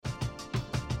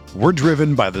We're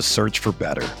driven by the search for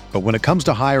better. But when it comes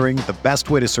to hiring, the best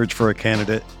way to search for a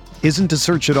candidate isn't to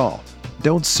search at all.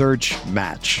 Don't search,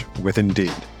 match with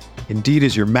Indeed. Indeed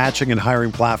is your matching and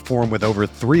hiring platform with over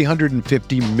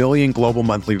 350 million global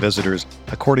monthly visitors,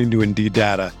 according to Indeed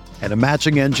data, and a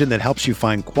matching engine that helps you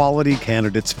find quality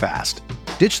candidates fast.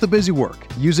 Ditch the busy work.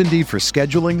 Use Indeed for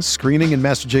scheduling, screening, and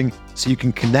messaging so you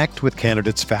can connect with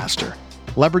candidates faster.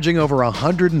 Leveraging over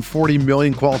 140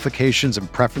 million qualifications and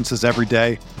preferences every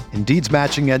day, Indeed's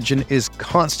matching engine is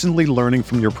constantly learning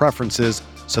from your preferences,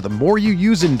 so the more you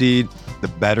use Indeed, the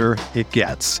better it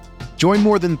gets. Join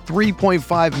more than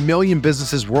 3.5 million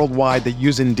businesses worldwide that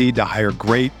use Indeed to hire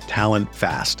great talent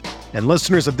fast. And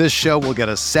listeners of this show will get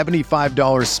a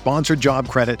 $75 sponsored job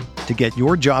credit to get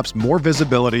your jobs more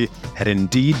visibility at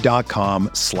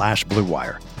Indeed.com/Blue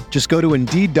Wire. Just go to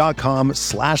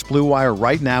Indeed.com/Blue Wire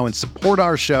right now and support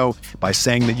our show by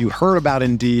saying that you heard about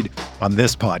Indeed on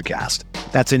this podcast.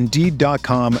 That's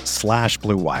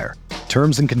Indeed.com/Blue Wire.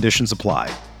 Terms and conditions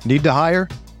apply. Need to hire?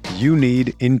 You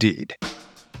need Indeed.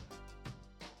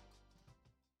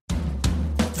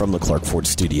 From the Clark Ford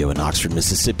Studio in Oxford,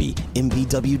 Mississippi,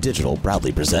 MVW Digital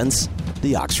proudly presents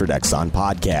the Oxford Exxon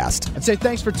Podcast. I'd say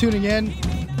thanks for tuning in,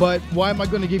 but why am I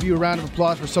going to give you a round of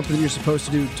applause for something that you're supposed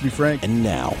to do, to be frank? And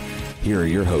now, here are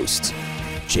your hosts,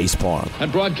 Chase Parham.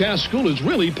 And broadcast school has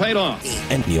really paid off.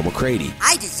 And Neil McCready.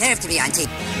 I deserve to be on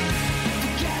TV.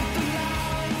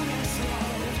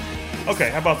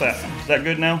 Okay, how about that? Is that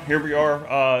good now? Here we are.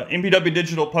 MVW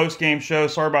Digital post-game show.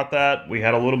 Sorry about that. We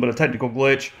had a little bit of technical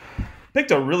glitch.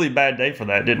 Picked a really bad day for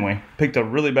that, didn't we? Picked a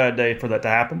really bad day for that to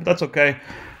happen, but that's okay.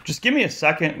 Just give me a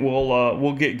second.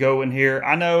 We'll get going here.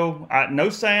 I know no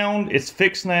sound. It's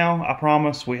fixed now. I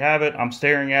promise. We have it. I'm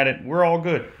staring at it. We're all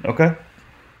good. Okay?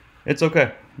 It's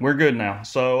okay. We're good now.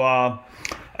 So,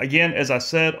 again, as I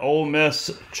said, Ole Miss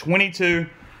 22,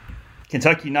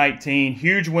 Kentucky 19.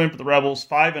 Huge win for the Rebels,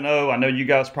 5-0. I know you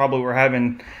guys probably were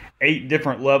having 8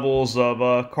 different levels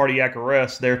of cardiac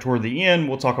arrest there toward the end.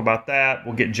 We'll talk about that.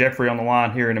 We'll get Jeffrey on the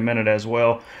line here in a minute as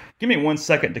well. Give me 1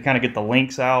 second to kind of get the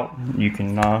links out. You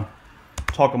can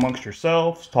talk amongst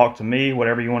yourselves, talk to me,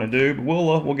 whatever you want to do. But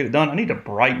we'll get it done. I need to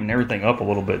brighten everything up a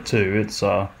little bit too. It's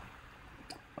a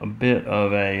bit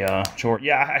of a short.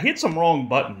 Yeah, I hit some wrong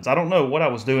buttons. I don't know what I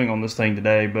was doing on this thing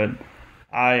today, but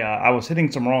I was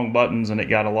hitting some wrong buttons and it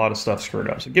got a lot of stuff screwed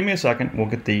up. So give me a second. We'll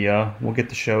get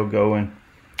the show going.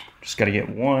 Just got to get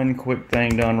one quick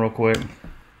thing done real quick.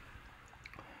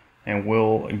 And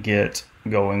we'll get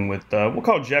going with, we'll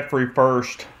call Jeffrey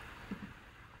first.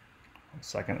 A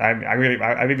second.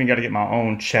 I've even got to get my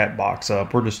own chat box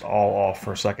up. We're just all off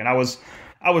for a second. I was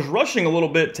rushing a little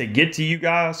bit to get to you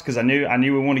guys because I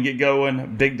knew we wanted to get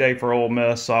going. Big day for Ole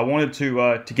Miss. So I wanted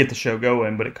to get the show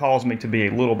going, but it caused me to be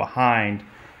a little behind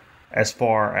as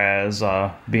far as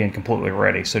being completely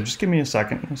ready. So just give me a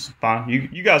second. It's fine.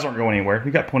 You guys aren't going anywhere.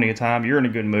 You got plenty of time. You're in a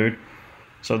good mood.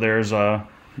 So there's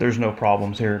no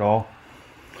problems here at all.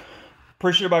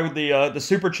 Appreciate everybody with the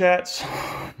super chats.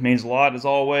 Means a lot as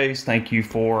always. Thank you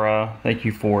for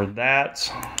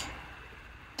that.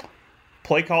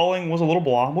 Play calling was a little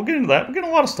blah. We'll get into that. We're getting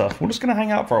a lot of stuff. We're just gonna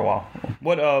hang out for a while.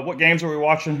 What games are we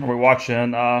watching? Are we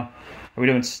watching? Are we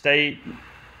doing state?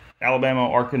 Alabama,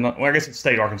 Arkansas. Well, I guess it's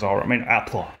state Arkansas. I mean,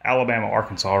 Alabama,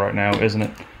 Arkansas right now, isn't it?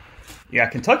 Yeah,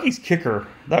 Kentucky's kicker.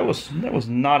 That was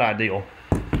not ideal.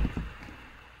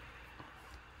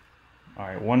 All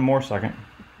right, one more second.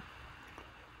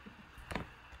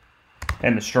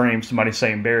 And the stream, somebody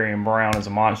saying Barian Brown is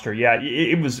a monster. Yeah,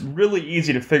 it was really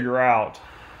easy to figure out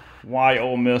why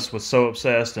Ole Miss was so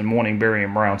obsessed and wanting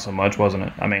Barian Brown so much, wasn't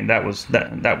it? I mean, that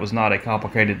was not a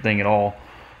complicated thing at all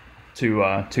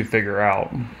to figure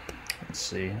out. Let's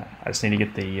see. I just need to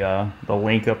get the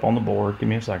link up on the board. Give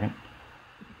me a second.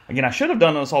 Again, I should have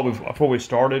done this all before we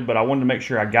started, but I wanted to make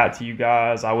sure I got to you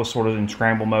guys. I was sort of in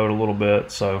scramble mode a little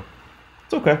bit, so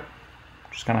it's okay.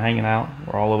 Just kind of hanging out.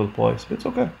 We're all over the place, but it's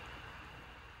okay.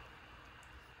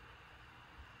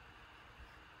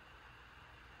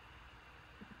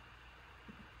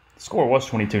 The score was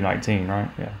 22-19, right?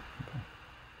 Yeah. Okay.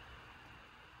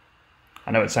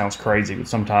 I know it sounds crazy, but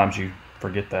sometimes you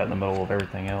forget that in the middle of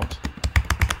everything else.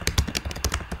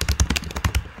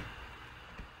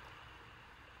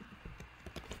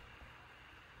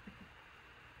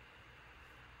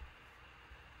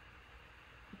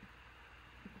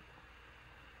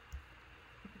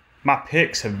 My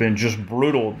picks have been just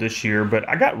brutal this year, but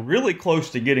I got really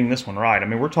close to getting this one right. I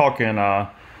mean, we're talking, I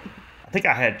think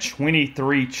I had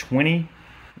 23-20,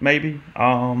 maybe,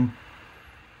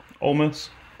 Ole Miss.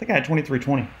 I think I had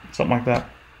 23-20, something like that.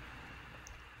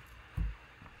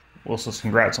 Wilson,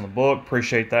 congrats on the book.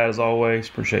 Appreciate that as always.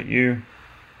 Appreciate you.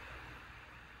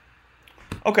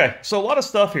 Okay, so a lot of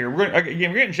stuff here. We're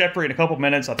getting Jeffrey in a couple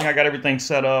minutes. I think I got everything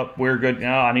set up. We're good.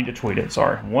 No, I need to tweet it.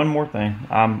 Sorry. One more thing.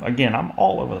 I'm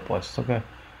all over the place. It's okay.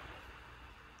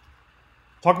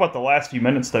 Talk about the last few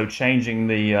minutes, though, changing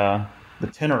the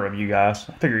tenor of you guys.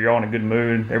 I figure you're all in a good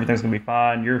mood. Everything's going to be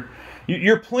fine.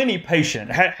 You're plenty patient.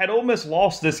 Had Ole Miss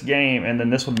lost this game and then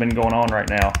this would have been going on right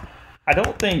now, I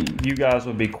don't think you guys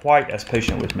would be quite as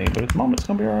patient with me. But at the moment, it's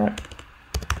going to be all right.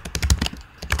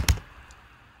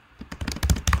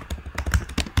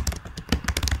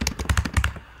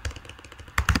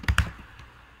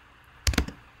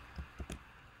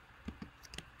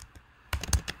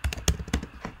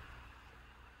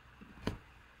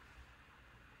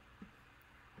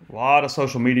 A lot of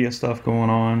social media stuff going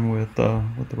on with the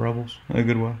Rebels in a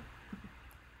good way.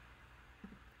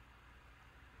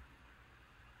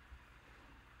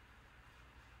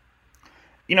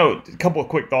 A couple of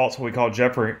quick thoughts what we call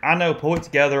Jeffrey. I know, pull it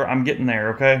together. I'm getting there,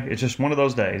 okay? It's just one of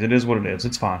those days. It is what it is.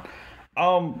 It's fine.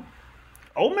 Ole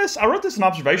Miss, I wrote this in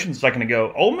observations a second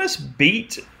ago. Ole Miss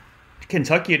beat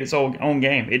Kentucky at its own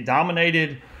game. It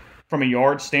dominated from a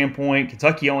yard standpoint.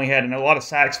 Kentucky only had, and a lot of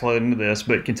sacks flowed into this,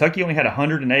 but Kentucky only had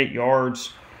 108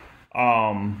 yards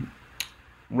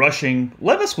rushing.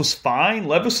 Levis was fine.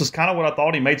 Levis was kind of what I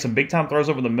thought. He made some big-time throws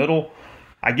over the middle.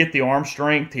 I get the arm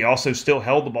strength. He also still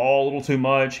held the ball a little too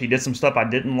much. He did some stuff I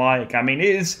didn't like. I mean,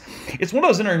 it's one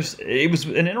of those it was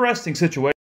an interesting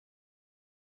situation.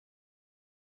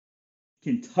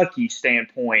 Kentucky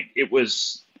standpoint, it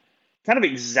was kind of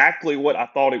exactly what I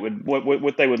thought it would,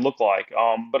 what they would look like.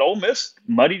 But Ole Miss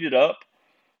muddied it up.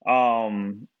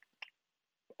 Ole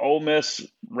Miss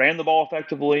ran the ball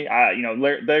effectively.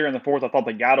 There in the fourth, I thought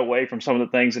they got away from some of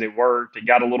the things that it worked. It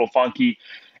got a little funky.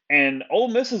 And Ole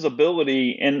Miss's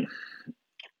ability, and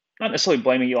not necessarily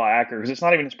blaming Eli Acker because it's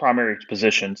not even his primary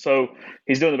position. So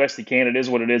he's doing the best he can. It is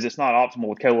what it is. It's not optimal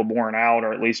with Caleb Warren out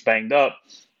or at least banged up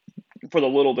for the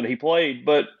little that he played.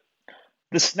 But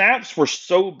the snaps were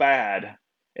so bad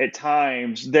at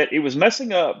times that it was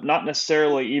messing up not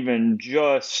necessarily even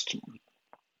just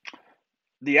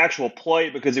the actual play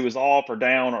because it was off or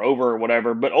down or over or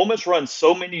whatever, but Ole Miss runs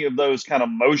so many of those kind of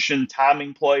motion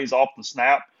timing plays off the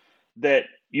snap that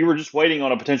you were just waiting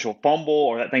on a potential fumble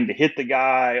or that thing to hit the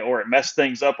guy or it messed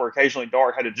things up or occasionally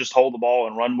Dart had to just hold the ball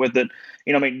and run with it.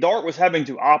 Dart was having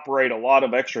to operate a lot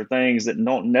of extra things that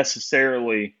don't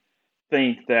necessarily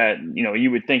think that,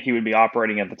 you would think he would be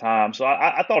operating at the time. So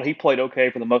I thought he played okay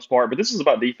for the most part, but this is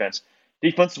about defense.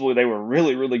 Defensively, they were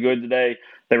really, really good today.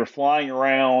 They were flying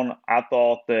around. I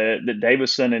thought that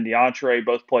Davison and DeAndre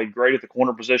both played great at the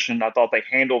corner position. I thought they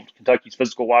handled Kentucky's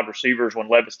physical wide receivers when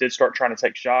Levis did start trying to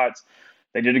take shots.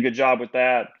 They did a good job with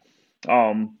that.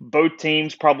 Both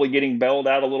teams probably getting bailed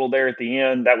out a little there at the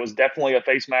end. That was definitely a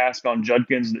face mask on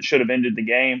Judkins that should have ended the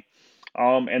game.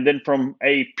 And then from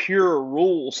a pure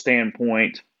rule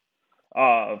standpoint,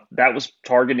 that was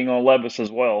targeting on Levis as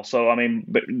well. So,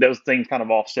 but those things kind of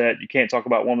offset. You can't talk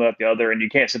about one without the other, and you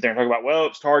can't sit there and talk about, well,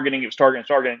 it's targeting.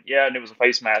 Yeah, and it was a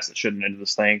face mask that shouldn't end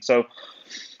this thing. So,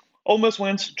 Ole Miss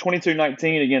wins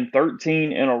 22-19. Again,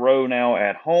 13 in a row now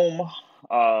at home.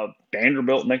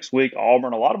 Vanderbilt next week,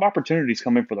 Auburn. A lot of opportunities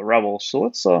coming for the Rebels.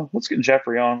 So let's get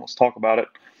Jeffrey on. Let's talk about it.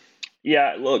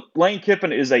 Yeah, look, Lane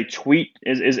Kiffin is a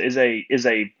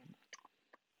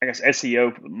I guess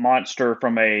SEO monster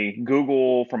from a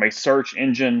Google, from a search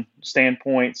engine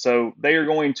standpoint. So they are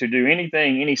going to do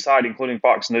anything, any site, including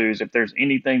Fox News, if there's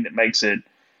anything that makes it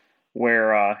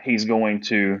where he's going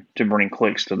to bring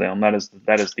clicks to them. That is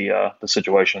the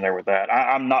situation there with that.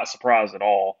 I'm not surprised at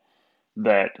all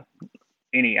that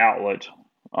any outlet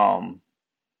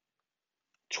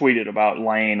tweeted about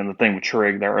Lane and the thing with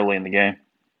Trigg there early in the game.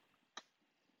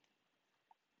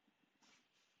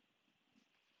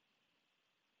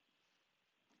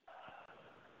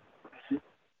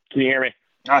 Can you hear me?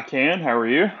 I can. How are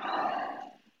you?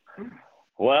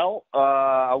 Well,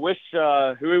 I wish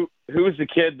who was the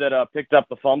kid that picked up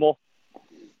the fumble?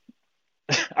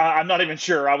 I'm not even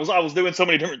sure. I was doing so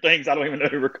many different things. I don't even know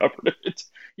who recovered it.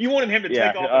 You wanted him to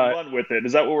take off and run with it.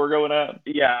 Is that what we're going at?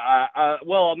 Yeah.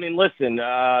 Listen,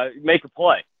 make a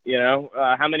play.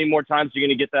 How many more times are you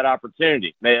going to get that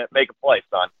opportunity? Make a play,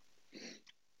 son.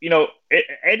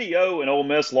 Eddie O and Ole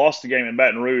Miss lost the game in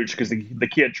Baton Rouge because the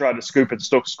kid tried to scoop and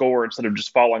still score instead of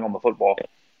just falling on the football.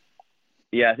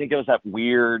 Yeah, I think it was that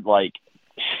weird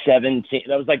 17.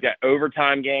 That was that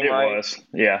overtime game. It right? Was.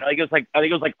 Yeah. I think it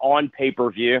was on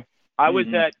pay-per-view. I was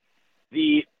at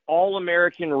the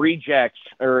All-American Rejects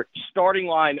or starting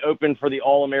line open for the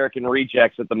All-American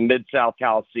Rejects at the Mid-South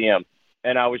Coliseum,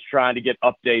 and I was trying to get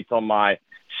updates on my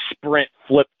Sprint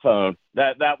flip phone.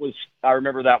 That was I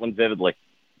remember that one vividly.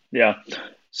 Yeah.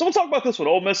 So we'll talk about this one.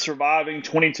 Ole Miss surviving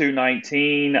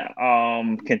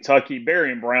 22-19. Kentucky,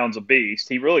 Barry Brown's a beast.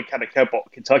 He really kind of kept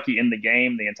Kentucky in the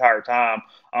game the entire time.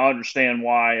 I understand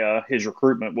why his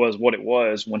recruitment was what it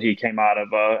was when he came out of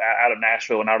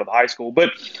Nashville and out of the high school.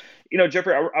 But,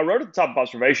 Jeffrey, I wrote at the top of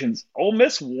observations, Ole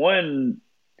Miss won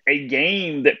a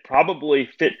game that probably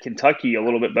fit Kentucky a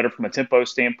little bit better from a tempo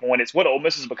standpoint. It's what Ole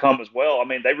Miss has become as well. I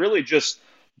mean, they really just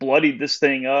bloodied this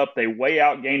thing up. They way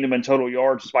outgained them in total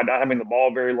yards despite not having the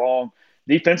ball very long.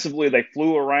 Defensively, they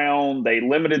flew around. They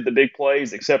limited the big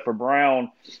plays except for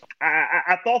Brown.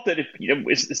 I thought that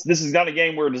this is not a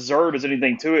game where deserve is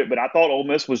anything to it, but I thought Ole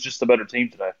Miss was just a better team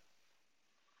today.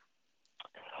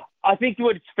 I think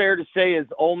what it's fair to say is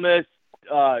Ole Miss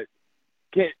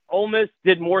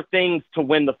did more things to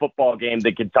win the football game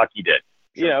than Kentucky did.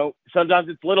 Sure. Sometimes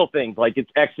it's little things like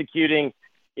it's executing,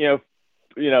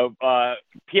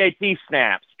 PAT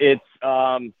snaps. It's,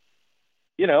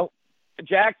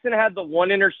 Jackson had the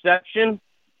one interception,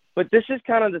 but this is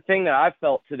kind of the thing that I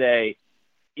felt today.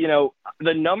 The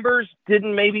numbers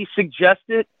didn't maybe suggest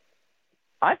it.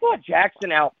 I thought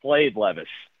Jackson outplayed Levis.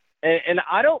 And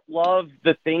I don't love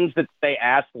the things that they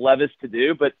asked Levis to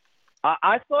do, but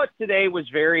I thought today was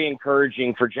very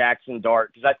encouraging for Jackson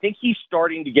Dart because I think he's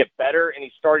starting to get better and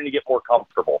he's starting to get more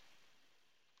comfortable.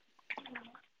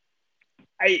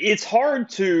 It's hard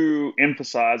to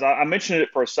emphasize. I mentioned it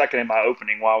for a second in my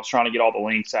opening while I was trying to get all the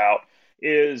links out.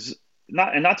 Is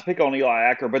not to pick on Eli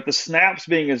Acker, but the snaps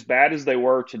being as bad as they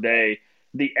were today,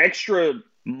 the extra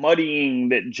muddying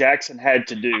that Jackson had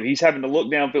to do. He's having to look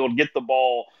downfield, get the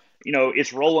ball.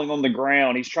 It's rolling on the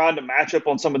ground. He's trying to match up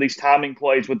on some of these timing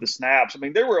plays with the snaps. I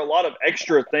mean, there were a lot of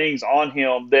extra things on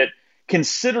him that,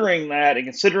 considering that and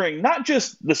considering not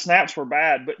just the snaps were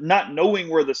bad, but not knowing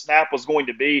where the snap was going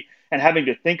to be and having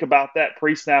to think about that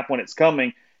pre-snap when it's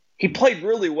coming, he played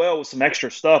really well with some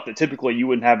extra stuff that typically you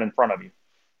wouldn't have in front of you.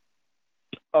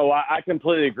 Oh, I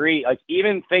completely agree. Like,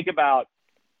 even think about,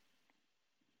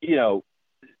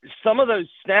 some of those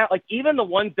snaps, like even the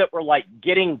ones that were like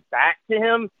getting back to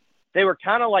him, they were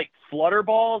kind of like flutter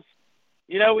balls.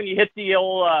 When you hit the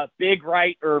old big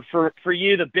right, or for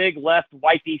you, the big left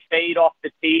wifey fade off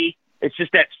the tee, it's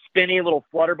just that spinny little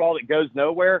flutter ball that goes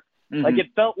nowhere. Mm-hmm. Like, it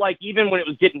felt like even when it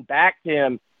was getting back to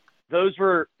him, those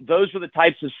were the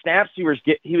types of snaps he was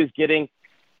getting.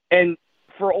 And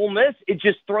for Ole Miss, it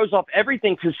just throws off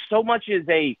everything because so much is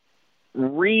a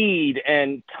read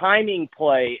and timing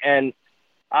play. And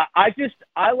I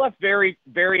left very,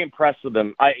 very impressed with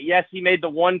him. Yes, he made the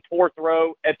one poor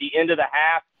throw at the end of the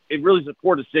half. It really was a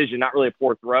poor decision, not really a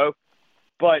poor throw.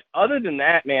 But other than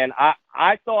that, man,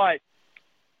 I thought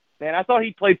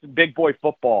he played some big boy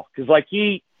football because, like,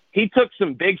 he took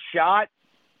some big shots.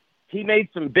 He made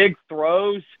some big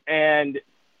throws. And,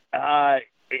 I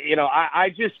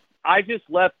just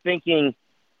left thinking,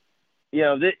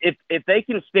 if they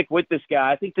can stick with this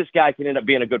guy, I think this guy can end up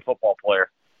being a good football player.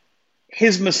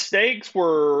 His mistakes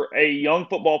were a young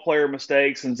football player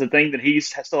mistakes, and it's the thing that he's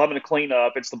still having to clean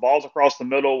up. It's the balls across the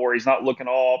middle where he's not looking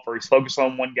off or he's focused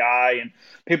on one guy, and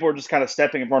people are just kind of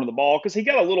stepping in front of the ball because he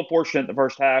got a little fortunate in the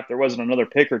first half. There wasn't another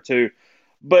pick or two.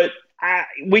 But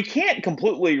we can't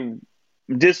completely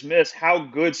dismiss how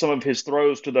good some of his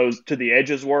throws to the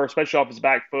edges were, especially off his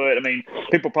back foot. I mean,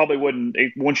 people probably wouldn't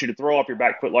want you to throw off your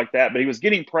back foot like that, but he was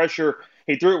getting pressure.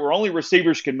 He threw it where only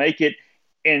receivers could make it.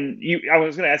 And I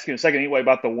was going to ask you in a second anyway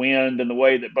about the wind and the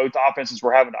way that both offenses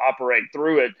were having to operate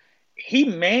through it. He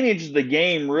managed the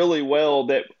game really well.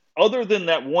 That other than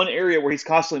that one area where he's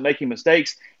constantly making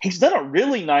mistakes, he's done a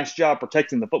really nice job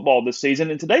protecting the football this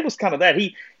season. And today was kind of that.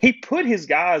 He put his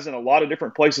guys in a lot of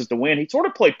different places to win. He sort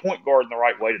of played point guard in the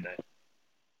right way today.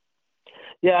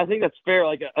 Yeah, I think that's fair.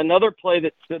 Like, another play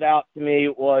that stood out to me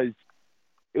was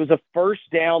it was a first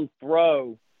down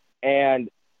throw, and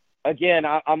again,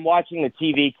 I'm watching the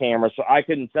TV camera, so I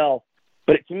couldn't tell.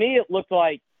 But to me, it looked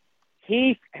like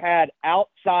Heath had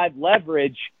outside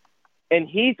leverage, and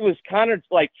Heath was kind of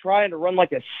like trying to run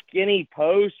like a skinny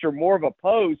post or more of a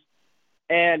post,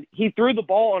 and he threw the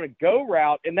ball on a go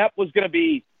route, and that was going to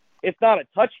be, if not a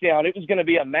touchdown, it was going to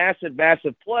be a massive,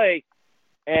 massive play.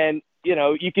 And,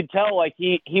 you could tell like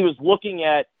he was looking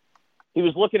at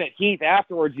Heath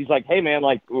afterwards. He's like, hey, man,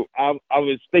 like I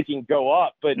was thinking go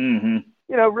up. But,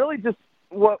 really just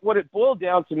what it boiled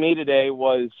down to me today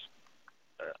was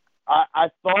I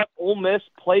thought Ole Miss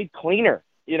played cleaner.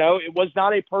 It was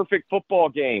not a perfect football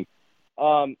game.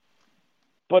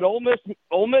 But Ole Miss,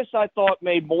 I thought,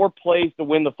 made more plays to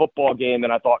win the football game than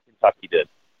I thought Kentucky did.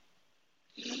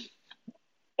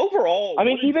 Overall, I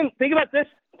mean, even think about this,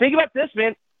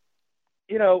 man.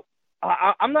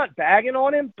 I'm not bagging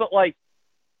on him, but like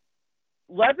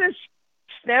Levis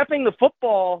snapping the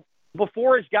football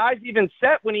before his guy's even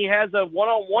set when he has a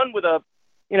one-on-one with a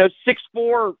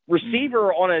 6'4"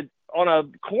 receiver on a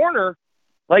corner.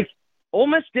 Like, Ole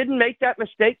Miss didn't make that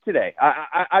mistake today.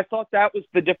 I thought that was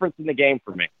the difference in the game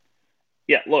for me.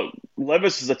 Yeah, look,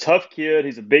 Levis is a tough kid.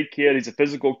 He's a big kid. He's a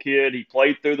physical kid. He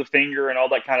played through the finger and all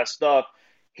that kind of stuff.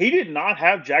 He did not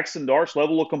have Jackson Dart's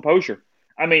level of composure.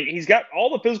 I mean, he's got all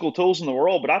the physical tools in the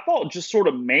world, but I thought just sort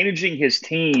of managing his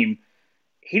team,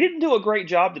 he didn't do a great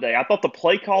job today. I thought the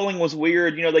play calling was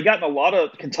weird. They got in a lot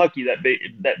of Kentucky,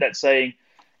 that saying,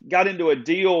 got into a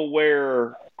deal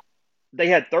where they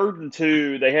had 3rd and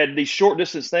 2. They had these short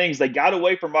distance things. They got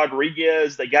away from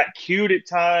Rodriguez. They got cute at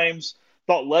times.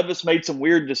 Thought Levis made some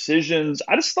weird decisions.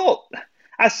 I just thought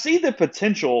I see the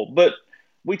potential, but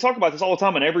we talk about this all the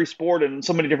time in every sport and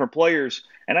so many different players.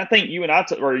 And I think you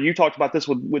and you talked about this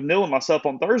with Neil and myself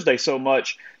on Thursday so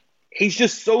much. He's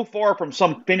just so far from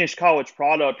some finished college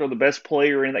product or the best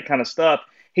player and that kind of stuff.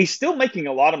 He's still making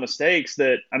a lot of mistakes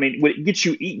that, would get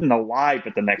you eaten alive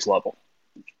at the next level.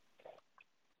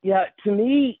 Yeah, to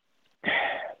me,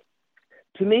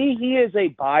 he is a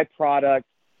byproduct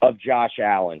of Josh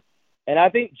Allen. And I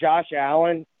think Josh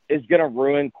Allen is going to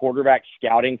ruin quarterback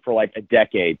scouting for like a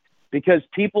decade, because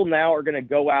people now are going to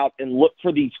go out and look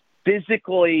for these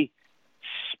physically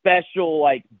special,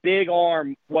 like big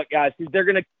arm guys.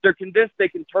 They're convinced they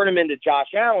can turn him into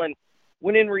Josh Allen,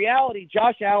 when in reality,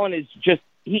 Josh Allen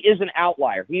he is an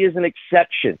outlier. He is an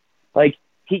exception. Like,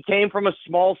 he came from a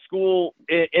small school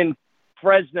in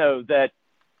Fresno that,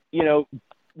 no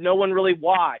one really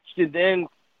watched. And then,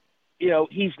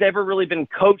 he's never really been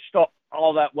coached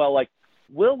all that well. Like,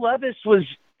 Will Levis was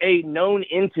a known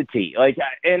entity. Like,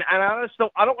 and I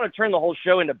don't want to turn the whole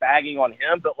show into bagging on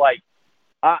him, but like,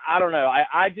 I don't know.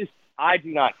 I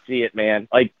do not see it, man.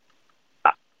 Like,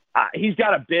 he's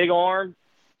got a big arm,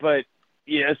 but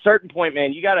at a certain point,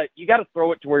 man, you gotta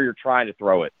throw it to where you're trying to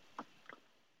throw it.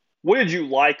 What did you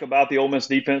like about the Ole Miss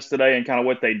defense today and kind of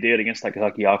what they did against the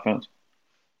Kentucky offense?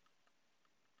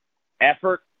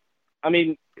 Effort.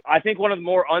 I think one of the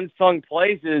more unsung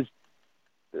plays is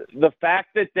the fact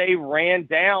that they ran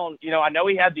down. I know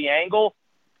he had the angle,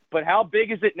 but how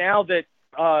big is it now that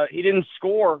he didn't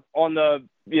score on the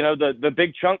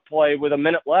big chunk play with a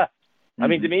minute left?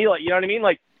 Mm-hmm. To me, like, you know what I mean?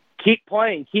 Like, keep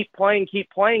playing,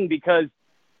 because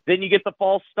then you get the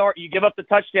false start. You give up the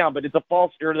touchdown, but it's a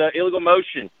false or the illegal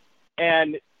motion,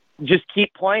 and just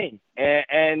keep playing.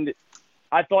 And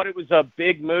I thought it was a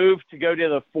big move to go to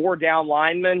the 4 down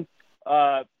lineman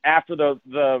after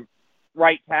the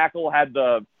right tackle had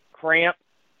the cramp,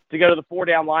 to go to the 4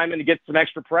 down lineman to get some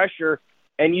extra pressure.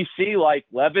 And you see, like,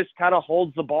 Levis kind of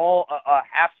holds the ball a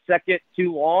half second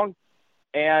too long,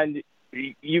 and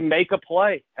you make a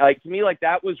play. Like, to me, like,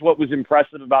 that was what was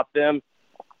impressive about them.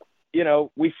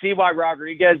 We see why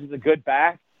Rodriguez is a good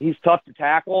back. He's tough to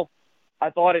tackle. I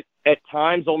thought at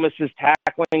times Ole Miss's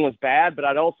tackling was bad, but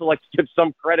I'd also like to give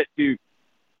some credit to,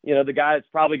 the guy that's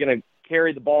probably going to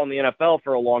carry the ball in the NFL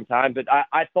for a long time. But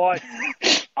I thought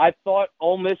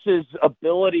Ole Miss's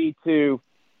ability to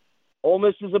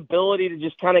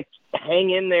just kind of hang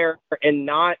in there and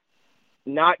not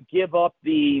give up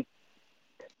they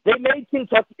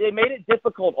made it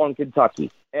difficult on Kentucky.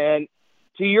 And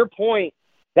to your point,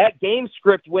 that game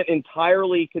script went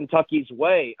entirely Kentucky's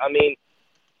way.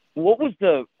 What was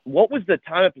the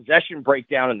time of possession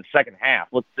breakdown in the second half?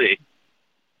 Let's see.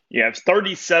 Yeah, it's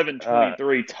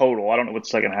 37-23 total. I don't know what the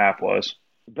second half was.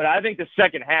 But I think the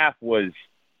second half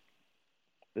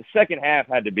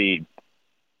had to be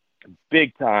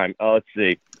big time. Let's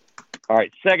see. All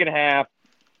right, second half.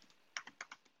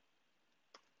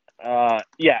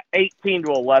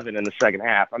 18-11 in the second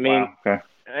half. Wow, okay.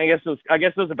 I guess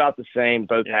it was about the same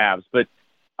both halves, but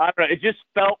I don't know. It just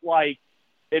felt like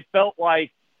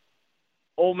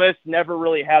Ole Miss never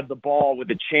really had the ball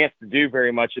with a chance to do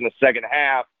very much in the second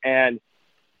half, and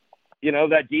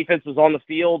that defense was on the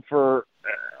field for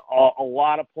a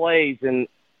lot of plays, and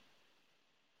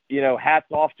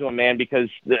hats off to them, man, because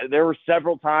there were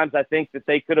several times I think that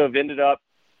they could have ended up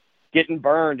getting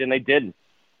burned, and they didn't.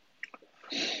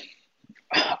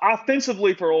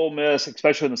 Offensively for Ole Miss,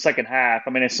 especially in the second half,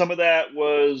 some of that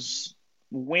was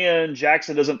when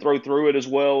Jackson doesn't throw through it as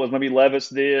well as maybe Levis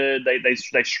did.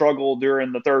 They struggled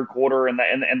during the third quarter in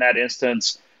that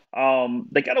instance.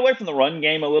 They got away from the run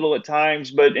game a little at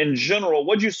times, but in general,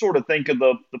 what did you sort of think of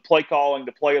the play calling,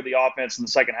 the play of the offense in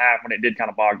the second half when it did kind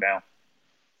of bog down?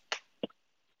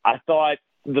 I thought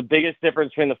the biggest difference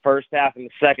between the first half and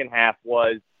the second half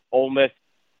was Ole Miss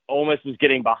was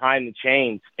getting behind the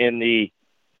chains in the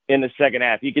second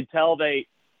half. You could tell they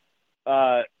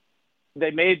tried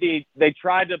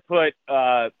to put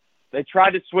They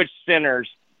tried to switch centers,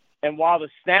 and while the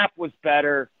snap was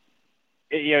better,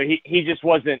 he just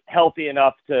wasn't healthy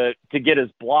enough to get his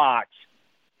blocks.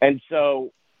 And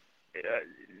so,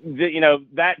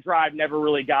 that drive never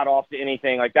really got off to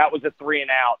anything. Like, that was a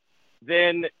 3-and-out.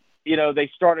 Then,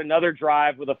 they start another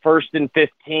drive with a 1st and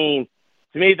 15.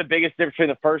 To me, the biggest difference between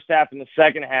the first half and the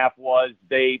second half was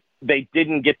they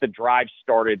didn't get the drive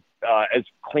started as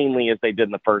cleanly as they did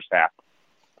in the first half.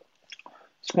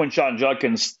 It's Quinshon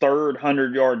Judkins' third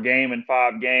 100-yard game in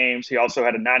 5 games. He also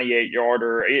had a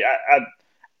 98-yarder.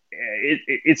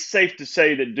 It's safe to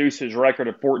say that Deuce's record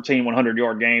of 14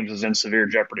 100-yard games is in severe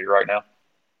jeopardy right now.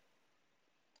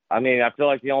 I mean, I feel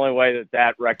like the only way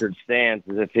that record stands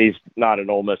is if he's not an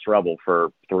Ole Miss Rebel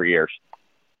for 3 years.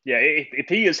 Yeah, if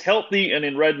he is healthy and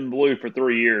in red and blue for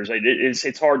 3 years,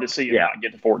 it's hard to see him not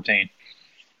get to 14.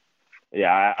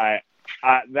 Yeah,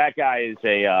 that guy is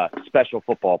a special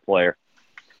football player.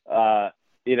 I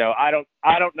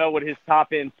don't know what his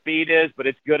top end speed is, but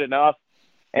it's good enough.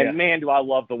 And man, do I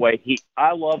love the way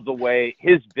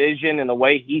his vision and the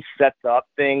way he sets up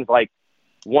things like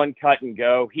one cut and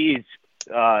go.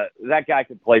 That guy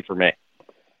could play for me.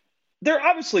 They're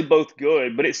obviously both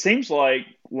good, but it seems like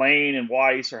Lane and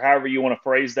Weiss, or however you want to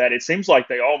phrase that, it seems like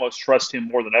they almost trust him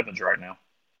more than Evans right now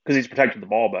because he's protecting the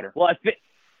ball better. Well,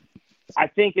 I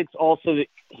think it's also that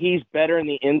he's better in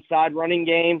the inside running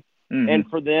game. Mm-hmm. And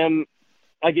for them,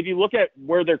 like if you look at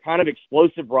where their kind of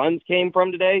explosive runs came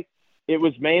from today, it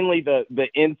was mainly the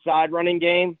inside running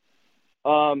game.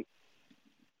 And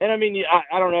I mean,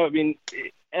 I don't know. I mean,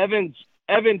 Evans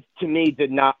to me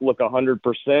did not look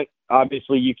 100%.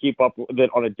 Obviously, you keep up with it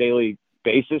on a daily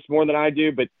basis more than I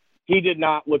do, but he did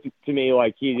not look to me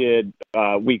like he did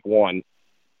week 1.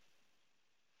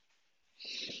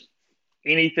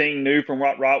 Anything new from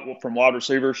wide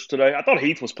receivers today? I thought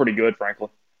Heath was pretty good, frankly.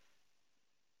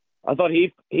 I thought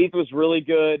Heath was really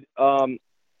good.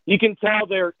 You can tell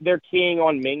they're keying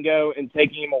on Mingo and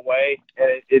taking him away,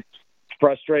 and it's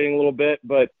frustrating a little bit.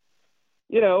 But,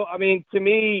 I mean, to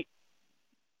me,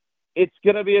 it's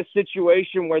going to be a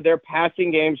situation where their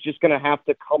passing game's just going to have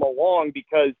to come along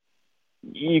because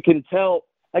you can tell.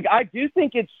 Like, I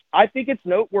think it's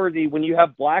noteworthy when you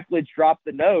have Blackledge drop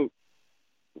the note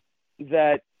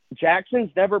that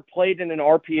Jackson's never played in an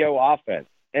RPO offense.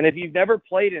 And if you've never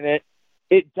played in it,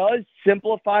 it does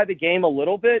simplify the game a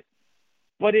little bit,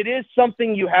 but it is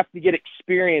something you have to get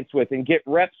experience with and get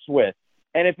reps with.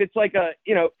 And if it's like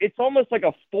it's almost like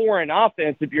a foreign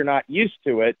offense if you're not used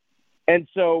to it. And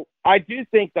so I do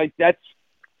think like that's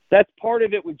part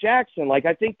of it with Jackson. Like,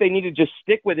 I think they need to just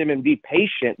stick with him and be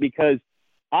patient because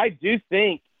I do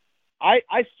think I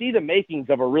see the makings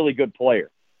of a really good player.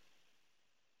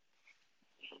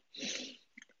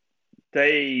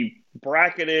 They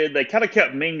bracketed, they kind of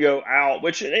kept Mingo out,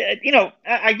 which,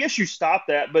 I guess you stopped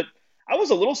that, but I was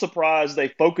a little surprised they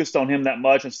focused on him that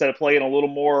much instead of playing a little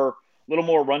more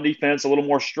run defense, a little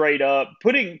more straight up.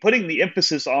 Putting the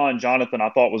emphasis on Jonathan, I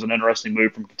thought was an interesting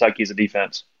move from Kentucky as a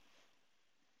defense.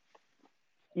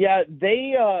 Yeah,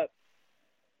 they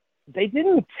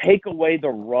didn't take away the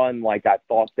run like I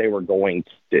thought they were going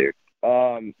to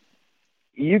do.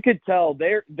 You could tell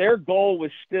their goal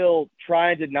was still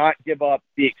trying to not give up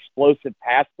the explosive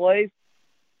pass plays.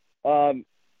 And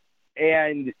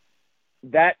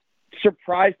that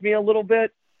surprised me a little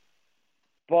bit.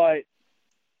 But,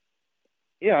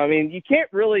 I mean, you can't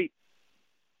really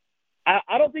 –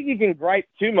 I don't think you can gripe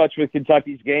too much with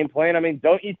Kentucky's game plan. I mean,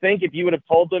 don't you think if you would have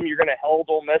told them you're going to hold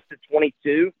Ole Miss to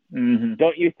 22, mm-hmm.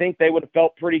 Don't you think they would have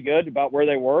felt pretty good about where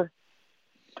they were?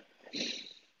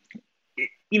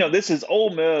 This is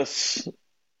Ole Miss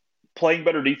playing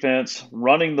better defense,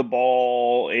 running the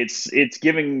ball. It's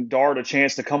giving Dart a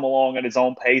chance to come along at his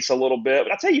own pace a little bit.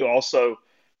 But I'll tell you also,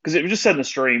 because it was just said in the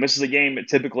stream, this is a game that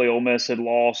typically Ole Miss had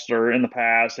lost or in the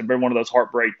past and been one of those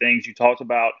heartbreak things you talked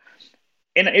about.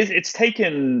 And it's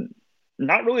taken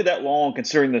not really that long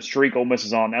considering the streak Ole Miss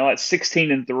is on. Now that's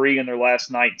 16-3 in their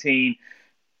last 19.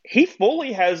 He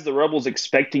fully has the Rebels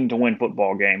expecting to win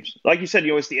football games. Like you said,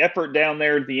 it's the effort down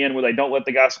there at the end where they don't let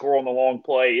the guy score on the long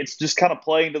play. It's just kind of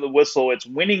playing to the whistle. It's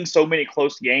winning so many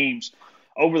close games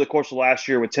over the course of last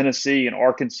year with Tennessee and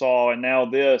Arkansas and now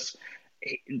this.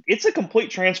 It's a complete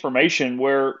transformation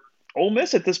where Ole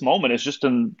Miss at this moment is just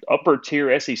an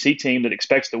upper-tier SEC team that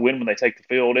expects to win when they take the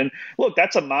field. And, look,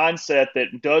 that's a mindset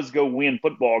that does go win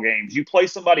football games. You play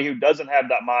somebody who doesn't have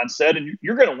that mindset, and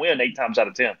you're going to win 8 times out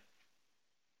of 10.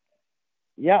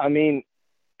 Yeah, I mean,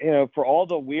 for all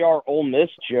the "we are Ole Miss"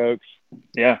 jokes,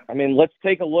 yeah. I mean, let's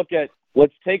take a look at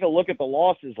the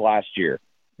losses last year.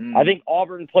 I think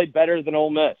Auburn played better than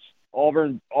Ole Miss.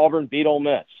 Auburn beat Ole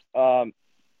Miss.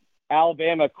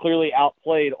 Alabama clearly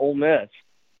outplayed Ole Miss.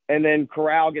 And then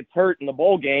Corral gets hurt in the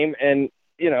bowl game. And,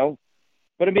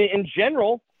 but I mean, in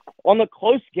general, on the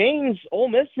close games, Ole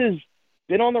Miss has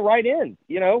been on the right end.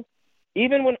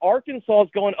 Even when Arkansas is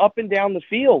going up and down the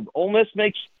field, Ole Miss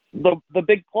makes the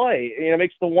big play.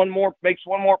 Makes one more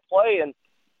play. And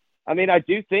I mean, I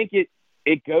do think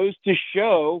it goes to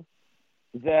show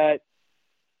that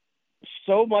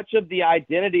so much of the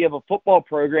identity of a football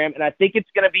program, and I think it's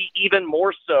going to be even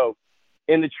more so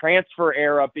in the transfer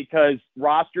era, because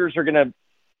rosters are going to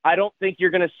 – I don't think you're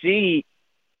going to see,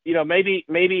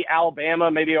 maybe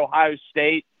Alabama, maybe Ohio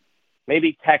State,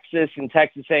 maybe Texas and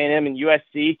Texas A&M and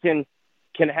USC can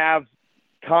have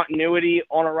continuity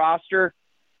on a roster.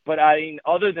 But, I mean,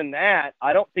 other than that,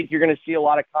 I don't think you're going to see a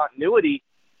lot of continuity.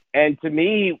 And to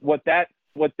me, what that's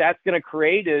going to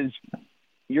create is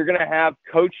you're going to have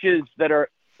coaches that are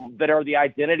the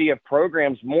identity of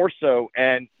programs more so.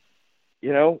 And,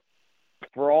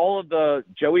 for all of the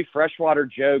Joey Freshwater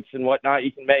jokes and whatnot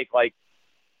you can make, like,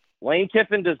 Lane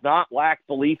Kiffin does not lack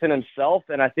belief in himself.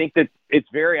 And I think that it's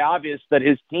very obvious that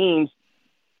his teams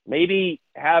maybe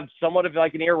have somewhat of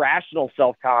like an irrational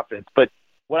self-confidence. But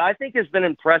what I think has been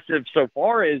impressive so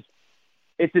far is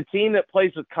it's a team that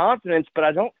plays with confidence, but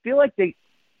I don't feel like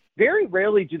very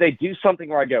rarely do they do something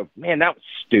where I go, man, that was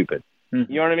stupid.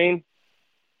 Mm-hmm. You know what I mean?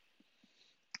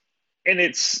 And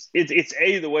it's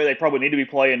the way they probably need to be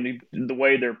playing, the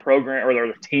way their program or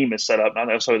their team is set up, not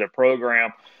necessarily their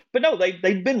program. But no,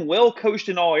 they've been well coached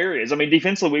in all areas. I mean,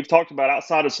 defensively, we've talked about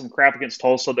outside of some crap against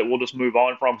Tulsa that we'll just move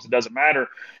on from because it doesn't matter.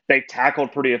 They've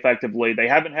tackled pretty effectively. They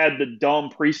haven't had the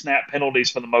dumb pre-snap penalties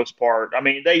for the most part. I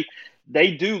mean,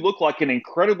 they do look like an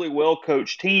incredibly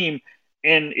well-coached team.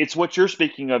 And it's what you're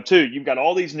speaking of, too. You've got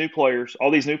all these new players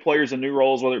in new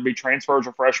roles, whether it be transfers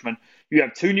or freshmen. You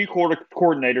have 2 new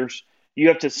coordinators. You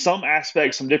have to some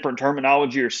aspects, some different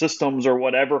terminology or systems or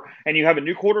whatever. And you have a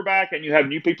new quarterback and you have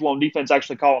new people on defense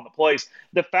actually calling the plays.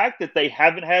 The fact that they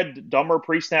haven't had dumber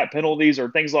pre-snap penalties or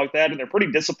things like that, and they're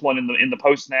pretty disciplined in the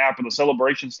post-snap and the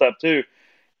celebration stuff, too.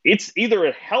 It's either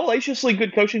a hellaciously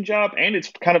good coaching job and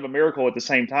it's kind of a miracle at the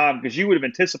same time, because you would have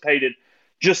anticipated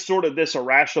just sort of this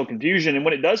irrational confusion. And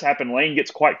when it does happen, Lane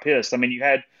gets quite pissed. I mean, you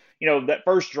had, that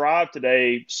first drive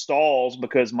today stalls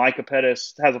because Micah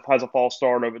Pettis has a false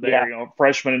start over there,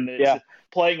 freshman, and it's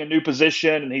playing a new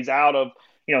position, and he's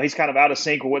he's kind of out of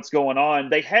sync with what's going on.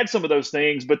 They had some of those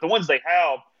things, but the ones they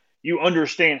have, you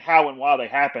understand how and why they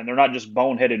happen. They're not just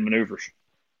boneheaded maneuvers.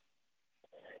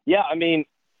 Yeah, I mean,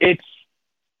 it's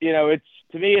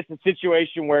to me, it's a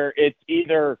situation where it's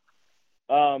either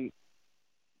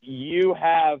you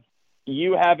have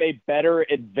a better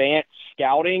advanced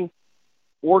scouting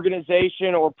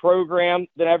organization or program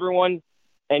than everyone,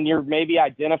 and you're maybe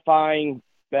identifying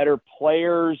better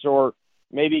players or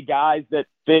maybe guys that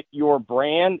fit your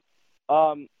brand.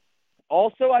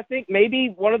 Also, I think maybe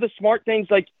one of the smart things,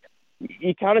 like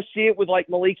you kind of see it with like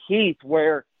Malik Heath,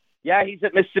 where he's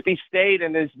at Mississippi State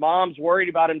and his mom's worried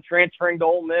about him transferring to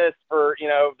Ole Miss for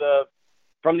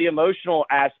from the emotional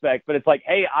aspect, but it's like,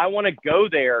 hey, I want to go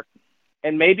there.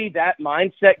 And maybe that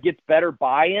mindset gets better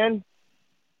buy-in.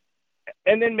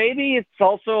 And then maybe it's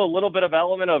also a little bit of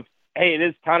element of, hey, it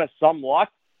is kind of some luck,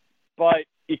 but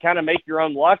you kind of make your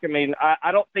own luck. I mean,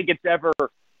 I don't think it's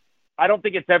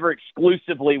ever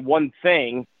exclusively one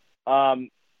thing.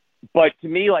 But to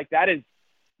me, like that is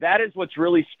what's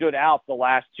really stood out the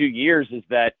last 2 years, is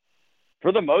that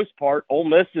for the most part, Ole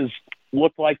Miss has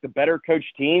looked like the better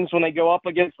coached teams when they go up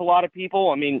against a lot of people.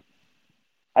 I mean,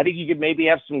 I think you could maybe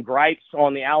have some gripes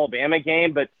on the Alabama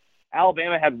game, but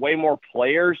Alabama had way more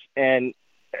players, and,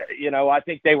 I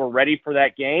think they were ready for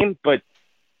that game. But,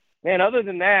 man, other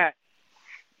than that,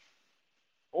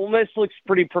 Ole Miss looks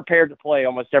pretty prepared to play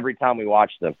almost every time we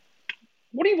watch them.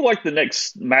 What do you like the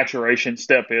next maturation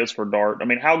step is for Dart? I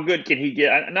mean, how good can he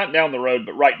get? Not down the road,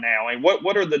 but right now. I mean,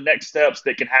 what are the next steps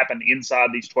that can happen inside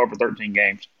these 12 or 13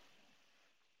 games?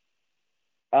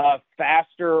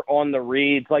 Faster on the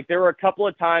reads. Like, there were a couple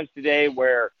of times today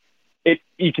where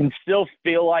you can still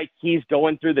feel like he's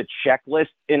going through the checklist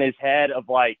in his head of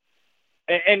like,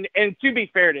 and to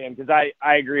be fair to him, because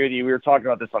I agree with you. We were talking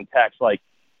about this on text. Like,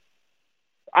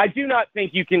 I do not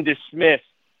think you can dismiss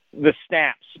the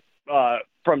snaps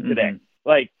from today. Mm-hmm.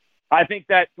 Like, I think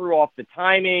that threw off the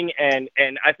timing, and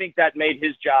I think that made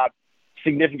his job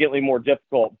significantly more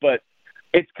difficult. But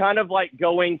it's kind of like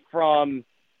going from,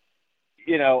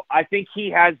 I think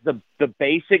he has the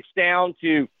basics down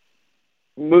to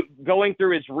going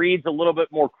through his reads a little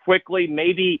bit more quickly.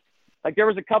 Maybe like there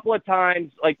was a couple of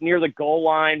times like near the goal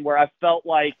line where I felt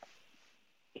like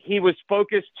he was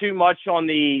focused too much on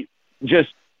the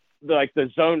just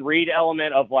the zone read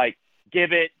element of like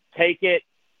give it, take it.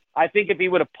 I think if he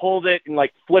would have pulled it and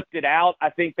like flipped it out, I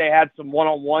think they had some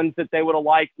one-on-ones that they would have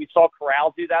liked. We saw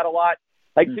Corral do that a lot.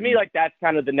 Like to me, like that's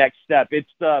kind of the next step. It's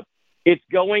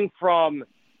going through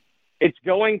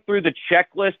the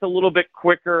checklist a little bit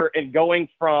quicker and going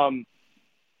from,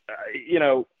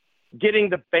 getting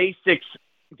the basics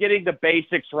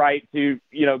right to,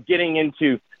 getting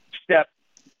into step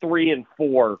 3 and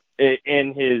 4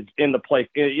 in the play,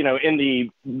 in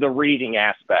the reading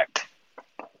aspect.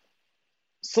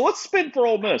 So let's spin for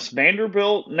Ole Miss.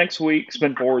 Vanderbilt next week,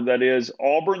 spin forward, that is.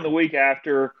 Auburn the week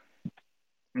after.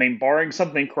 I mean, barring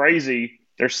something crazy,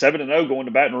 they're 7-0 going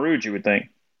to Baton Rouge, you would think.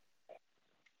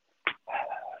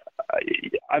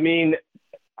 I mean,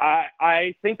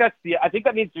 I think that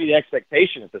needs to be the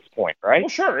expectation at this point, right? Well,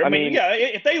 sure. I mean, yeah,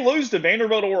 if they lose to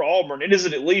Vanderbilt or Auburn, it is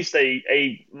at least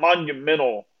a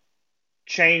monumental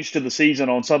change to the season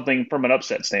on something from an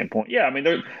upset standpoint. Yeah, I mean,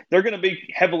 they're going to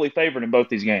be heavily favored in both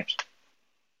these games.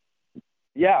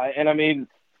 Yeah, and I mean,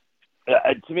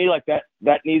 to me, like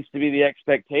that needs to be the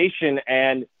expectation.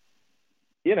 And,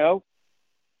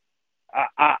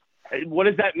 what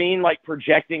does that mean, like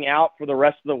projecting out for the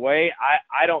rest of the way?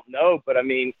 I don't know. But, I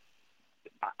mean,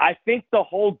 I think the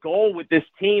whole goal with this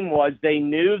team was they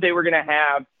knew they were going to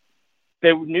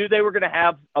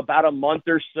have about a month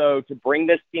or so to bring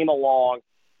this team along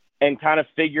and kind of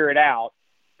figure it out.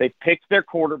 They picked their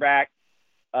quarterback.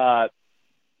 I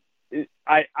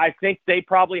think they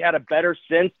probably had a better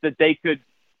sense that they could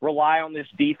rely on this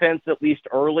defense at least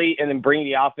early and then bring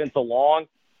the offense along.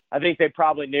 I think they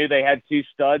probably knew they had 2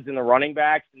 studs in the running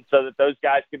backs, and so that those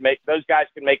guys could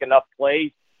make enough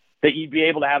plays that you'd be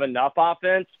able to have enough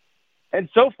offense. And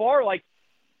so far, like,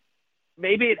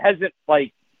 maybe it hasn't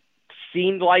like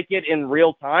seemed like it in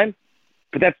real time,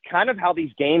 but that's kind of how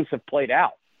these games have played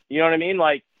out. You know what I mean?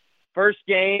 Like, first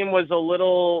game was a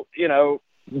little,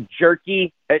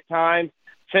 jerky at times.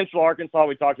 Central Arkansas,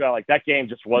 we talked about, like, that game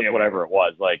just was whatever it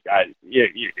was. Like,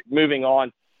 moving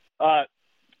on.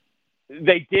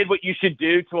 They did what you should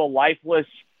do to a lifeless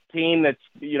team that's,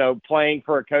 playing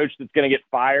for a coach that's going to get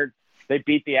fired. They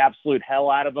beat the absolute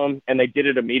hell out of them, and they did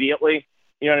it immediately.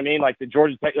 You know what I mean? Like the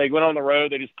Georgia Tech, they went on the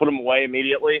road, they just put them away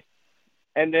immediately.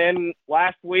 And then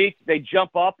last week, they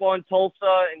jump up on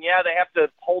Tulsa, and yeah, they have to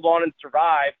hold on and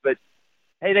survive, but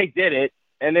hey, they did it.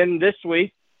 And then this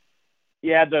week,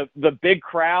 yeah, the big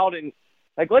crowd, and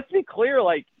like, let's be clear,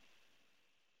 like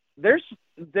there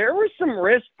was some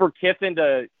risk for Kiffin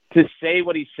to say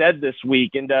what he said this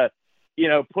week and to,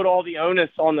 put all the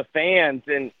onus on the fans.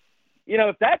 And,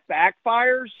 if that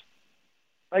backfires,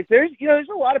 like there's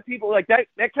a lot of people like that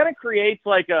kind of creates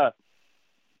like a,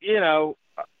 you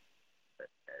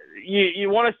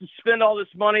want us to spend all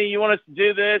this money, you want us to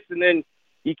do this, and then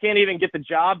you can't even get the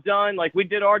job done. Like, we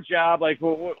did our job. Like,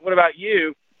 what about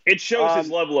you? It shows his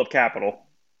level of capital.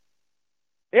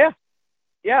 Yeah.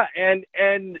 Yeah. And,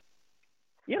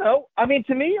 I mean,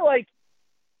 to me, like,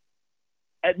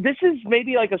 this is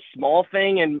maybe like a small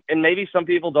thing, and maybe some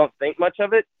people don't think much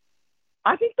of it.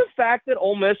 I think the fact that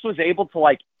Ole Miss was able to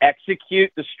like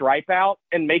execute the stripe out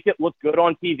and make it look good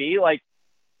on TV, like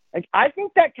I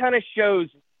think that kind of shows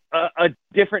a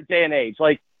different day and age.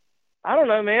 Like, I don't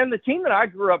know, man, the team that I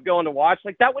grew up going to watch,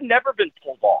 like that would never have been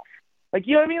pulled off. Like,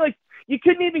 you know what I mean? Like, you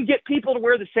couldn't even get people to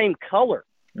wear the same color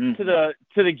to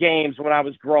the games when I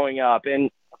was growing up.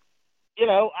 And,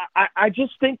 I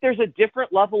just think there's a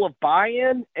different level of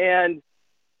buy-in. And,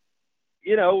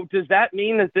 does that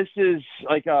mean that this is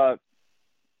like a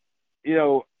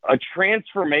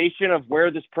transformation of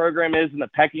where this program is in the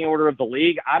pecking order of the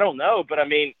league? I don't know. But, I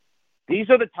mean, these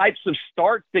are the types of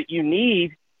starts that you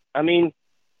need. I mean,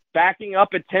 backing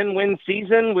up a 10-win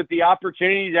season with the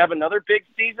opportunity to have another big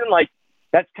season, like,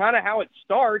 that's kind of how it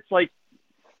starts. Like,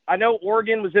 I know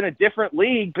Oregon was in a different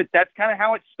league, but that's kind of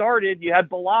how it started. You had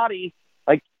Bilotti.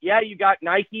 Like, yeah, you got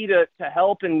Nike to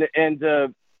help and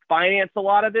to finance a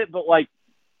lot of it, but, like,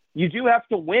 you do have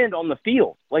to win on the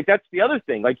field. Like, that's the other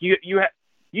thing. Like,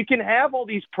 you can have all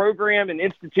these program and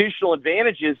institutional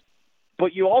advantages,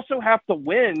 but you also have to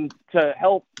win to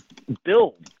help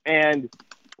build. And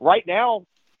right now,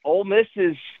 Ole Miss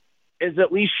is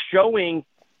at least showing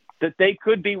that they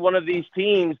could be one of these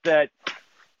teams that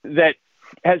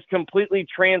has completely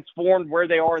transformed where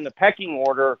they are in the pecking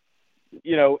order,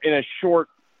 in a short,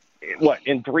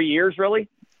 in 3 years, really?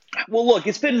 Well, look,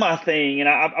 it's been my thing, and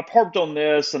I've harped on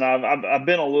this, and I've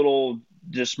been a little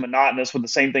just monotonous with the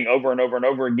same thing over and over and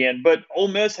over again. But Ole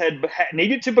Miss had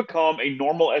needed to become a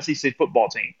normal SEC football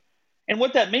team. And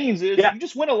what that means is you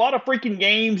just win a lot of freaking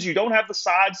games. You don't have the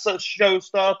side show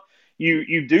stuff.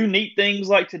 You do neat things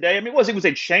like today. I mean, it was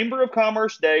a Chamber of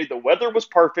Commerce day. The weather was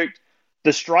perfect.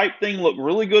 The stripe thing looked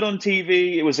really good on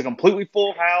TV. It was a completely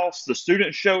full house. The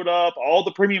students showed up. All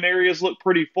the premium areas looked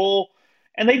pretty full.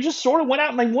 And they just sort of went out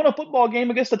and they won a football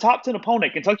game against a top 10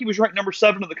 opponent. Kentucky was ranked number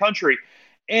 7 in the country.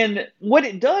 And what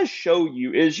it does show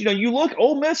you is, you look,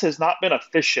 Ole Miss has not been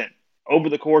efficient over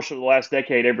the course of the last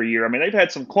decade every year. I mean, they've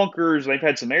had some clunkers, they've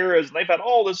had some errors, and they've had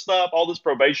all this stuff, all this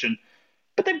probation.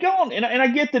 But they've gone, and I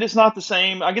get that it's not the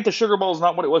same. I get the Sugar Bowl is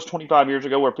not what it was 25 years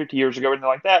ago or 50 years ago or anything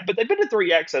like that. But they've been to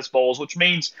 3 Access Bowls, which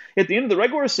means at the end of the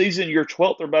regular season, you're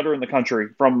 12th or better in the country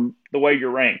from the way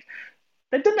you're ranked.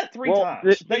 They've done that 3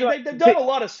 times. They've done a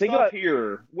lot of stuff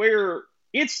here where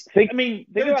it's – they're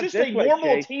just a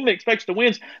normal team that expects to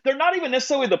win. They're not even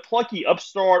necessarily the plucky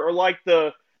upstart or like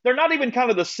they're not even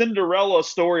kind of the Cinderella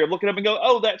story of looking up and go,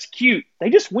 oh, that's cute. They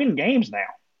just win games now.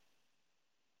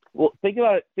 Well, think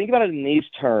about it in these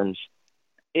terms.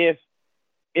 If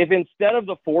instead of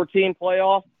the 4-team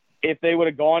playoff, if they would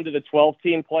have gone to the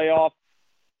 12-team playoff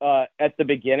at the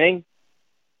beginning,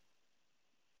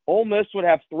 Ole Miss would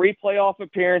have 3 playoff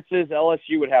appearances.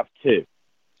 LSU would have 2.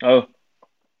 Oh.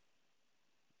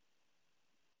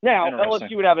 Now,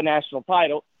 LSU would have a national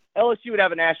title.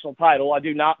 I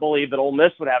do not believe that Ole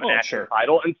Miss would have a national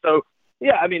title. And so,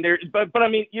 yeah, I mean, but I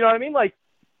mean, you know what I mean? Like,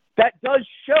 that does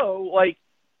show, like,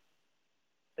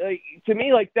 to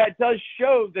me, like, that does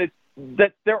show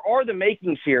that there are the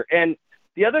makings here. And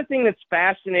the other thing that's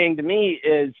fascinating to me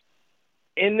is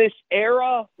in this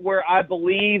era where I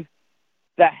believe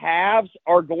the halves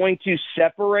are going to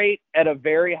separate at a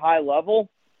very high level,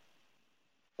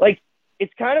 like,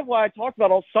 it's kind of what I talked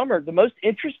about all summer. The most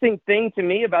interesting thing to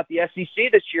me about the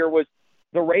SEC this year was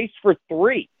the race for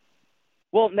 3.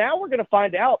 Well, now we're going to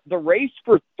find out the race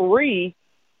for 3,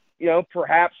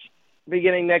 perhaps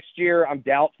beginning next year, I'm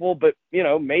doubtful, but,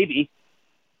 maybe.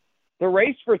 The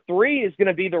race for 3 is going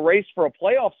to be the race for a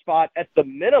playoff spot at the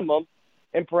minimum,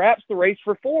 and perhaps the race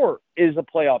for 4 is a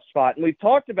playoff spot. And we've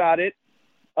talked about it,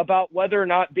 about whether or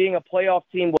not being a playoff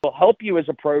team will help you as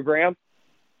a program.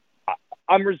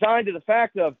 I'm resigned to the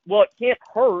fact of, well, it can't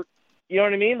hurt. You know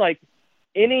what I mean? Like,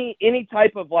 any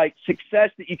type of, like, success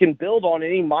that you can build on,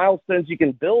 any milestones you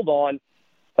can build on,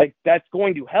 like, that's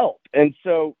going to help. And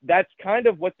so that's kind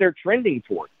of what they're trending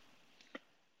toward.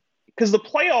 Because the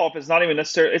playoff is not even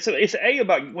necessarily – it's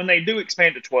about when they do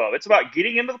expand to 12. It's about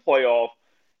getting into the playoff,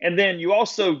 and then you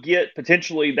also get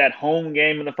potentially that home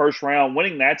game in the first round.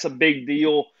 Winning that's a big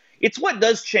deal. It's what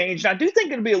does change. And I do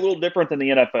think it'll be a little different than the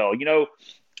NFL.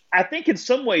 I think in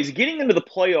some ways getting into the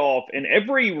playoff and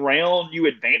every round you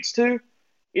advance to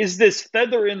is this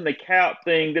feather in the cap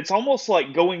thing that's almost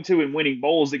like going to and winning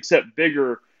bowls, except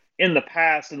bigger in the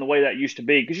past and the way that used to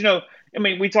be. Because,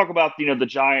 we talk about, the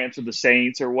Giants or the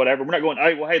Saints or whatever. We're not going,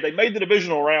 hey, they made the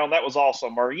divisional round. That was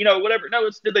awesome. Or, whatever. No,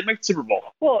 did they make the Super Bowl?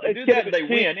 Well, they do that, they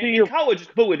win. In college, it's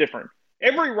completely different.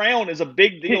 Every round is a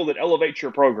big deal that elevates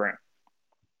your program.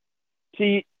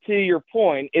 To your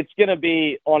point, it's going to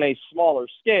be on a smaller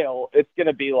scale. It's going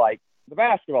to be like the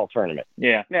basketball tournament.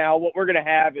 Yeah. Now, what we're going to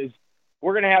have is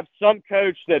we're going to have some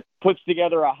coach that puts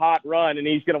together a hot run, and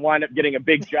he's going to wind up getting a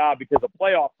big job because of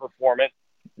playoff performance.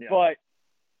 Yeah. But,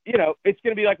 it's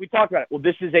going to be like we talked about it. Well,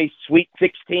 this is a Sweet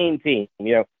 16 team.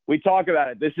 We talk about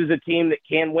it. This is a team that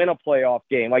can win a playoff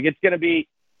game. Like, it's going to be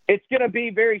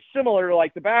very similar to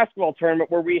like the basketball tournament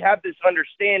where we have this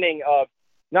understanding of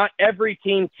not every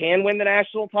team can win the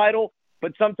national title,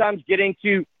 but sometimes getting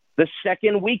to the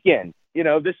second weekend.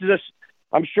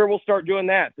 I'm sure we'll start doing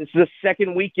that. This is a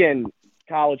second weekend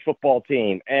college football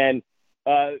team. And,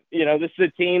 this is a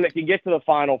team that can get to the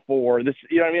Final Four. This,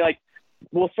 you know what I mean? Like,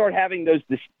 we'll start having those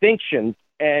distinctions.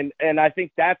 And I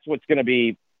think that's what's going to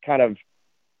be I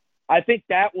think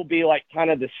that will be like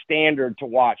kind of the standard to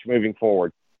watch moving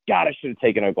forward. God, I should have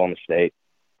taken Oklahoma State.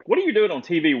 What are you doing on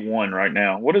TV One right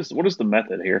now? What is the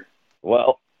method here?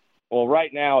 Well,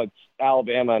 right now it's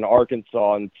Alabama and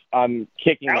Arkansas, and I'm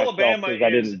kicking Alabama myself because I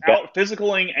didn't out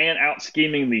physicaling and out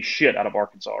scheming the shit out of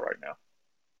Arkansas right now.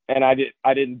 And I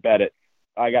didn't bet it.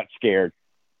 I got scared.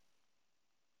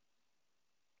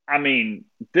 I mean,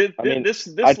 this looks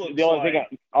the only thing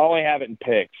I only have it in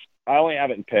picks.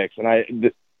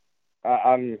 And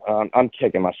I'm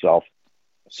kicking myself.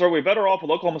 So are we better off with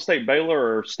Oklahoma State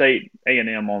Baylor or State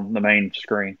A&M on the main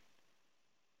screen?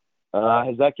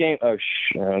 Has that game? Oh, I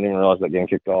didn't even realize that game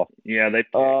kicked off. Yeah, they.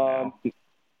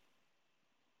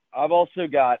 I've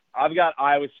got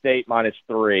Iowa State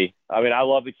 -3. I mean, I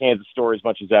love the Kansas story as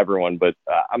much as everyone, but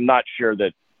I'm not sure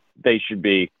that they should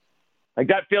be. Like,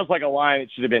 that feels like a line.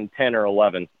 It should have been 10 or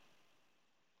 11.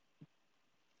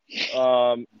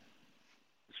 Spencer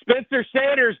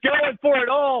Sanders going for it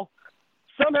all.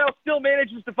 somehow still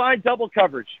manages to find double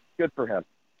coverage. Good for him.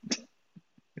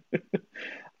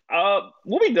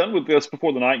 We'll be done with this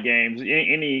before the night games.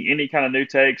 Any kind of new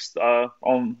takes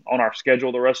on our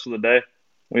schedule the rest of the day?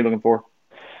 What are you looking for?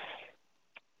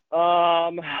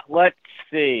 Let's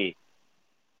see.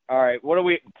 All right, what do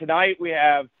we tonight? We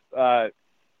have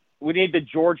we need the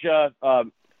Georgia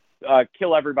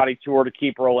kill everybody tour to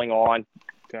keep rolling on.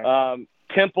 Okay.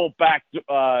 Temple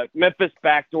Memphis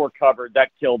backdoor covered,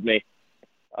 that killed me.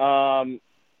 Let's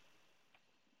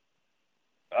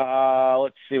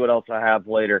see what else I have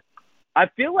later. I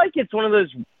feel like it's one of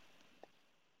those.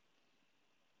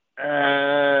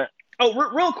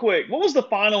 Real quick, what was the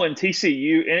final in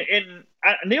TCU? And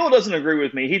Neil doesn't agree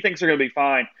with me. He thinks they're going to be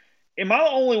fine. Am I the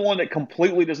only one that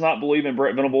completely does not believe in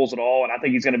Brent Venables at all? And I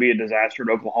think he's going to be a disaster at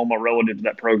Oklahoma relative to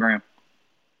that program.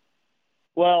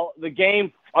 Well, the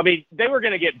game, I mean, they were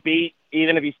going to get beat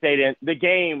even if he stayed in. The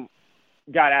game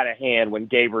got out of hand when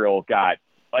Gabriel got,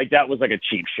 that was like a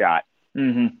cheap shot.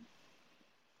 Mm-hmm.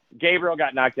 Gabriel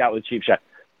got knocked out with a cheap shot.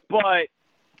 But,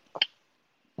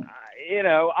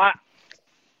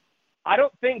 I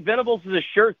don't think Venables is a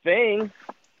sure thing.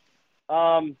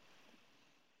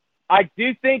 I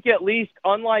do think, at least,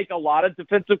 unlike a lot of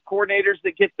defensive coordinators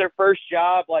that get their first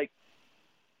job,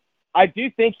 I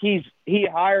do think he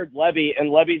hired Levy, and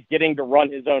Levy's getting to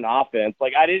run his own offense.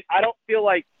 I don't feel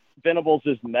like Venables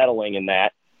is meddling in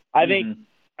that. I think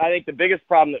the biggest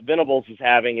problem that Venables is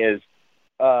having is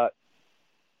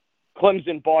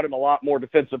Clemson bought him a lot more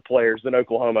defensive players than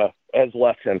Oklahoma has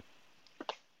left him.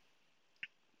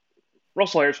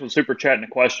 Russell Harris was super chatting a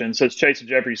question. Says Chase and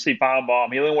Jeffrey see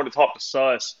Feinbaum. He only wanted to talk to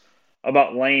Suss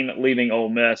about Lane leaving Ole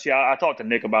Miss. Yeah, I talked to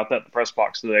Nick about that in the press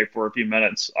box today for a few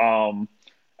minutes.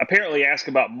 Apparently asked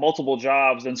about multiple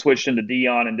jobs, then switched into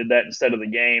Dion and did that instead of the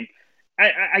game.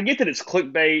 I get that it's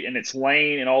clickbait and it's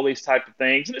Lane and all these type of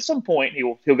things. And at some point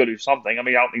he'll go do something. I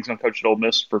mean, I don't think he's going to coach at Ole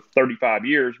Miss for 35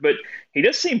 years, but he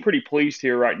does seem pretty pleased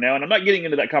here right now. And I'm not getting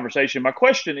into that conversation. My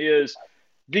question is,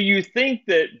 do you think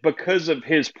that because of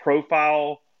his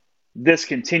profile, this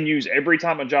continues every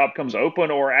time a job comes open,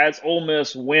 or as Ole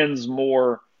Miss wins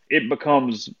more, it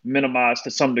becomes minimized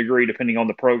to some degree depending on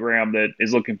the program that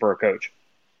is looking for a coach?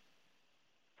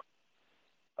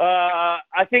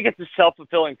 I think it's a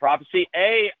self-fulfilling prophecy.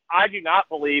 I do not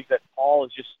believe that Paul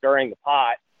is just stirring the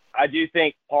pot. I do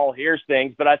think Paul hears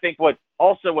things, but I think what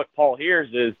Paul hears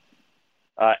is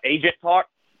agent talk.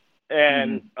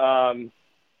 And, the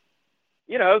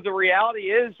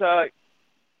reality is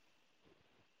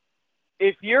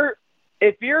if you're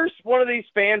one of these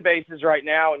fan bases right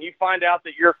now and you find out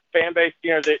that your fan base,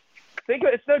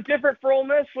 it's no different for Ole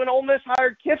Miss when Ole Miss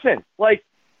hired Kiffin.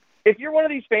 If you're one of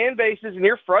these fan bases and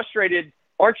you're frustrated,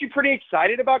 aren't you pretty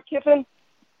excited about Kiffin?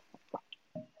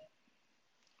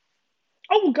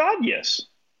 Oh, God, yes.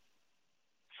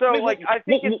 So, I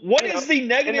think what is the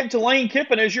negative to Lane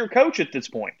Kiffin as your coach at this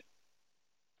point?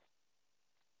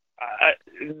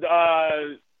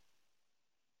 The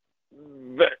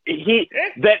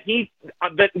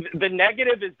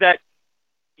negative is that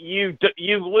you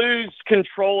lose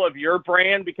control of your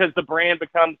brand because the brand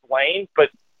becomes Lane. But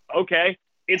okay.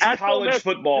 It's college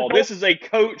football. This is a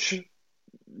coach-driven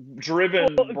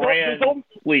brand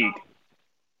league.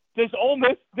 Does Ole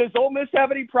Miss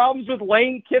have any problems with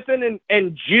Lane Kiffin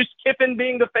and Juice Kiffin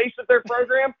being the face of their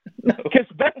program? Because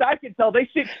best I can tell,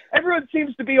 everyone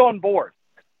seems to be on board.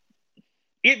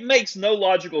 It makes no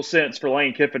logical sense for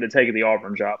Lane Kiffin to take the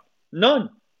Auburn job. None.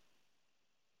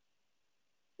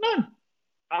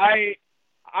 I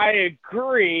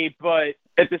agree, but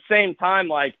at the same time,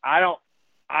 I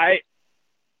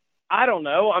don't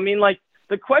know. I mean,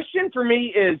 the question for me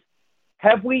is,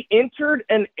 have we entered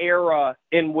an era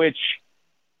in which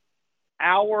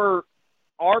our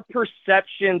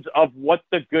perceptions of what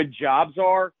the good jobs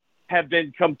are have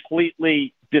been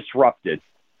completely disrupted?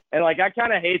 And, I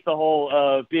kind of hate the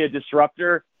whole be a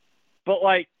disruptor. But,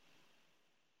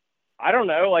 I don't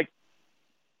know.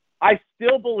 I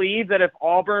still believe that if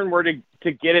Auburn were to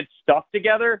get its stuff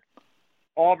together,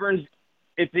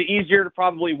 it's easier to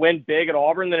probably win big at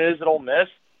Auburn than it is at Ole Miss.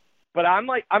 But I'm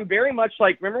very much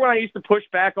remember when I used to push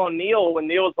back on Neil when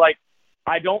Neil was like,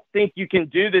 I don't think you can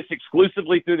do this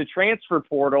exclusively through the transfer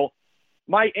portal.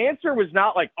 My answer was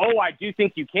not I do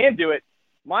think you can do it.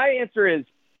 My answer is,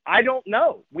 I don't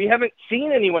know. We haven't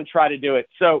seen anyone try to do it.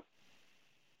 So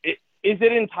is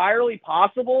it entirely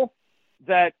possible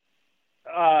that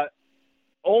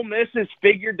Ole Miss has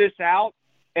figured this out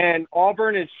and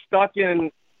Auburn is stuck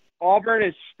in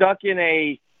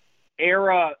a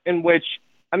era in which,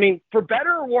 I mean, for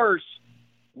better or worse,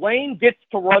 Lane gets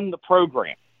to run the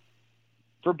program.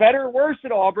 For better or worse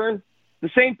at Auburn, the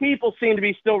same people seem to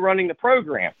be still running the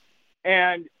program.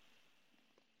 And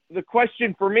the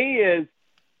question for me is,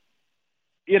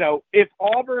 if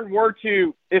Auburn were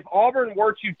to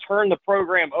turn the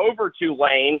program over to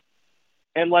Lane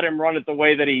and let him run it the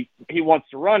way that he wants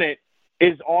to run it,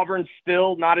 is Auburn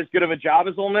still not as good of a job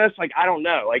as Ole Miss? Like, I don't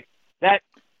know. Like, that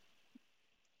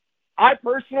 – I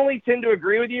personally tend to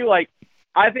agree with you. Like,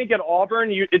 I think at Auburn,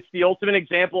 it's the ultimate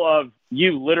example of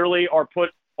you literally are put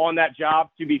on that job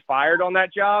to be fired on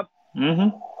that job.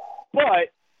 Mm-hmm. But,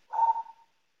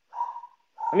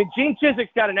 I mean, Gene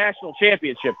Chiswick's got a national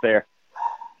championship there.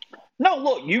 No,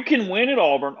 look, you can win at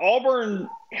Auburn. Auburn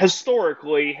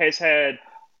historically has had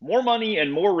more money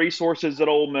and more resources at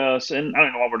Ole Miss. And I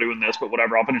don't know why we're doing this, but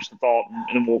whatever. I'll finish the thought and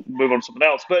then we'll move on to something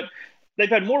else. But they've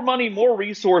had more money, more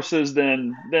resources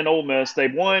than Ole Miss.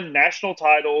 They've won national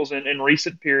titles in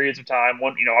recent periods of time.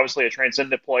 One, obviously a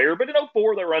transcendent player, but in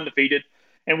 2004 they were undefeated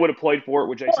and would have played for it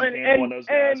with Jason Campbell and those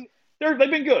guys. They've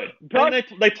been good.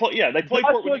 They played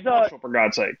for it with Marshall, for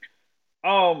God's sake.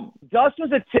 Gus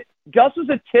was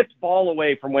a tipped ball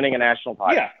away from winning a national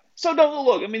title. Yeah. So don't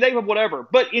look. I mean, they have whatever.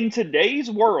 But in today's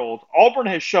world, Auburn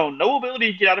has shown no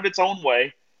ability to get out of its own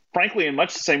way. Frankly, in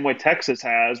much the same way Texas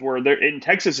has, where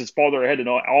Texas is farther ahead than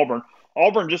Auburn.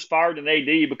 Auburn just fired an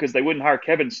AD because they wouldn't hire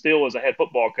Kevin Steele as a head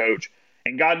football coach.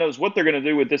 And God knows what they're going to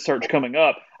do with this search coming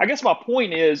up. I guess my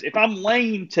point is, if I'm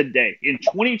Lane today in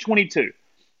 2022,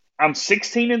 I'm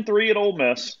 16-3 at Ole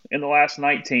Miss in the last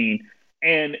 19,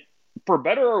 and for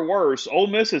better or worse, Ole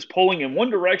Miss is pulling in one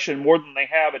direction more than they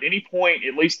have at any point,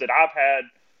 at least that I've had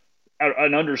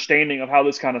an understanding of how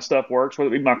this kind of stuff works,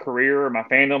 whether it be my career or my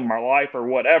fandom, my life or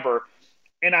whatever.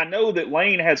 And I know that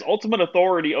Lane has ultimate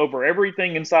authority over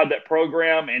everything inside that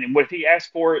program. And if he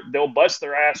asks for it, they'll bust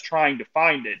their ass trying to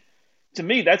find it. To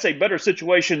me, that's a better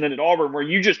situation than at Auburn, where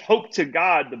you just hope to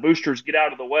God the boosters get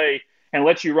out of the way and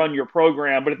let you run your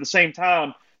program. But at the same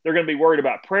time, they're going to be worried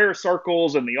about prayer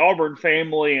circles and the Auburn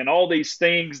family and all these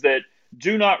things that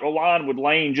do not align with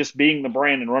Lane just being the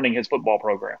brand and running his football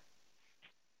program.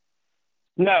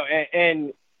 No,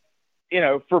 and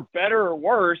for better or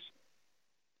worse,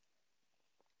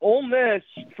 Ole Miss,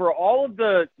 for all of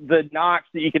the knocks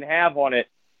that you can have on it,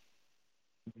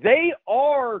 they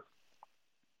are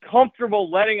comfortable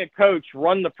letting a coach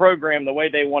run the program the way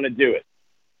they want to do it.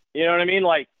 You know what I mean?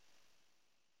 Like,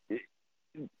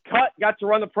 Cut got to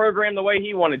run the program the way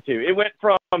he wanted to. It went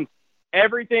from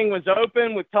everything was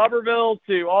open with Tuberville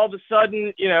to all of a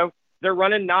sudden, they're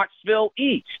running Knoxville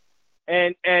East.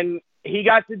 And he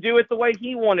got to do it the way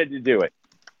he wanted to do it.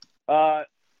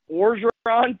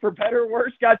 Orgeron, for better or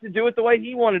worse, got to do it the way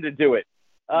he wanted to do it.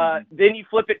 Then you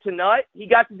flip it to Nutt. He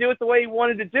got to do it the way he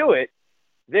wanted to do it.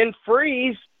 Then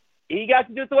Freeze, he got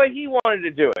to do it the way he wanted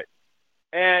to do it.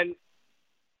 And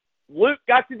Luke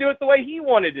got to do it the way he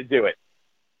wanted to do it.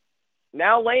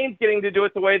 Now Lane's getting to do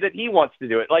it the way that he wants to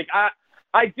do it. Like,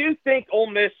 I do think Ole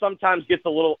Miss sometimes gets a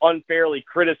little unfairly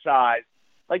criticized.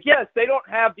 Like, yes, they don't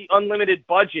have the unlimited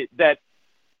budget that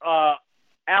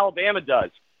Alabama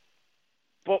does.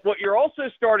 But what you're also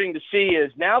starting to see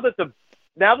is now that the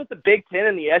Big Ten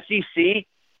and the SEC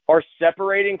are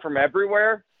separating from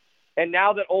everywhere, and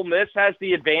now that Ole Miss has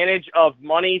the advantage of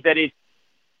money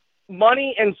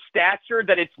and stature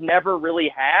that it's never really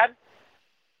had,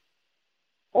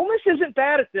 Ole Miss isn't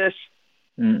bad at this.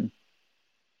 Mm.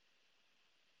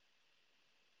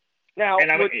 Now,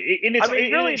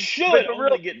 it should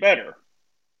only get better.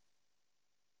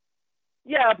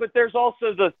 Yeah, but there's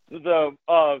also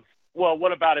well,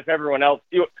 what about if everyone else?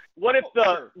 What if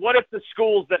the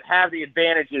schools that have the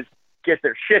advantages get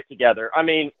their shit together? I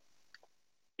mean,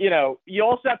 you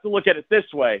also have to look at it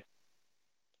this way.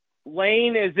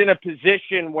 Lane is in a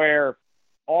position where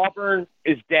Auburn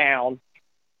is down,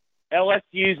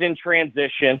 LSU's in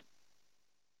transition,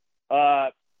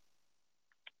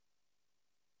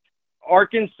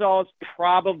 Arkansas is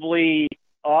probably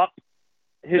up.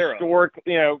 They're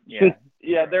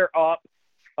up.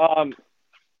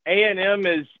 A&M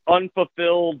is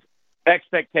unfulfilled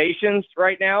expectations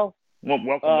right now. Well,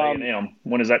 welcome to A&M.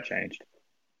 When has that changed?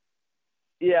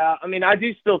 Yeah, I mean, I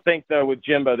do still think, though, with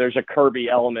Jimbo, there's a Kirby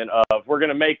element of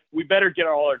we better get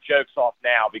all our jokes off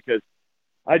now, because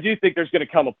I do think there's going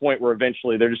to come a point where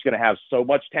eventually they're just going to have so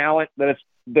much talent that it's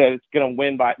going to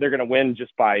win they're going to win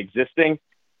just by existing.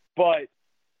 But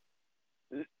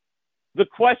the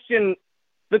question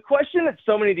that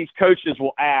so many of these coaches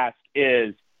will ask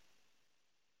is,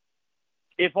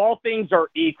 if all things are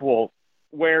equal,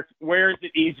 where is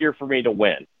it easier for me to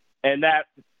win? And that,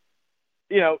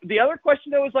 the other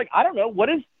question, though, is like, I don't know,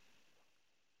 what's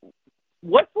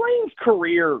Lane's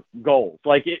career goals?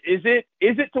 Like, is it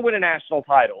to win a national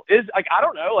title? I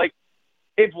don't know. Like,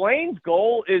 if Lane's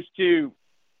goal is to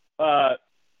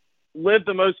live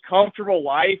the most comfortable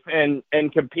life and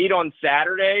compete on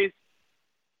Saturdays,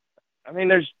 I mean,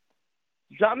 there's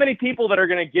not many people that are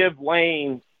going to give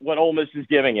Lane what Ole Miss is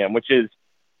giving him, which is,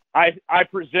 I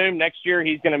presume next year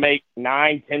he's going to make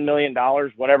 $9-10 million,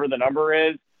 whatever the number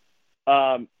is.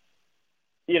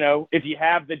 You know, if you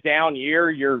have the down year,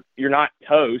 you're not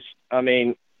toast. I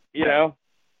mean, you know,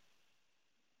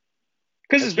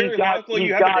 because it's very likely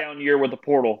you have a down year with the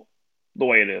portal the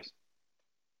way it is.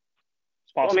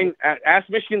 It's possible. Well, I mean, ask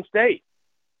Michigan State.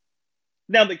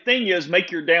 Now, the thing is,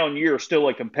 make your down year still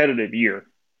a competitive year.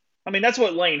 I mean, that's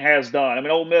what Lane has done. I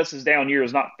mean, Ole Miss's down year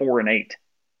is not 4-8.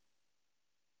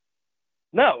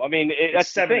 No, I mean,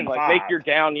 that's the thing. Like, make your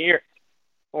down year.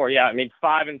 Or, yeah, I mean,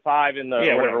 5-5 in the,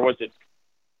 whatever was it?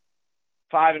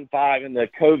 5-5 in the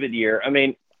COVID year. I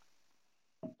mean,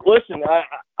 listen,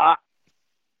 I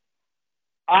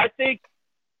think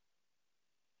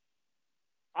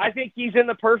he's in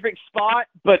the perfect spot,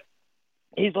 but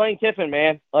he's Lane Kiffin,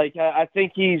 man. Like, I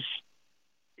think he's,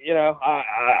 you know,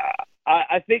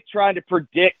 I think trying to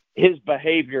predict his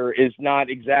behavior is not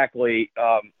exactly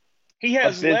he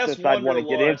has less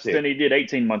wanderlust than he did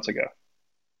 18 months ago.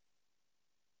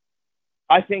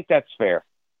 I think that's fair.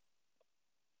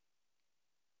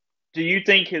 Do you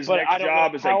think his next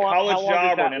job is a college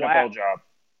job or an NFL job?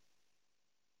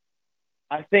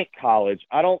 I think college.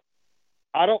 I don't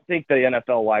think the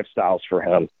NFL lifestyle's for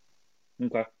him.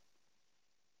 Okay.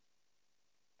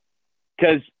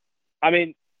 Because, I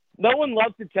mean, no one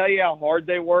loves to tell you how hard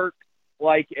they work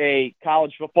like a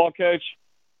college football coach.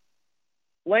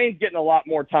 Lane's getting a lot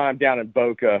more time down in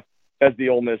Boca as the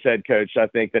Ole Miss head coach, I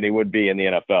think, than he would be in the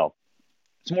NFL.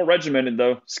 It's more regimented,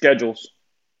 though, schedules.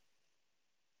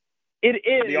 It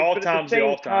is. The all-time's the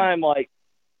all-time. Like,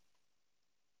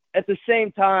 at the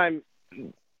same time,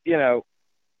 you know,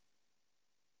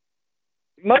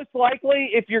 most likely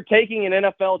if you're taking an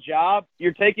NFL job,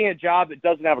 you're taking a job that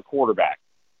doesn't have a quarterback.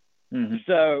 Mm-hmm.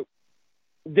 So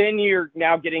then you're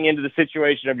now getting into the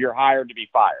situation of you're hired to be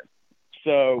fired.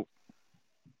 So,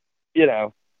 you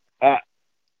know,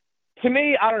 to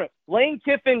me, I don't know. Lane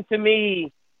Kiffin, to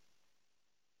me,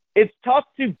 it's tough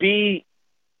to be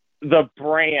the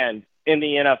brand in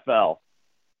the NFL.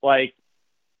 Like,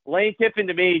 Lane Kiffin,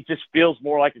 to me, just feels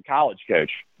more like a college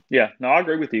coach. Yeah, no, I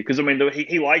agree with you. Because, I mean,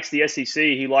 he likes the SEC.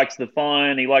 He likes the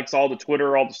fun. He likes all the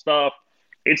Twitter, all the stuff.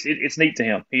 It's neat to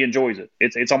him. He enjoys it.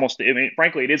 It's almost, I mean,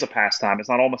 frankly, it is a pastime. It's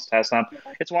not almost a pastime.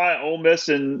 It's why Ole Miss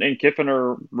and Kiffin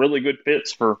are really good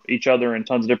fits for each other in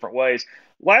tons of different ways.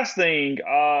 Last thing,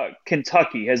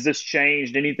 Kentucky, has this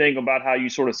changed anything about how you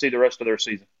sort of see the rest of their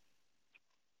season?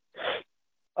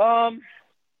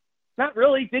 Not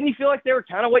really. Didn't you feel like they were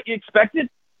kind of what you expected?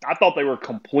 I thought they were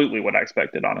completely what I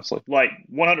expected, honestly. Like,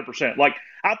 100%. Like,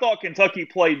 I thought Kentucky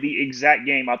played the exact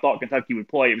game I thought Kentucky would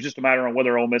play. It was just a matter of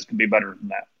whether Ole Miss could be better than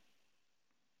that.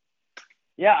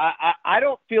 Yeah, I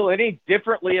don't feel any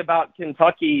differently about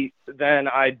Kentucky than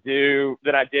I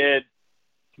did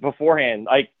beforehand.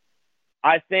 Like,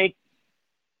 I think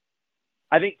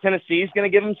Tennessee's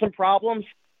going to give them some problems.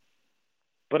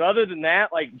 But other than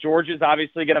that, like, Georgia's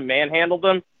obviously going to manhandle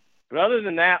them. But other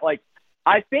than that, like,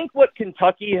 I think what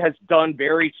Kentucky has done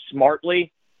very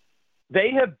smartly,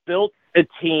 they have built a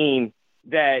team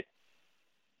that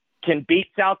can beat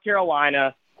South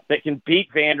Carolina, that can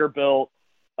beat Vanderbilt,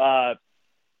 that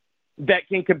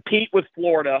can compete with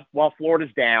Florida while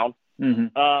Florida's down.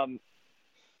 Mm-hmm.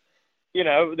 You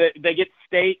know, they get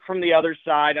State from the other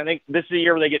side. I think this is the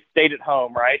year where they get State at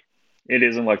home, right? It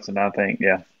is in Lexington, I think,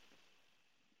 yeah.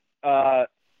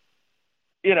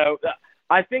 You know,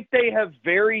 I think they have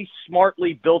very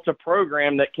smartly built a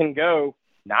program that can go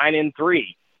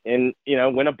 9-3 and, you know,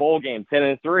 win a bowl game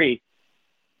 10-3.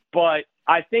 But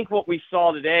I think what we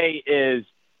saw today is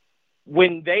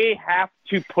when they have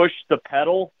to push the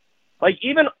pedal, like,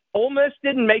 even Ole Miss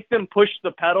didn't make them push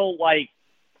the pedal like,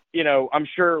 you know, I'm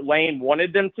sure Lane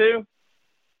wanted them to,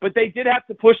 but they did have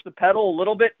to push the pedal a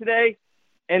little bit today.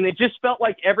 And it just felt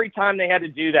like every time they had to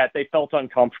do that, they felt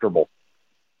uncomfortable.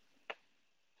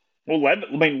 Well,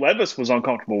 Levis was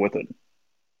uncomfortable with it.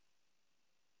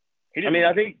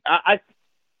 I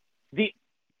think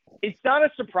it's not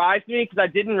a surprise to me because I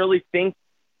didn't really think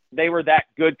they were that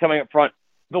good coming up front.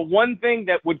 The one thing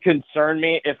that would concern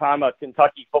me if I'm a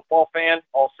Kentucky football fan,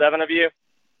 all 7 of you,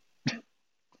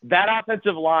 that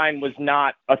offensive line was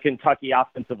not a Kentucky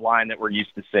offensive line that we're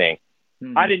used to seeing.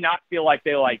 Mm-hmm. I did not feel like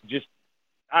they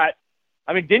I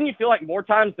mean, didn't you feel like more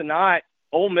times than not,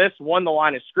 Ole Miss won the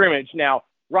line of scrimmage? Now,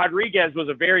 Rodriguez was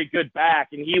a very good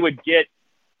back, and he'd get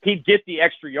the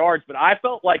extra yards. But I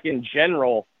felt like in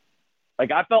general, Like,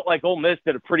 I felt like Ole Miss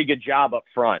did a pretty good job up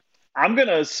front. I'm going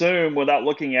to assume, without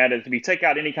looking at it, if you take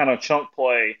out any kind of chunk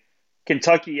play,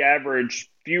 Kentucky averaged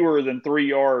fewer than 3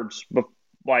 yards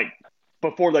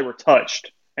before they were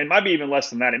touched. And it might be even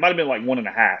less than that. It might have been like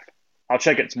 1.5. I'll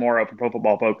check it tomorrow for Pro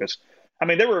Football Focus. I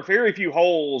mean, there were very few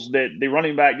holes that the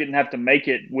running back didn't have to make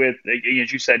it with,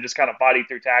 as you said, just kind of fighting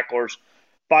through tacklers,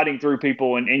 fighting through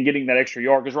people, and getting that extra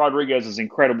yard, because Rodriguez is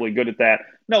incredibly good at that.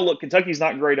 No, look, Kentucky's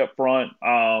not great up front.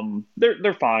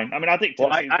 They're fine. I mean, I think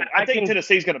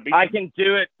Tennessee's going to beat them. I can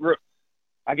do it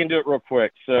real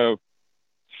quick. So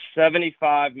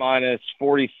 75 minus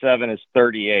 47 is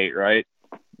 38, right?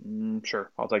 Sure.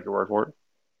 I'll take your word for it.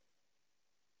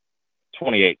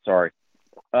 28, sorry.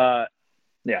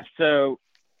 Yeah. So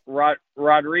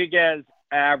Rodriguez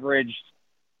averaged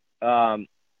this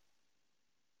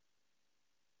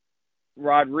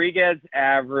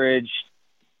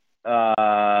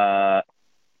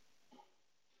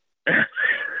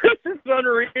is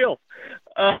unreal.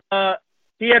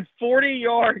 He had 40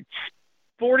 yards.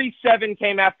 47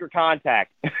 came after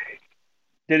contact.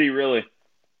 Did he really?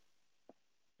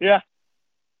 Yeah.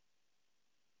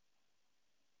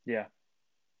 Yeah.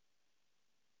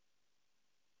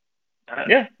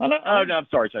 Yeah. I know. Oh no, I'm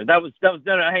sorry. That was no.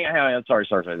 Hang on. I'm sorry.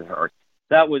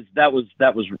 That was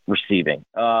receiving.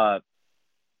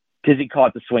 Because he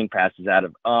caught the swing passes out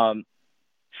of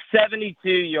 72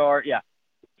 yard. Yeah.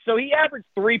 So he averaged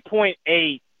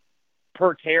 3.8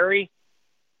 per carry.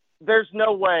 There's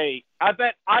no way. I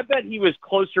bet he was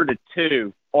closer to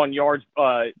 2 on yards.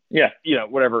 Yeah.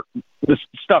 Whatever the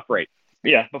stuff rate.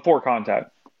 Yeah, before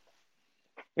contact.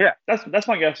 Yeah, that's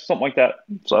my guess, something like that.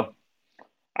 So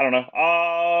I don't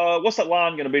know. What's that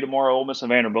line going to be tomorrow? Ole Miss and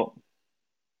Vanderbilt.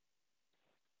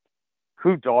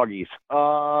 Who doggies?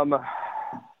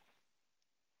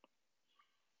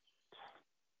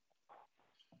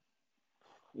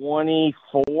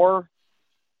 24,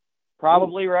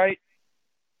 probably, right?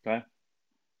 Okay.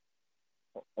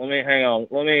 Let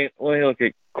me look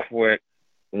at quick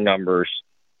numbers.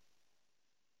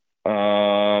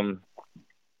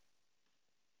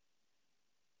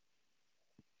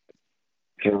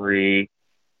 3.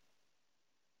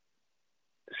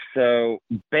 So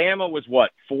Bama was what,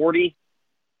 40?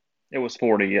 It was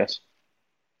 40, yes.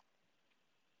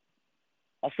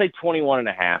 I'll say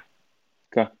 21.5.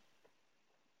 Okay.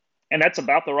 And that's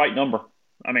about the right number.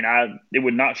 I mean, it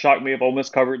would not shock me if Ole Miss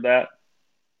covered that.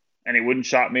 And it wouldn't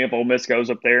shock me if Ole Miss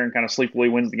goes up there and kind of sleepily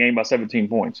wins the game by 17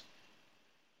 points.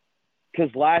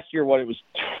 Because last year, wasn't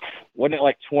it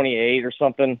like 28 or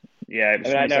something? Yeah, it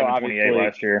was 27-28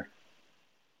 last year.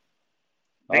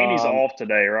 Vandy's off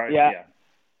today, right? Yeah.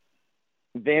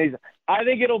 Vandy's. I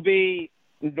think it'll be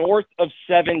north of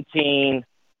 17.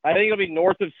 I think it'll be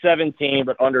north of 17,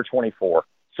 but under 24.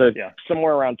 So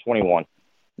somewhere around 21.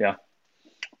 Yeah.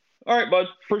 All right, bud.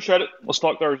 Appreciate it. Let's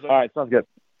talk Thursday. All right, sounds good.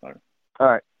 All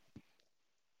right.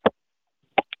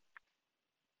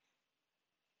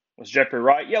 Was Jeffrey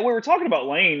right? Yeah, we were talking about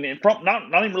Lane, and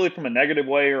not even really from a negative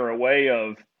way or a way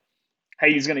of,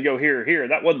 hey, he's going to go here or here.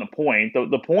 That wasn't the point.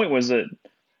 The point was that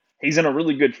he's in a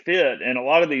really good fit, and a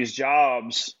lot of these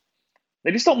jobs,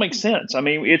 they just don't make sense. I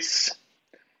mean, it's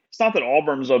not that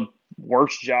Auburn's a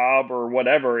worse job or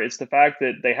whatever. It's the fact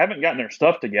that they haven't gotten their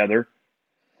stuff together.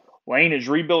 Lane has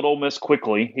rebuilt Ole Miss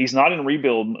quickly. He's not in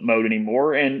rebuild mode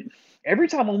anymore, and every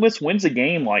time Ole Miss wins a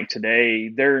game like today,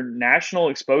 their national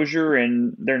exposure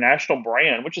and their national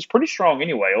brand, which is pretty strong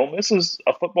anyway. Ole Miss is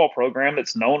a football program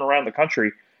that's known around the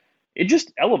country. It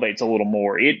just elevates a little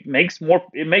more. It makes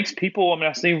people, I mean,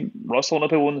 I see Russell and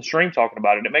other people in the stream talking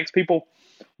about it. It makes people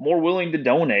more willing to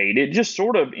donate. It just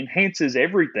sort of enhances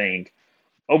everything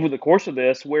over the course of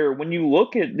this, where when you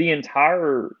look at the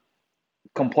entire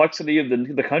complexity of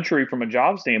the country from a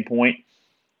job standpoint,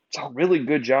 it's a really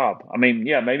good job. I mean,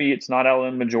 yeah, maybe it's not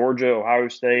Alabama, Georgia, Ohio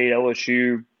State,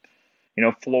 LSU,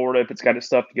 Florida, if it's got its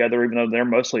stuff together, even though they're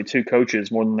mostly 2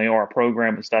 coaches more than they are a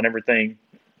program that's done everything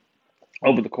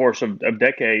over the course of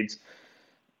decades.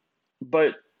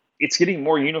 But it's getting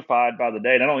more unified by the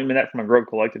day. And I don't even mean that from a Grove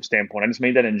Collective standpoint. I just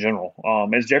mean that in general.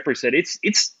 As Jeffrey said,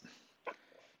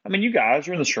 I mean, you guys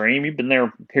are in the stream. You've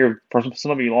been here for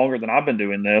some of you longer than I've been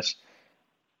doing this.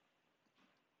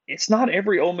 It's not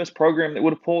every Ole Miss program that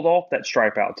would have pulled off that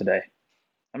stripe out today.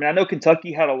 I mean, I know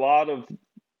Kentucky had a lot of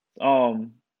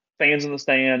fans in the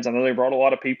stands. I know they brought a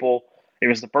lot of people. It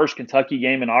was the first Kentucky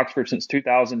game in Oxford since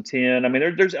 2010. I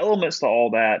mean, there's elements to all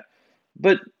that.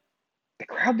 But the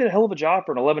crowd did a hell of a job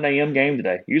for an 11 a.m. game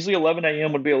today. Usually 11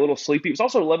 a.m. would be a little sleepy. It was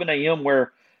also 11 a.m.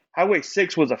 where Highway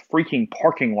 6 was a freaking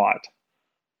parking lot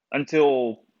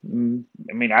until,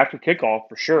 after kickoff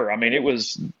for sure. I mean, it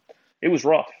was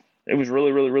rough. It was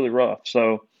really, really, really rough.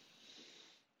 So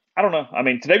I don't know. I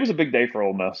mean, today was a big day for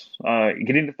Ole Miss.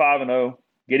 Getting to 5-0,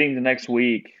 getting to next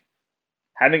week,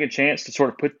 having a chance to sort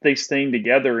of put this thing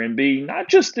together and be not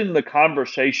just in the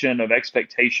conversation of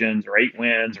expectations or 8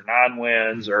 wins or 9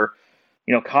 wins or,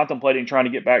 contemplating trying to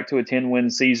get back to a 10-win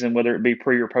season, whether it be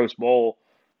pre or post bowl,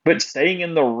 but staying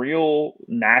in the real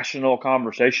national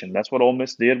conversation. That's what Ole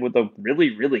Miss did with a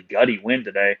really, really gutty win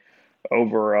today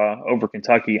over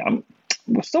Kentucky.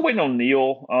 We're still waiting on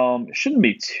Neal. It shouldn't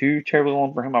be too terribly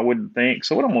long for him, I wouldn't think.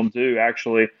 So what I'm going to do,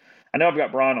 actually, I know I've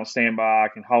got Brian on standby. I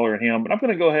can holler at him, but I'm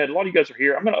going to go ahead. A lot of you guys are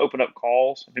here. I'm going to open up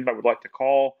calls. If anybody would like to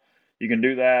call, you can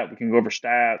do that. We can go over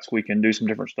stats. We can do some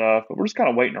different stuff, but we're just kind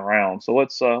of waiting around. So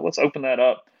let's open that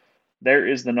up. There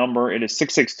is the number. It is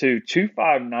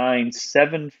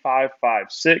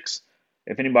 662-259-7556.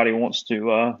 If anybody wants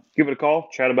to give it a call,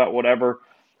 chat about whatever.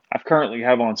 I currently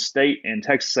have on State and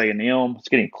Texas A&M. It's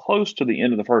getting close to the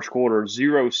end of the first quarter.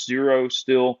 0-0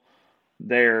 still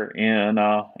there in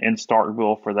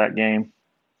Starkville for that game.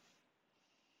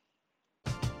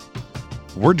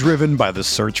 We're driven by the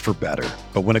search for better.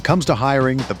 But when it comes to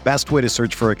hiring, the best way to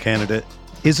search for a candidate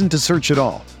isn't to search at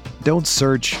all. Don't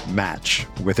search, match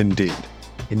with Indeed.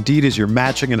 Indeed is your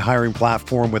matching and hiring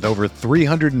platform with over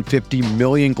 350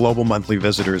 million global monthly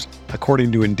visitors,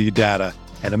 according to Indeed data,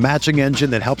 and a matching engine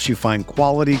that helps you find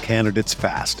quality candidates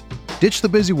fast. Ditch the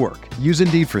busy work. Use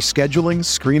Indeed for scheduling,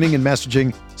 screening, and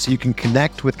messaging so you can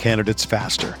connect with candidates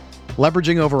faster.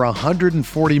 Leveraging over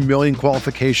 140 million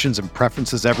qualifications and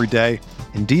preferences every day,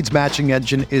 Indeed's matching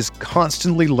engine is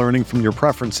constantly learning from your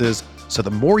preferences, so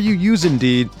the more you use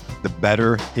Indeed, the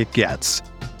better it gets.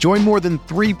 Join more than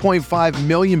 3.5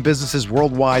 million businesses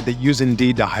worldwide that use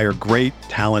Indeed to hire great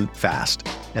talent fast.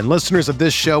 And listeners of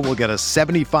this show will get a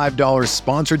 $75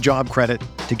 sponsored job credit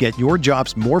to get your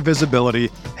jobs more visibility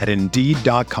at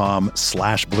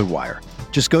Indeed.com/Blue Wire.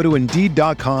 Just go to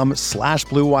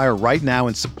Indeed.com/Blue Wire right now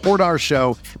and support our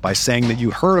show by saying that you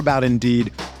heard about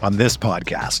Indeed on this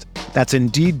podcast. That's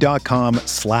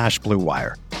Indeed.com/Blue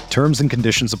Wire. Terms and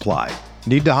conditions apply.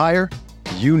 Need to hire?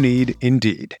 You need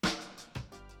Indeed.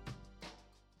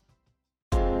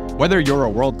 Whether you're a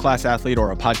world-class athlete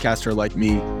or a podcaster like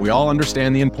me, we all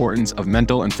understand the importance of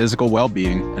mental and physical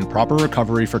well-being and proper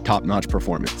recovery for top-notch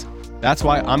performance. That's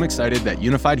why I'm excited that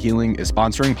Unified Healing is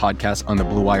sponsoring podcasts on the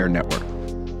Blue Wire Network.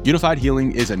 Unified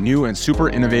Healing is a new and super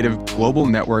innovative global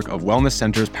network of wellness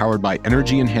centers powered by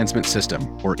Energy Enhancement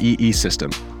System, or EE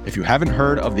System. If you haven't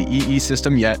heard of the EE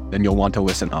System yet, then you'll want to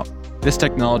listen up. This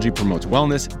technology promotes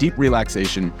wellness, deep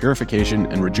relaxation, purification,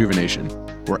 and rejuvenation.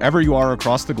 Wherever you are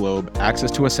across the globe,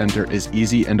 access to a center is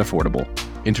easy and affordable.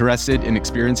 Interested in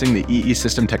experiencing the EE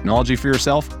System technology for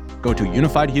yourself? Go to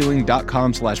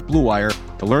unifiedhealing.com/Blue Wire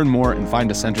to learn more and find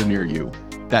a center near you.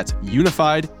 That's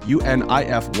unified,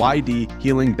 UNIFYD,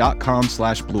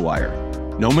 healing.com/Blue Wire.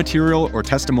 No material or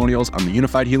testimonials on the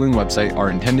Unified Healing website are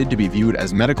intended to be viewed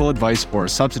as medical advice or a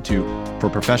substitute for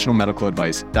professional medical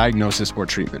advice, diagnosis, or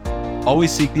treatment. Always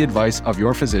seek the advice of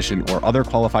your physician or other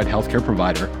qualified healthcare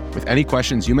provider with any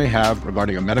questions you may have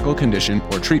regarding a medical condition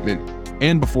or treatment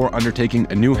and before undertaking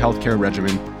a new healthcare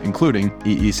regimen, including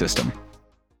EE System.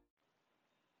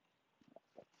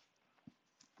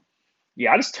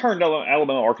 Yeah, I just turned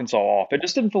Alabama, Arkansas off. It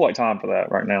just didn't feel like time for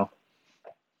that right now.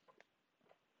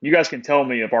 You guys can tell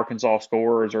me if Arkansas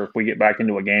scores or if we get back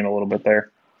into a game a little bit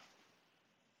there.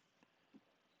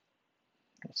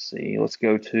 Let's see. Let's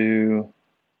go to...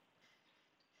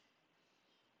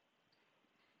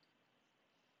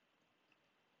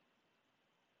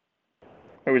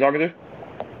 Who are we talking to?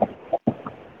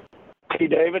 T.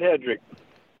 David Hedrick.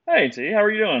 Hey, T. How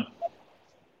are you doing?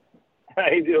 How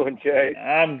you doing, Chase?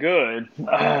 I'm good.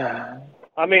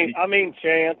 I mean,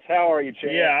 Chance. How are you,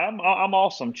 Chance? Yeah, I'm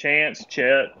awesome. Chance,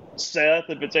 Chet, Seth,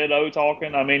 if it's Ed O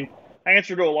talking. I mean, I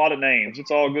answer to a lot of names.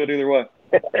 It's all good either way.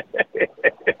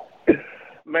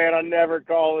 Man, I never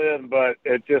call in, but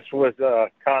it just was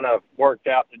kind of worked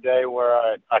out today where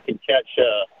I could catch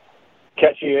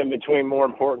you in between more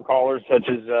important callers such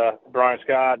as Brian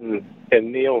Scott and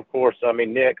Neil, of course. I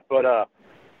mean, Nick. But,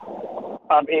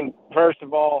 first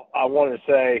of all, I wanted to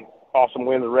say awesome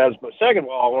win the Reds. But second of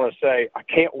all, I want to say I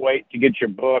can't wait to get your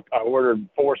book. I ordered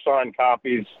 4 signed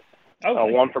copies,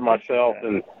 one for myself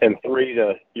and 3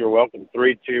 to – you're welcome,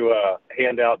 3 to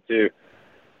hand out to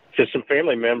some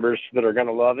family members that are going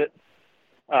to love it.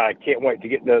 I can't wait to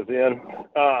get those in.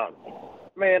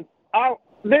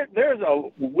 There's a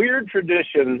weird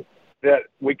tradition that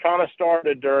we kind of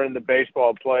started during the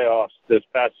baseball playoffs this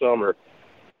past summer,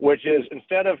 which is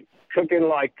instead of cooking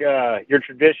like your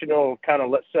traditional kind of,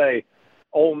 let's say,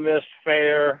 Ole Miss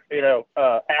fare,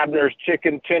 Abner's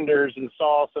chicken tenders and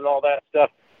sauce and all that stuff.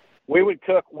 We would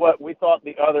cook what we thought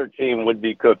the other team would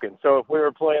be cooking. So if we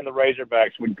were playing the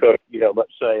Razorbacks, we'd cook,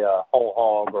 let's say whole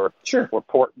hog or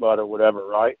pork butt or whatever,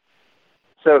 right?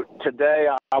 So today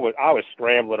I was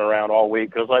scrambling around all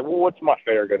week because what's my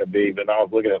fare going to be? But I was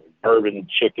looking at bourbon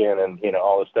chicken and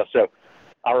all this stuff. So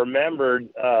I remembered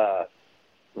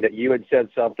that you had said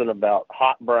something about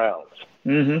hot browns,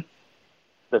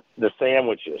 the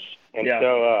sandwiches, and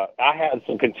so I had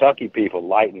some Kentucky people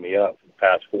lighting me up for the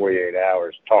past 48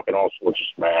 hours, talking all sorts of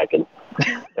smack,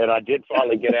 and I did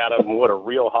finally get out of them what a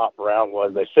real hot brown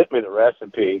was. They sent me the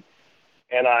recipe.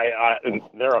 And and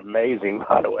they're amazing,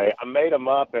 by the way. I made them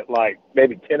up at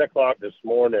maybe 10 o'clock this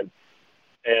morning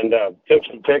and took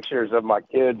some pictures of my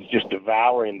kids just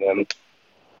devouring them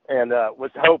and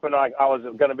was hoping I was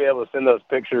going to be able to send those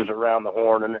pictures around the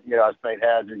horn. And, as Fate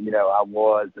has it, I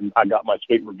was. And I got my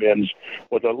sweet revenge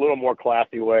with a little more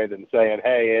classy way than saying,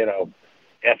 hey,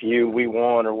 F you, we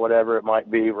won, or whatever it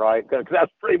might be, right? Because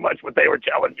that's pretty much what they were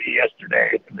telling me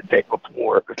yesterday and the day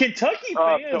before. Kentucky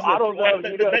fans, so I don't know.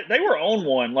 They were on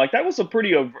one. That was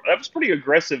pretty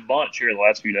aggressive bunch here the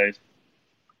last few days.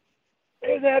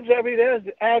 That's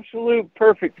the absolute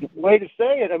perfect way to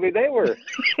say it. I mean,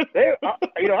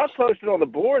 I posted on the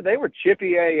board, they were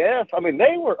chippy AF. I mean,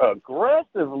 they were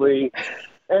aggressively.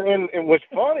 And what's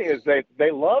funny is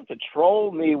they love to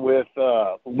troll me with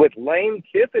Lane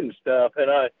Kiffin stuff, and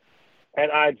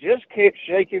I just kept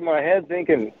shaking my head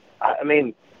thinking,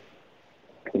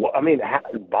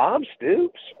 Bob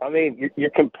Stoops. I mean, you're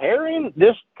comparing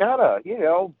this kind of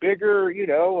bigger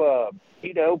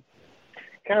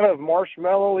kind of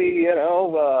marshmallowy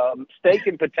steak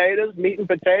and potatoes, meat and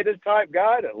potatoes type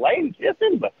guy to Lane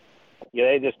Kiffin, but.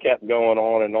 They just kept going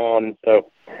on and on.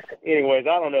 So, anyways,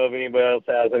 I don't know if anybody else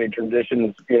has any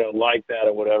traditions, like that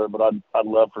or whatever, but I'd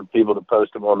love for people to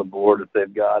post them on the board if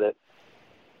they've got it.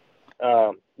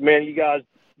 Man,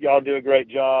 y'all do a great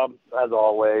job, as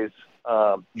always.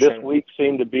 This week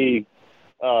seemed to be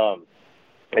a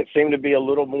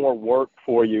little more work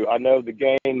for you. I know the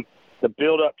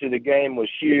build-up to the game was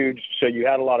huge, so you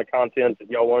had a lot of content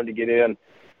that y'all wanted to get in.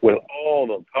 With all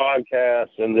the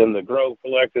podcasts and then the Grove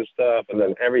Collective stuff and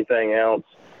then everything else.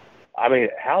 I mean,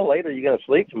 how late are you going to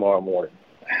sleep tomorrow morning?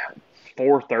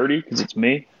 4:30 because it's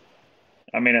me.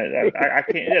 I mean, I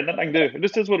can't. Yeah, nothing I can do. It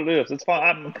just is what it is. It's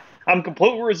fine. I'm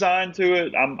completely resigned to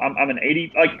it. I'm an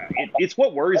 80. It's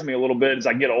what worries me a little bit as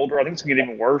I get older. I think it's going to get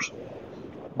even worse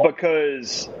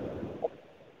because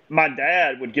my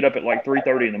dad would get up at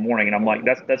 3:30 in the morning, and I'm like,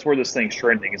 that's where this thing's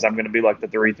trending. Is I'm going to be the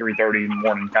 3:30 in the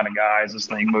morning kind of guy as this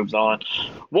thing moves on.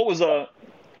 What was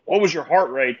your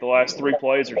heart rate the last 3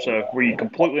 plays or so? Were you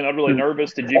completely and utterly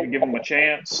nervous? Did you even give him a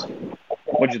chance?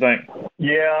 What'd you think?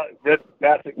 Yeah,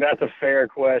 that's a fair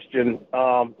question.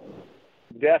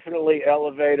 Definitely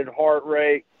elevated heart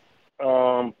rate.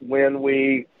 I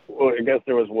guess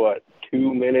there was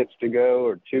 2 minutes to go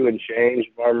or 2 and change,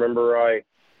 if I remember right.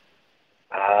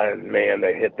 Man,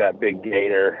 they hit that big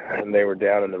gainer and they were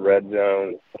down in the red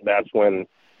zone. That's when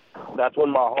I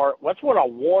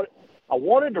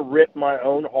wanted to rip my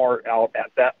own heart out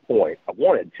at that point. I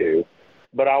wanted to,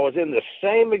 but I was in the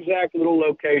same exact little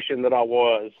location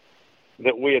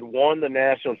that we had won the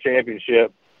national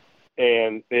championship.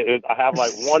 And I have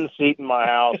one seat in my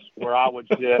house where I would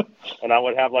sit and I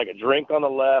would have a drink on the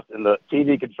left and the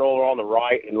TV controller on the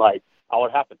right. And I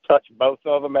would have to touch both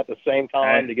of them at the same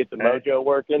time to get the mojo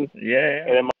working. Yeah.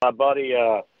 And then my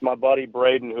buddy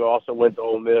Braden, who also went to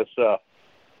Ole Miss,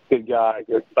 good guy,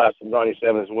 good class of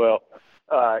 97 as well.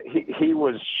 He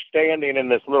was standing in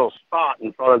this little spot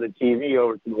in front of the TV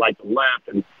over to the left,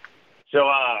 and so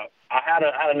I had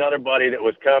another buddy that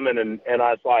was coming, and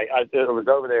I was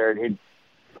over there, and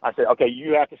I said, okay,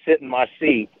 you have to sit in my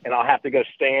seat, and I'll have to go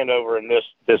stand over in this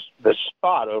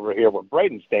spot over here where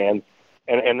Braden stands.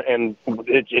 And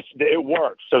it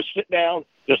works. So sit down.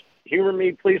 Just humor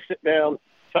me, please. Sit down.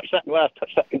 Touch that glass.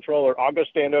 Touch that controller. I'll go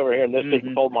stand over here, and this thing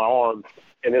can hold my arm,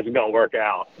 and this is gonna work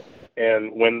out.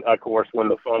 And when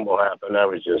the fumble happened, that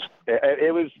was just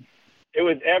it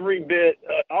was every bit.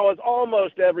 I was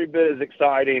almost every bit as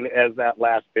exciting as that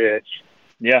last pitch.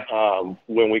 Yeah.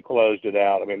 When we closed it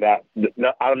out, I mean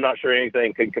I'm not sure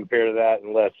anything could compare to that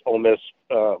unless Ole Miss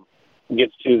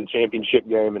gets to the championship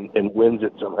game and wins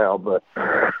it somehow, but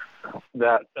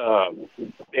that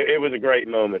it was a great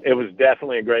moment. It was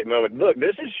definitely a great moment. Look,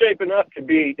 this is shaping up to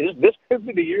be this could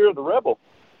be the year of the Rebel.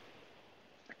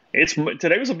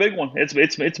 Today was a big one.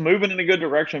 It's moving in a good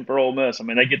direction for Ole Miss. I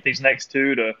mean, they get these next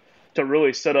 2 to to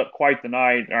really set up quite the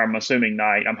night, or I'm assuming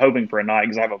night. I'm hoping for a night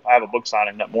because I have a book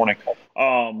signing that morning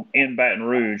in Baton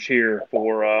Rouge here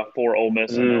for Ole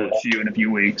Miss and LSU in a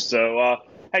few weeks. So,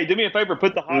 hey, do me a favor,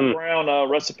 put the hot brown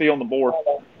recipe on the board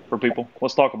for people.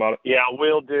 Let's talk about it. Yeah,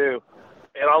 will do.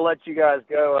 And I'll let you guys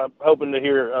go. I'm hoping to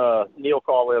hear Neil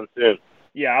call in soon.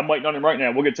 Yeah, I'm waiting on him right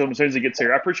now. We'll get to him as soon as he gets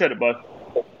here. I appreciate it, bud.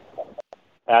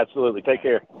 Absolutely. Take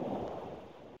care.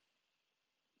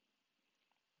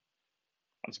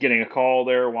 I was getting a call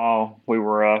there while we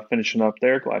were finishing up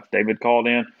there. Glad David called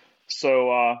in.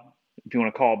 So if you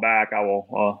want to call back,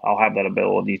 I'll have that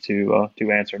ability to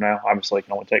answer now. Obviously, I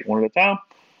can only take one at a time.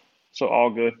 So all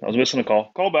good. I was missing a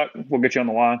call. Call back. We'll get you on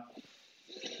the line.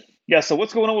 Yeah, so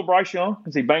what's going on with Bryce Young?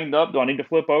 Is he banged up? Do I need to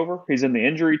flip over? He's in the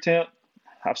injury tent.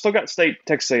 I've still got State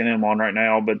Texas A&M on right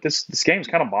now, but this game's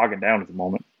kind of bogging down at the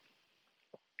moment.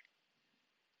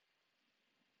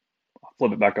 I'll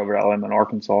flip it back over to Alabama and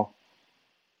Arkansas.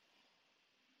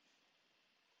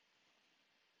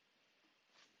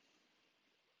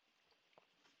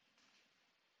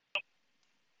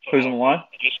 Who's on the line?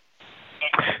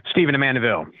 Stephen in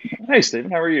Mandeville. Hey,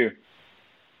 Stephen. How are you?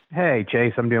 Hey,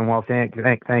 Chase. I'm doing well. Thank you.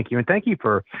 And thank you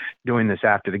for doing this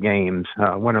after the games.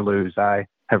 Win or lose, I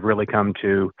have really come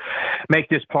to make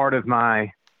this part of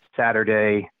my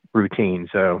Saturday routine.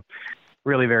 So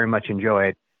really very much enjoy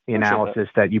it, the analysis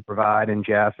that you provide, and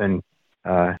Jeff, and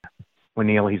when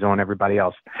Neil, he's on, everybody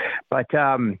else. But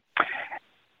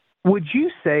would you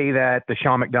say that the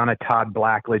Sean McDonough, Todd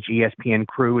Blackledge, ESPN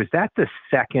crew, is that the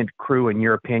second crew, in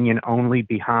your opinion, only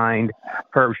behind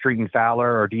Herb Street and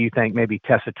Fowler, or do you think maybe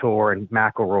Tessitore and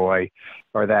McElroy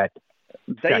are that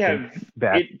second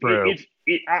best crew?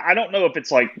 I don't know if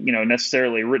it's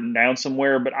necessarily written down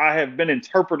somewhere, but I have been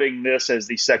interpreting this as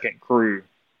the second crew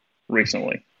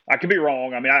recently. I could be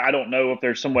wrong. I mean, I don't know if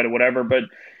there's some way to whatever, but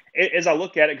as I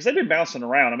look at it, because they've been bouncing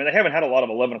around. I mean, they haven't had a lot of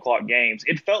 11 o'clock games.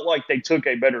 It felt like they took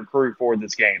a better crew for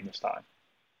this game this time.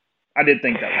 I did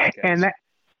think that was the case.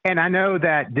 And I know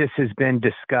that this has been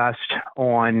discussed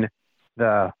on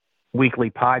the weekly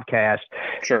podcast.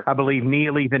 Sure. I believe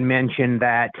Neil even mentioned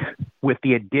that with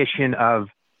the addition of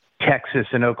Texas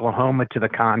and Oklahoma to the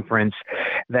conference,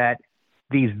 that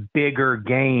these bigger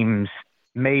games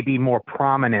may be more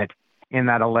prominent in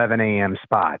that 11 a.m.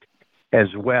 spot as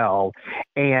well.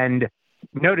 And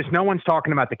notice no one's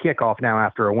talking about the kickoff now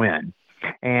after a win.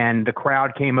 And the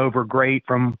crowd came over great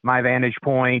from my vantage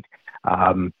point.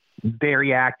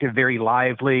 Very active, very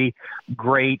lively,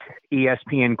 great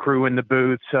ESPN crew in the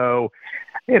booth. So,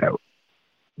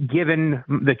 given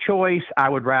the choice, I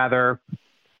would rather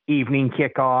evening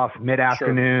kickoff,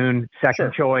 mid-afternoon,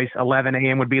 second choice, 11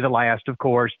 a.m. would be the last, of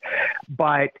course.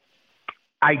 But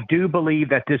I do believe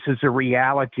that this is a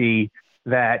reality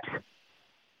that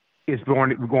is going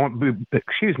to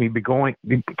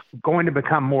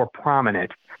become more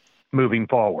prominent moving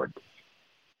forward.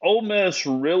 Ole Miss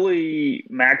really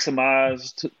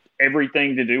maximized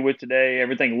everything to do with today.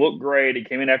 Everything looked great. It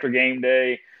came in after game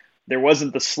day. There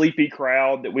wasn't the sleepy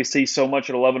crowd that we see so much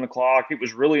at 11 o'clock. It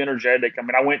was really energetic. I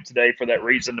mean, I went today for that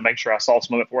reason, to make sure I saw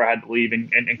some of it before I had to leave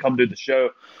and come do the show.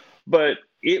 But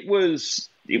it was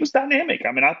dynamic.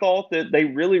 I mean, I thought that they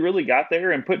really, really got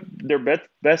there and put their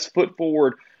best foot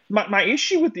forward. My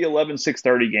issue with the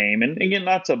 11-6:30 game, and again,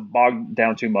 not to bog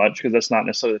down too much because that's not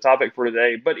necessarily the topic for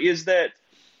today, but is that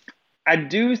I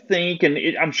do think, and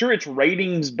I'm sure it's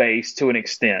ratings based to an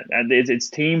extent, and it's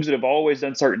teams that have always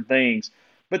done certain things,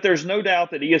 but there's no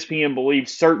doubt that ESPN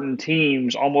believes certain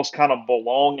teams almost kind of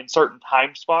belong in certain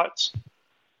time spots.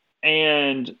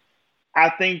 And I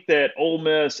think that Ole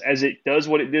Miss, as it does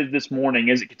what it did this morning,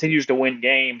 as it continues to win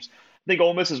games, I think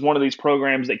Ole Miss is one of these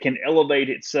programs that can elevate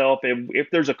itself if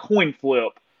there's a coin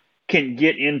flip, can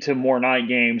get into more night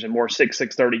games and more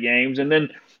 6:30 games. And then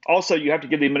also you have to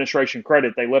give the administration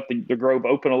credit. They left the Grove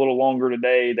open a little longer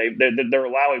today. They're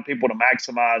allowing people to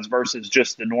maximize versus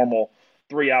just the normal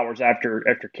 3 hours after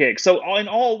kick. So in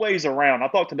all ways around, I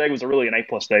thought today was really an A+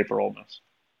 day for Ole Miss.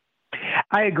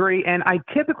 I agree. And I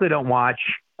typically don't watch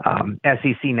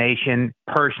SEC Nation.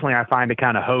 Personally, I find it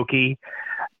kind of hokey,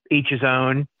 each his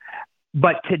own.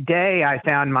 But today I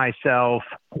found myself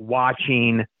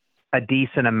watching a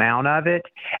decent amount of it,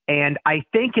 and I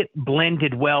think it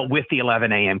blended well with the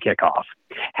 11 a.m. kickoff.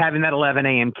 Having that 11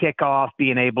 a.m. kickoff,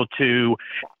 being able to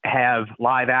have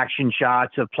live action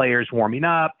shots of players warming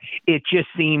up, it just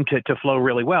seemed to flow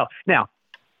really well. Now,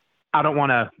 I don't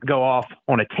want to go off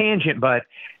on a tangent, but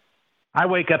I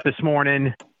wake up this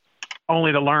morning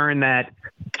only to learn that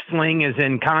Sling is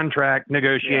in contract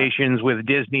negotiations with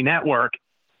Disney Network,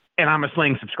 and I'm a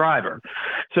Sling subscriber.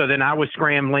 So then I was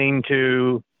scrambling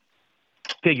to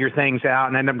figure things out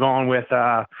and end up going with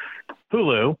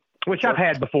Hulu, which I've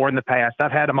had before in the past.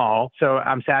 I've had them all, so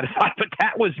I'm satisfied. But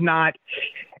that was not,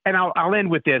 and I'll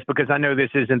end with this because I know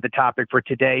this isn't the topic for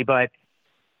today, but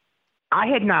I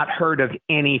had not heard of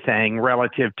anything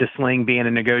relative to Sling being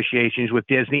in negotiations with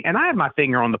Disney, and I have my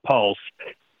finger on the pulse,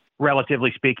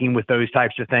 relatively speaking, with those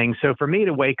types of things. So for me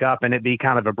to wake up and it be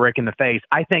kind of a brick in the face,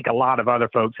 I think a lot of other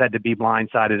folks had to be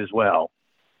blindsided as well.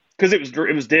 Because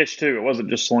it was Dish too. It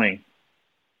wasn't just Sling.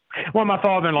 Well, my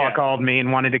father-in-law called me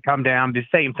and wanted to come down. The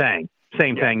same thing,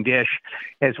 Dish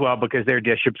as well, because they're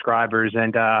Dish subscribers,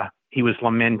 and he was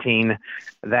lamenting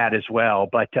that as well.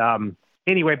 But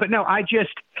anyway, but no, I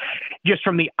just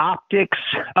from the optics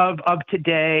of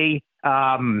today,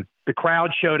 the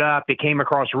crowd showed up. It came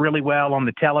across really well on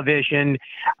the television.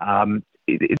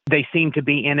 They seemed to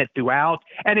be in it throughout,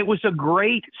 and it was a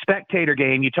great spectator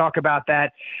game. You talk about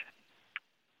that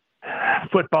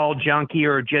football junkie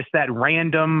or just that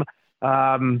random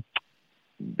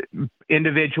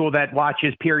individual that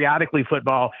watches periodically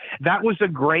football. That was a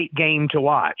great game to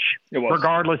watch,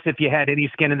 regardless if you had any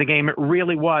skin in the game. It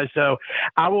really was. So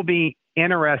I will be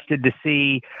interested to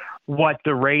see what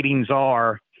the ratings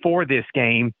are for this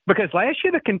game, because last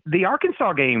year the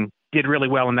Arkansas game did really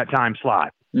well in that time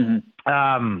slot.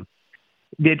 Mm-hmm.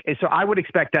 So I would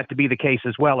expect that to be the case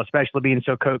as well, especially being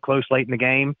so close late in the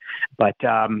game. But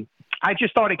I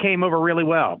just thought it came over really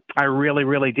well. I really,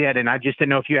 really did. And I just didn't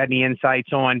know if you had any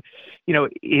insights on,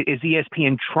 is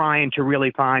ESPN trying to really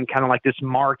find kind of like this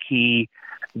marquee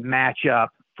matchup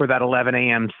for that 11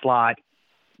 a.m. slot?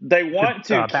 They want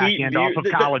to back keep end off of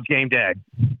college game day.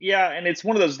 Yeah, and it's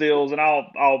one of those deals, and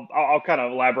I'll kind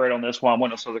of elaborate on this while I'm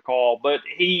waiting for the call. But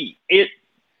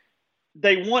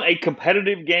they want a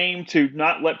competitive game to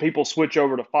not let people switch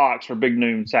over to Fox for Big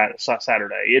Noon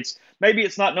Saturday. Maybe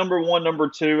it's not number one, number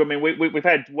two. I mean, we've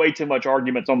had way too much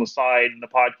arguments on the side and the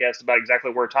podcast about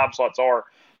exactly where time slots are,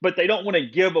 but they don't want to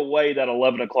give away that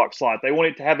 11 o'clock slot. They want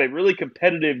it to have a really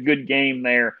competitive, good game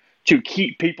there to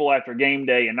keep people after game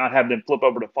day and not have them flip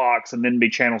over to Fox and then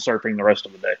be channel surfing the rest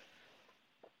of the day.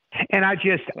 And I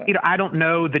just, I don't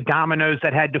know the dominoes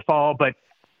that had to fall, but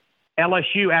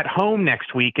LSU at home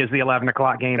next week is the 11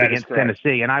 o'clock game against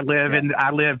Tennessee. And I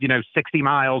live 60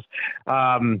 miles,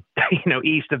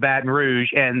 east of Baton Rouge,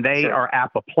 and they are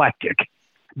apoplectic.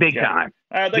 Big time.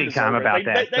 Big time about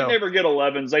that. They never get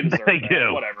 11s. They deserve that.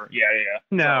 Do. Whatever. Yeah.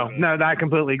 No, I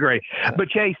completely agree. But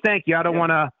Chase, thank you. I don't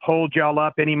want to hold y'all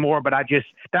up anymore, but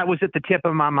that was at the tip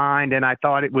of my mind, and I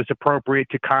thought it was appropriate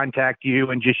to contact you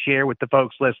and just share with the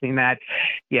folks listening that,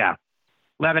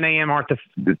 11 a.m. aren't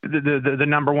the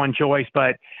number one choice,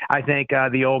 but I think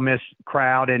the Ole Miss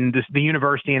crowd and the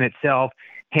university in itself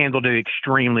handled it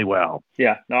extremely well.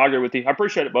 Yeah, no, I agree with you. I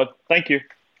appreciate it, bud. Thank you.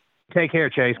 Take care,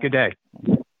 Chase. Good day.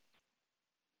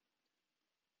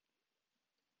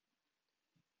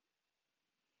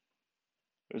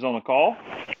 Who's on the call?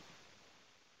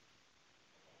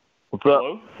 What's up?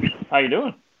 Hello? How you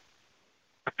doing?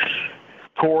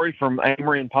 Corey from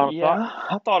Amory and Pontotoc.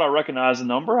 Yeah, I thought I recognized the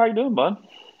number. How you doing, bud?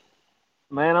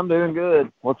 Man, I'm doing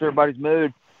good. What's everybody's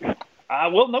mood?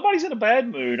 Well, nobody's in a bad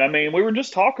mood. I mean, we were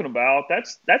just talking about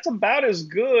that's about as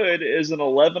good as an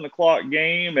 11 o'clock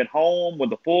game at home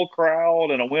with a full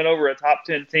crowd and a win over a top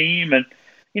 10 team, and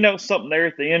something there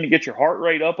at the end to get your heart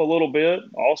rate up a little bit.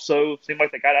 Also, seemed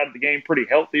like they got out of the game pretty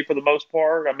healthy for the most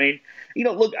part. I mean,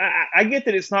 look, I get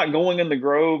that it's not going in the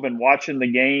Grove and watching the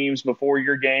games before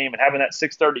your game and having that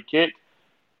 6:30 kick,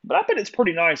 but I bet it's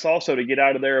pretty nice also to get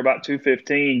out of there about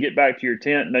 2:15, get back to your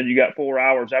tent, and then you got 4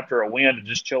 hours after a win to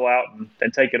just chill out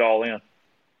and take it all in.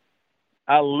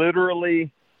 I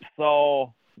literally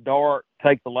saw Dart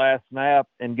take the last snap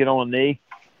and get on a knee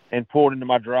and pull it into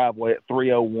my driveway at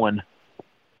 3:01.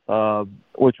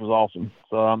 Which was awesome.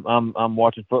 So I'm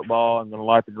watching football. I'm going to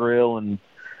light the grill, and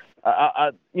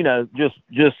I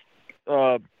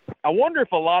wonder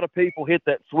if a lot of people hit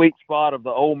that sweet spot of the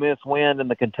Ole Miss win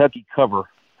and the Kentucky cover.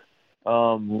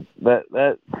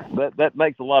 That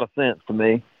makes a lot of sense to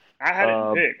me. I had it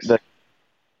in picks.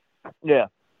 Yeah.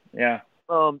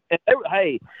 And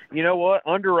hey, you know what?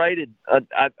 Underrated.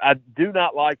 I do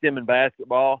not like them in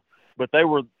basketball. But they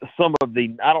were some of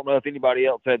the. I don't know if anybody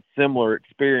else had similar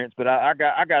experience, but I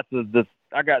got to the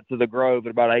Grove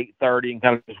at about 8:30 and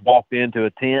kind of just walked into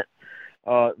a tent.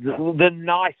 The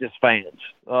nicest fans.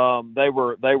 They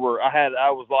were. I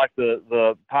was like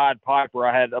the Pied Piper.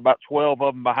 I had about 12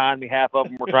 of them behind me. Half of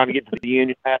them were trying to get to the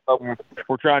Union. Half of them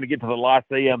were trying to get to the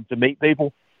Lyceum to meet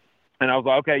people. And I was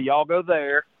like, okay, y'all go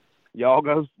there. Y'all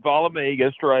go follow me. Go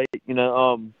straight.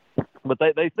 But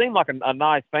they seemed like a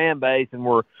nice fan base and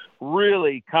were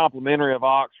really complimentary of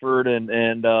Oxford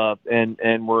and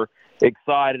were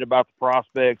excited about the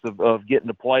prospects of getting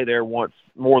to play there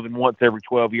more than once every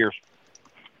 12 years.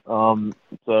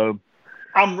 So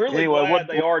I'm really anyway, glad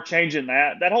they are changing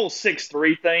that. That whole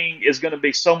 6-3 thing is going to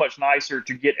be so much nicer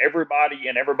to get everybody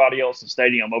in everybody else's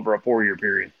stadium over a 4-year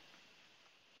period.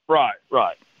 Right.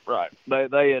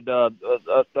 They had a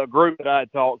group that I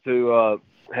had talked to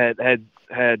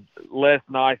had less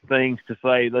nice things to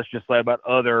say. Let's just say about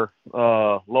other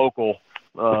local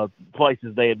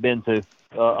places they had been to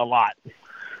a lot.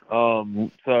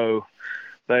 So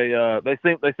they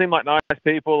seem like nice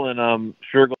people, and I'm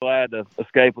sure glad to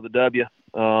escape with a W.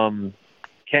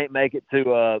 Can't make it to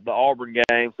the Auburn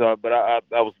game, but I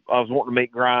was wanting to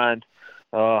meet Grind.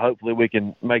 Hopefully we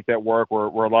can make that work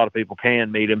where a lot of people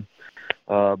can meet him.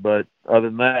 But other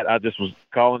than that, I just was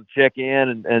calling to check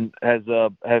in, and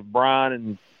have Brian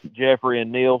and Jeffrey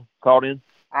and Neil called in?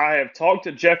 I have talked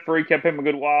to Jeffrey, kept him a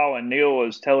good while, and Neil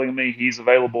is telling me he's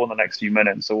available in the next few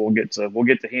minutes. So we'll get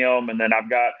to him, and then I've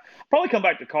got probably come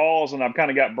back to calls, and I've kind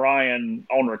of got Brian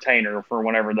on retainer for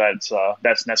whenever that's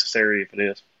necessary if it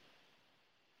is.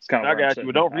 It's kind of I got you.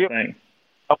 But don't forget,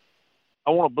 I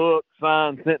want a book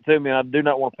signed sent to me, and I do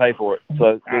not want to pay for it.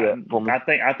 So do that for me. I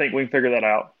think we can figure that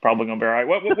out. Probably gonna be all right.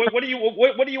 What do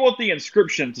you want the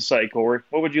inscription to say, Corey?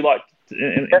 What would you like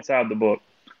inside the book?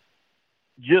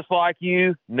 Just like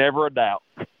you, never a doubt.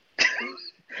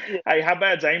 Hey, how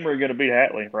bad's Amory going to beat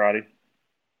Hatley Friday?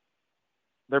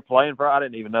 They're playing Friday. I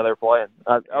didn't even know they're playing.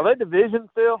 Are they division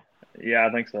still? Yeah,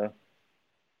 I think so.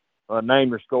 Name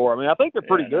your score. I mean, I think they're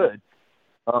pretty good.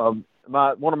 One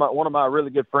of my really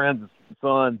good friends'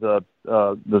 sons,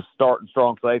 the starting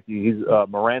strong safety. He's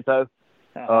Moranto.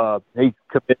 He's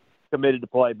committed to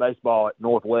play baseball at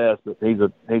Northwest, but he's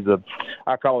a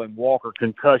I call him Walker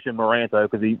Concussion Moranto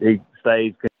because he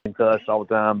stays concussed all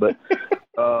the time. But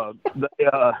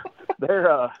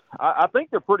I think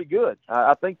they're pretty good.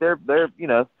 I think they're being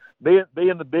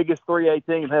the biggest 3A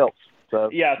team helps. So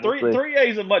yeah, 3A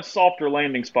is a much softer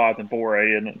landing spot than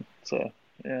 4A, isn't it? So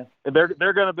yeah,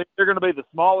 they're going to be the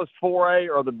smallest 4A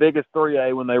or the biggest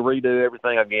 3A when they redo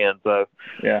everything again. So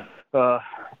yeah, it'll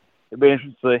be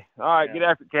interesting to see. All right, Get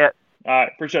after it, Cat. All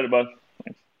right, appreciate it, bud.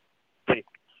 Thanks. See you.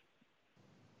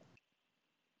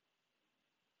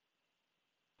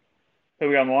 Who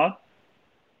we got on the line?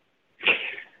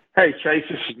 Hey, Chase,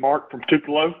 this is Mark from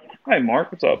Tupelo. Hey,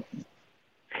 Mark, what's up?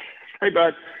 Hey,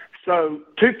 bud. So,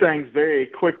 two things very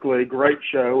quickly. Great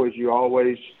show, as you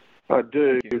always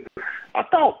do. I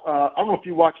thought, I don't know if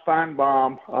you watched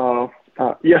Feinbaum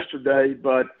yesterday,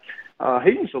 but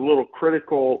he was a little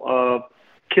critical of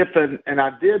Kiffin, and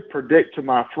I did predict to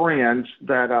my friends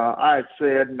that I had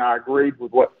said, and I agreed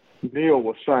with what Neil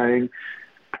was saying,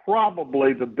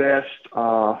 probably the best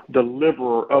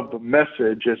deliverer of the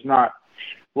message is not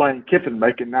Lane Kiffin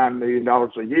making $9 million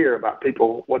a year about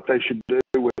people, what they should do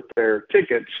with their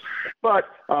tickets. But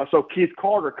so Keith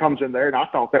Carter comes in there, and I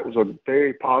thought that was a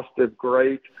very positive,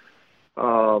 great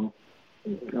little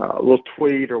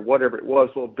tweet or whatever it was,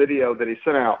 little video that he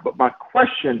sent out. But my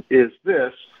question is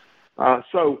this.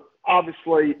 So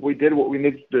obviously we did what we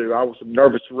needed to do. I was a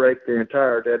nervous wreck the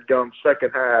entire deadgum second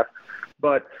half.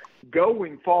 But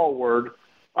going forward,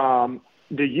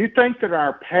 do you think that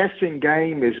our passing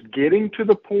game is getting to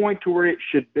the point to where it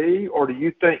should be, or do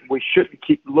you think we shouldn't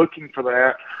keep looking for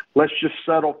that? Let's just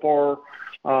settle for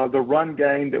the run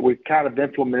game that we've kind of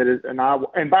implemented. And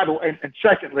by the way, and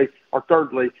secondly or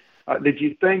thirdly, did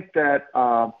you think that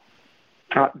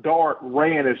Dart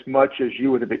ran as much as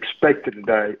you would have expected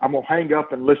today? I'm going to hang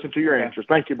up and listen to your answers.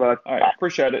 Thank you, bud. All right,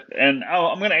 appreciate it. And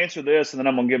I'm going to answer this, and then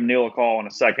I'm going to give Neil a call in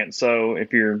a second. So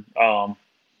if you're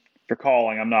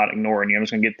calling, I'm not ignoring you. I'm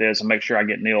just going to get this and make sure I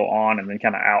get Neil on and then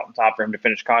kind of out on top for him to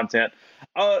finish content.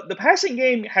 The passing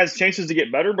game has chances to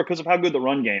get better because of how good the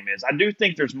run game is. I do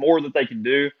think there's more that they can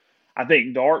do. I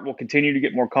think Dart will continue to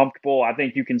get more comfortable. I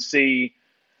think you can see –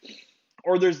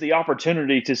 or there's the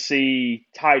opportunity to see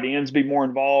tight ends be more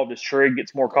involved as Trigg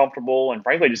gets more comfortable and,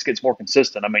 frankly, just gets more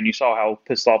consistent. I mean, you saw how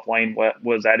pissed off Lane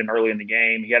was at him early in the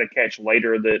game. He had a catch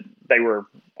later that they were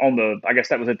on the – I guess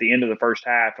that was at the end of the first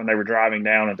half when they were driving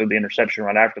down and threw the interception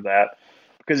right after that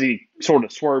because he sort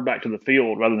of swerved back to the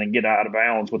field rather than get out of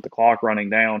bounds with the clock running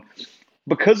down.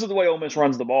 Because of the way Ole Miss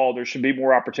runs the ball, there should be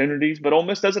more opportunities, but Ole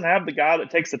Miss doesn't have the guy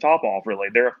that takes the top off, really.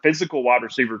 They're a physical wide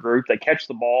receiver group. They catch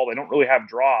the ball. They don't really have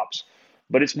drops.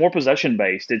 But it's more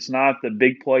possession-based. It's not the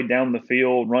big play down the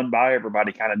field, run by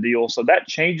everybody kind of deal. So that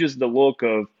changes the look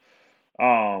of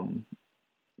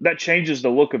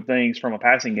things from a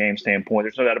passing game standpoint.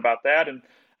 There's no doubt about that. And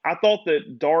I thought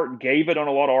that Dart gave it on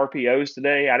a lot of RPOs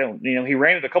today. He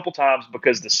ran it a couple times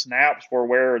because the snaps were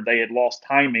where they had lost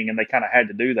timing and they kind of had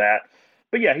to do that.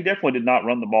 But yeah, he definitely did not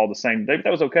run the ball the same. That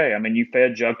was okay. I mean, you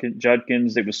fed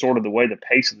Judkins. It was sort of the way the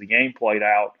pace of the game played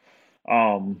out.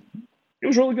 It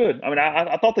was really good. I mean,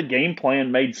 I thought the game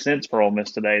plan made sense for Ole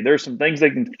Miss today. There's some things they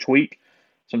can tweak,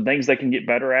 some things they can get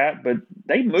better at, but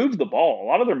they moved the ball. A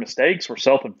lot of their mistakes were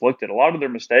self-inflicted. A lot of their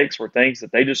mistakes were things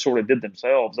that they just sort of did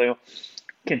themselves.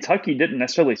 Kentucky didn't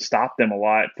necessarily stop them a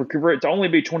lot. For it to only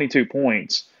be 22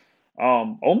 points,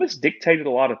 Ole Miss dictated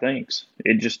a lot of things.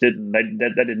 It just didn't.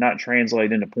 That did not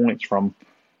translate into points from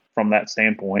that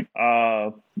standpoint.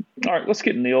 All right, let's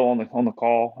get Neil on the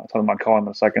call. I told him I'd call him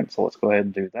in a second, so let's go ahead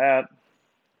and do that.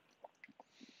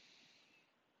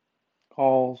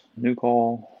 Calls, new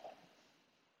call.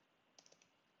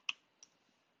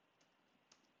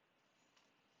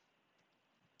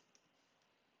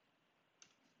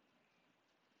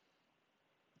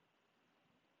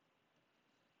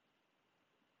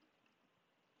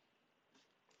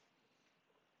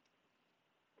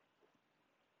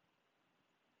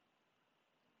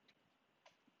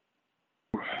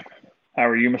 How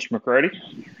are you, Mr. McCready?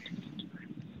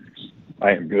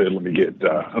 I am good. Let me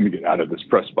get out of this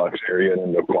press box area and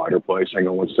into a quieter place. Hang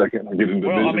on 1 second. I'll get into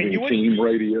visiting team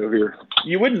radio here.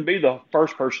 You wouldn't be the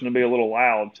first person to be a little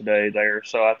loud today there,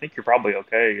 so I think you're probably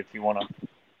okay if you want to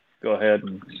go ahead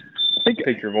and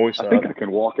pick your voice up. I think I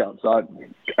can walk outside.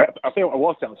 I think I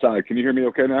walked outside. Can you hear me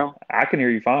okay now? I can hear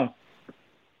you fine.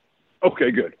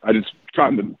 Okay, good. I just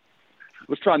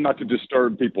was trying not to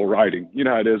disturb people writing. You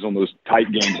know how it is on those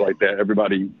tight games like that.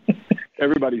 Everybody's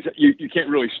you can't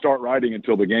really start writing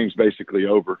until the game's basically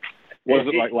over.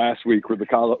 Wasn't like last week where the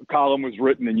column was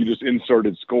written and you just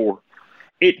inserted score.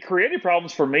 It created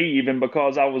problems for me even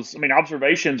because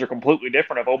observations are completely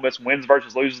different if Ole Miss wins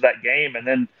versus loses that game. And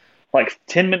then like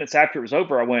 10 minutes after it was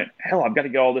over, I went, hell, I've got to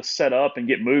get all this set up and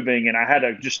get moving. And I had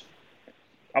a just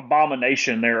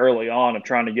abomination there early on of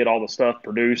trying to get all the stuff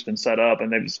produced and set up,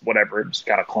 and it was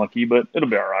kind of clunky, but it'll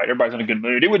be all right. Everybody's in a good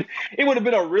mood. It would have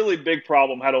been a really big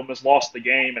problem had Ole Miss lost the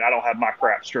game and I don't have my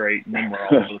crap straight and then we're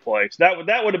all over the place. That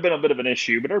would have been a bit of an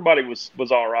issue, but everybody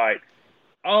was all right.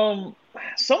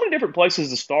 So many different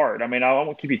places to start. I mean, I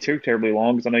won't keep you too terribly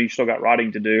long because I know you still got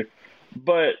writing to do,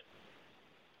 but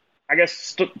I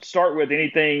guess start with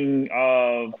anything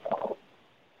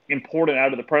important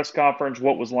out of the press conference.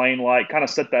 What was Lane like? Kind of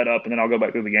set that up, and then I'll go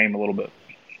back through the game a little bit.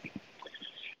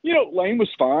 Lane was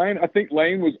fine. I think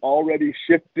Lane was already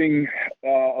shifting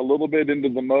a little bit into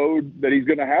the mode that he's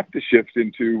going to have to shift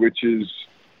into, which is,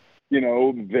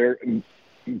 they're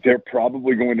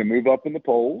probably going to move up in the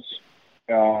polls.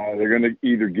 They're going to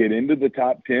either get into the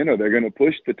top 10 or they're going to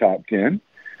push the top 10.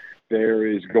 There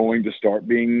is going to start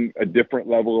being a different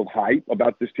level of hype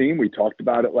about this team. We talked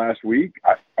about it last week.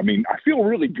 I feel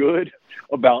really good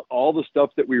about all the stuff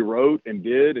that we wrote and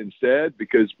did and said,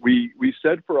 because we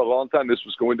said for a long time this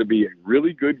was going to be a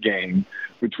really good game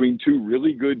between two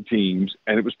really good teams,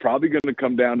 and it was probably going to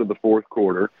come down to the fourth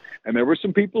quarter. And there were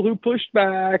some people who pushed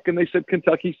back, and they said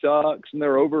Kentucky sucks, and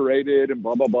they're overrated, and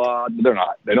blah, blah, blah. They're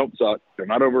not. They don't suck. They're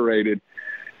not overrated.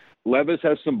 Levis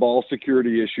has some ball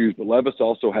security issues, but Levis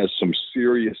also has some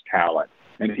serious talent,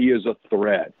 and he is a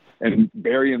threat. And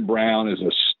Berrien Brown is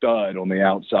a stud on the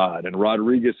outside, and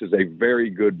Rodriguez is a very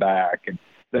good back. And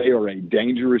they are a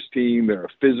dangerous team. They're a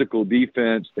physical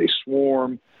defense. They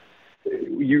swarm.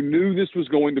 You knew this was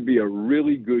going to be a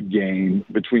really good game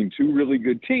between two really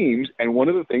good teams. And one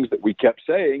of the things that we kept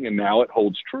saying, and now it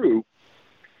holds true,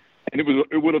 and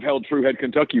it would have held true had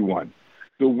Kentucky won.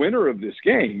 The winner of this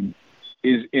game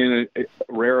is in a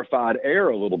rarefied air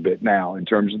a little bit now in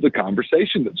terms of the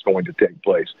conversation that's going to take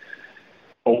place.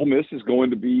 Ole Miss is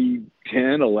going to be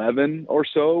 10, 11 or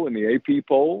so in the AP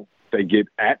poll. They get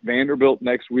at Vanderbilt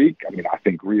next week. I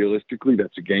think realistically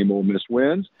that's a game Ole Miss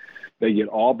wins. They get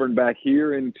Auburn back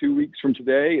here in 2 weeks from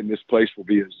today, and this place will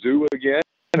be a zoo again,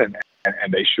 and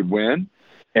they should win.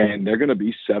 And they're going to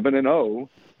be 7-0.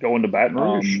 Going to Baton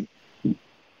Rouge.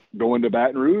 Going to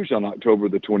Baton Rouge on October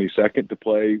the 22nd to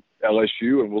play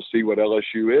LSU, and we'll see what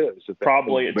LSU is.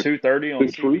 Probably at 2:30 on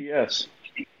CBS.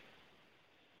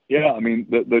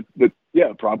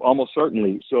 Yeah, almost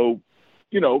certainly. So,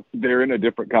 they're in a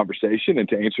different conversation. And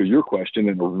to answer your question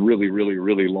in a really, really,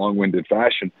 really long-winded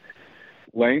fashion,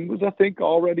 Lane was, I think,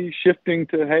 already shifting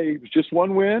to, hey, it was just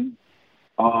one win.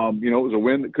 It was a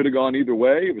win that could have gone either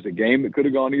way. It was a game that could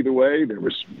have gone either way. There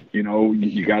was,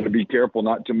 you got to be careful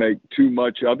not to make too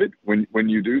much of it when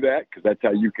you do that, because that's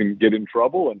how you can get in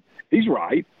trouble. And he's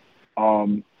right.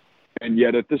 And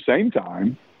yet at the same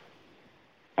time,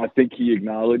 I think he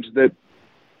acknowledged that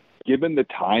given the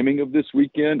timing of this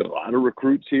weekend, a lot of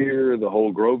recruits here, the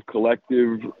whole Grove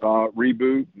Collective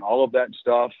reboot and all of that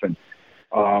stuff, and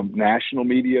national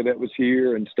media that was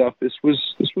here and stuff. This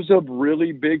was a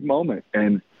really big moment.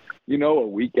 And, you know, a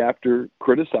week after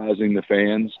criticizing the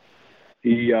fans,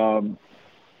 he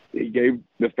gave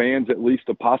the fans at least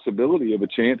a possibility of a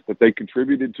chance that they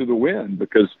contributed to the win,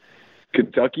 because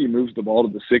Kentucky moves the ball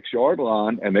to the 6-yard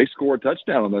line and they score a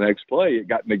touchdown on the next play. It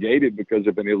got negated because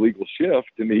of an illegal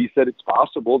shift. And he said it's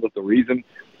possible that the reason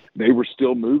they were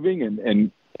still moving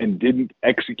and didn't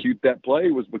execute that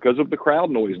play was because of the crowd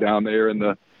noise down there in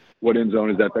the, what end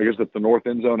zone is that? I guess that's the north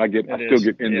end zone. I still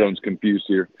get end zones confused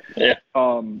here. Yeah.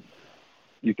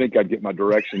 You think I'd get my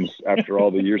directions after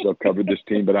all the years I've covered this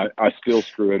team, but I still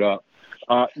screw it up.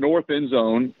 North end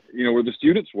zone, you know, where the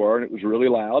students were, and it was really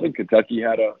loud, and Kentucky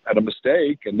had a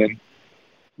mistake. And then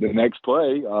the next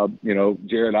play, you know,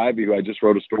 Jared Ivey, who I just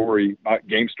wrote a story, my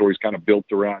game story's kind of built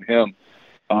around him.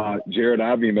 Jared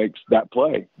Ivey makes that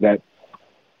play that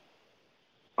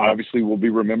obviously will be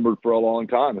remembered for a long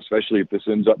time, especially if this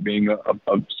ends up being a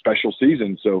special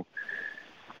season. So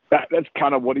that's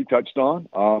kind of what he touched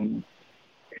on.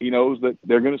 He knows that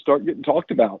they're going to start getting talked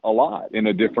about a lot in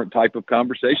a different type of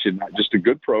conversation, not just a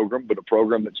good program, but a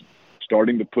program that's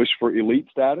starting to push for elite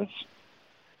status,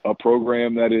 a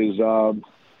program that is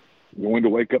going to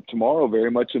wake up tomorrow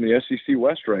very much in the SEC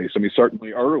West race. I mean,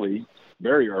 certainly early,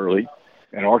 very early,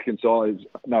 and Alabama's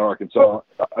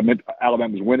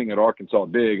winning at Arkansas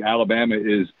big. Alabama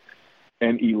is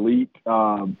an elite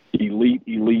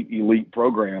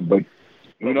program, but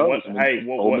who knows?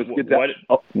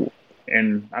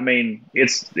 And I mean,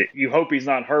 you hope he's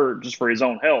not hurt just for his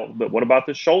own health. But what about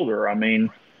the shoulder? I mean,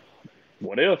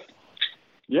 what if?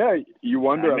 Yeah, you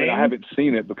wonder. I mean, I haven't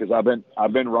seen it because I've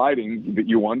been writing. But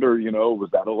you wonder, you know, was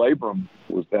that a labrum?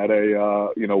 Was that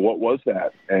what was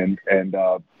that? And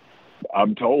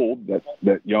I'm told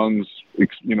that Young's,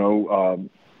 you know,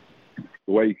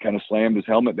 the way he kind of slammed his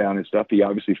helmet down and stuff, he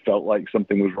obviously felt like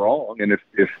something was wrong. And if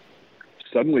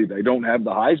suddenly they don't have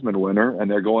the Heisman winner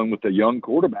and they're going with a young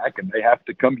quarterback and they have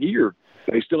to come here,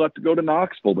 they still have to go to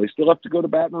Knoxville. They still have to go to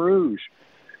Baton Rouge.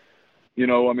 You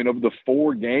know, I mean, of the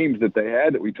 4 games that they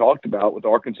had that we talked about, with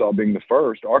Arkansas being the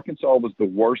first, Arkansas was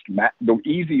the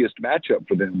easiest matchup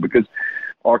for them because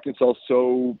Arkansas is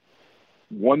so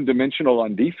one-dimensional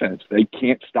on defense. They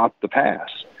can't stop the pass.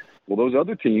 Well, those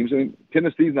other teams, I mean,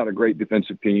 Tennessee's not a great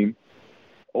defensive team.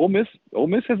 Ole Miss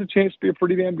has a chance to be a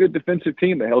pretty damn good defensive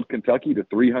team. They held Kentucky to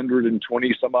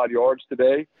 320-some-odd yards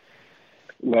today.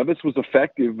 Levis was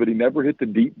effective, but he never hit the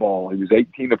deep ball. He was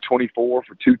 18 of 24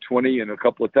 for 220 and a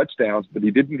couple of touchdowns, but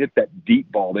he didn't hit that deep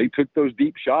ball. They took those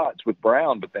deep shots with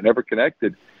Brown, but they never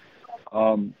connected.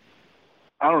 I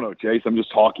don't know, Chase. I'm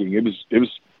just talking. It was.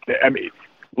 I mean,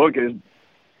 look,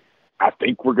 I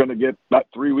think we're going to get about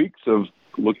 3 weeks of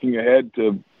looking ahead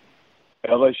to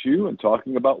LSU and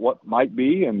talking about what might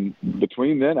be, and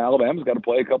between then, Alabama's got to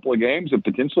play a couple of games and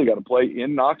potentially got to play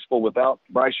in Knoxville without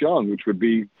Bryce Young, which would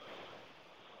be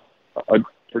a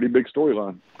pretty big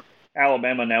storyline.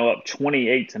 Alabama now up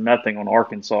 28-0 on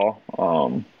Arkansas.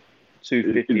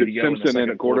 2:50 to go. Simpson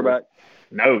and a quarterback?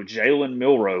 No, Jalen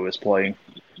Milroe is playing.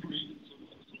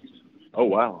 Oh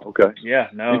wow! Okay. Yeah,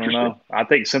 no. I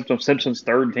think Simpson's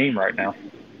third team right now.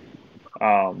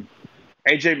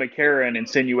 A.J. McCarron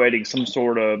insinuating some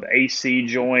sort of AC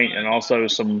joint and also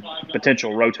some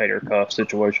potential rotator cuff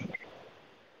situation.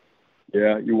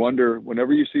 Yeah, you wonder,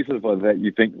 whenever you see stuff like that,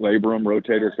 you think labrum,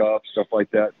 rotator cuff, stuff like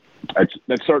that.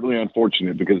 That's certainly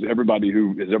unfortunate because everybody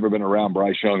who has ever been around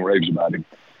Bryce Young raves about him.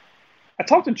 I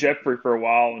talked to Jeffrey for a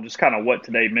while and just kind of what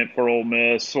today meant for Ole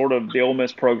Miss, sort of the Ole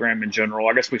Miss program in general.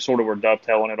 I guess we sort of were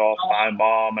dovetailing it off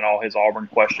Feinbaum and all his Auburn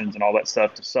questions and all that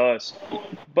stuff to Suss.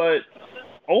 But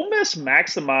Ole Miss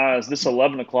maximized this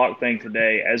 11 o'clock thing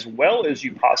today as well as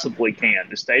you possibly can.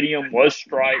 The stadium was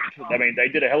striped. I mean, they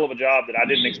did a hell of a job that I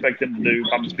didn't expect them to do,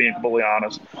 if I'm just being fully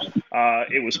honest.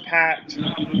 It was packed.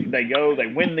 They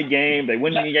win the game. They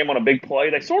win the game on a big play.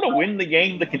 They sort of win the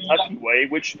game the Kentucky way,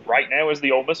 which right now is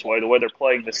the Ole Miss way, the way they're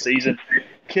playing this season.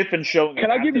 Kiffin showing.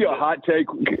 Can I give you a hot take?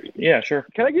 Yeah, sure.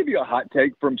 Can I give you a hot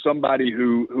take from somebody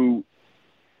who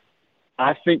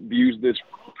I think views this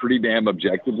pretty damn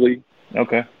objectively?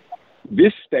 Okay.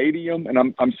 This stadium, and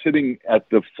I'm sitting at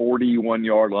the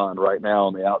 41-yard line right now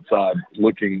on the outside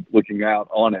looking out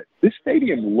on it. This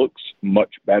stadium looks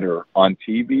much better on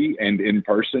TV and in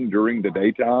person during the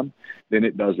daytime than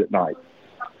it does at night.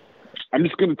 I'm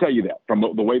just going to tell you that from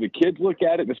the way the kids look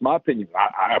at it. It's my opinion.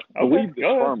 I believe this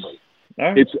firmly.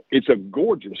 Right. It's a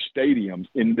gorgeous stadium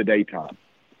in the daytime.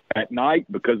 At night,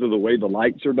 because of the way the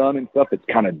lights are done and stuff, it's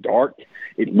kind of dark.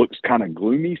 It looks kind of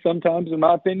gloomy sometimes, in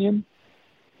my opinion.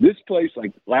 This place,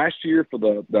 like last year for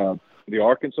the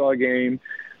Arkansas game,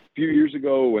 few years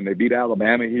ago when they beat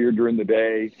Alabama here during the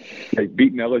day. They've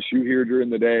beaten LSU here during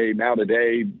the day. Now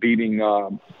today, beating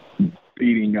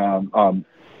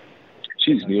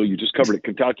geez, Neil, you just covered it.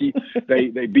 Kentucky.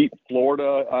 They beat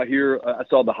Florida here. I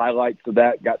saw the highlights of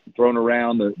that. Got thrown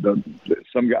around. A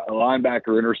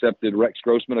linebacker intercepted Rex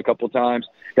Grossman a couple of times.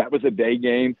 That was a day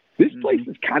game. This place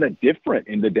is kind of different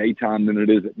in the daytime than it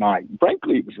is at night.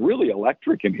 Frankly, it was really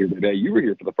electric in here today. You were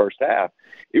here for the first half.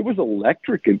 It was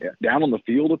electric and down on the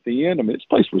field at the end. I mean, this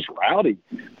place was rowdy.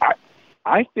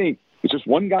 I think it's just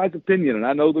one guy's opinion, and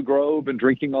I know the Grove and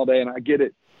drinking all day, and I get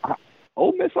it.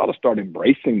 Ole Miss ought to start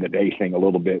embracing the day thing a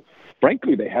little bit.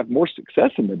 Frankly, they have more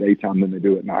success in the daytime than they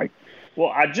do at night. Well,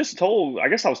 I guess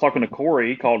I was talking to Corey,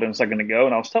 he called in a second ago,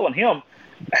 and I was telling him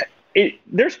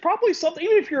there's probably something,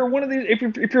 even if you're one of these,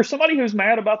 if you're somebody who's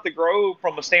mad about the Grove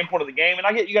from a standpoint of the game, and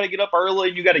I get you got to get up early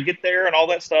and you got to get there and all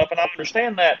that stuff, and I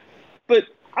understand that, but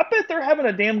I bet they're having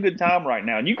a damn good time right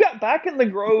now. And you got back in the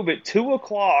Grove at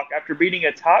 2:00 after beating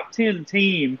a top 10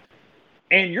 team,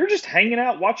 and you're just hanging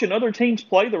out watching other teams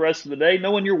play the rest of the day,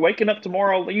 knowing you're waking up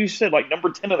tomorrow, you said, like number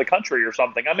 10 of the country or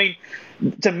something. I mean,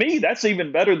 to me, that's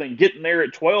even better than getting there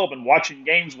at 12 and watching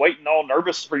games, waiting all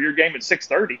nervous for your game at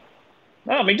 6:30.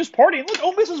 No, I mean, just partying. Look,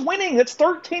 Ole Miss is winning. It's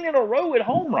 13 in a row at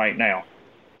home right now.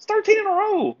 It's 13 in a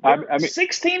row. I mean,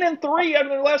 16-3 out of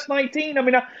their last 19. I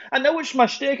mean, I know it's my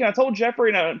shtick, and I told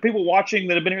Jeffrey and people watching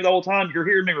that have been here the whole time, you're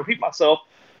hearing me repeat myself,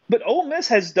 but Ole Miss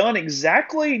has done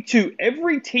exactly to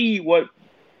every T what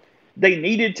they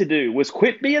needed to do, was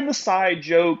quit being the side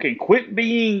joke and quit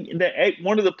being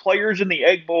one of the players in the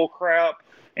Egg Bowl crap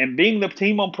and being the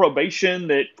team on probation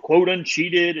that, quote,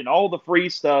 uncheated and all the free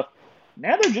stuff.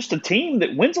 Now they're just a team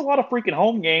that wins a lot of freaking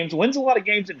home games, wins a lot of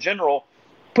games in general,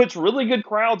 puts really good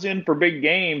crowds in for big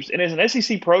games, and is an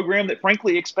SEC program that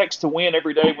frankly expects to win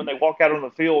every day when they walk out on the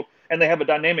field, and they have a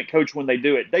dynamic coach when they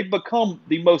do it. They've become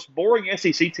the most boring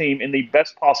SEC team in the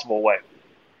best possible way.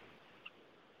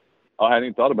 I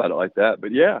hadn't thought about it like that,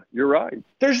 but yeah, you're right.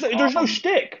 There's no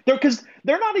shtick. Because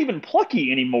they're not even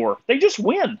plucky anymore. They just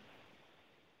win.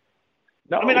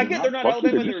 No, I mean, I get they're not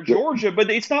Alabama, they're Georgia,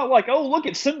 but it's not like, oh, look,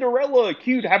 it's Cinderella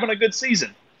cute having a good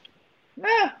season.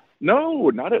 Nah. No,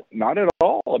 not at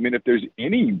all. I mean, if there's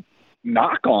any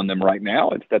knock on them right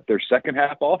now, it's that their second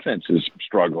half offense is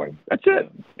struggling. That's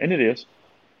it. And it is.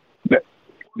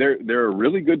 They're a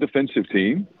really good defensive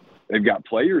team. They've got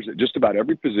players at just about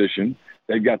every position.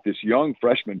 They've got this young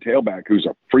freshman tailback who's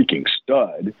a freaking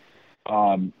stud.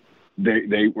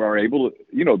 They were able to,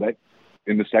 that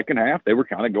in the second half, they were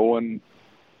kind of going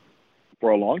for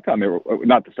a long time. They were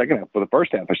not the second half, for the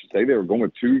first half, I should say. They were going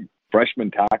with two freshman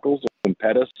tackles, and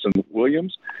Pettis and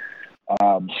Williams.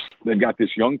 They've got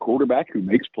this young quarterback who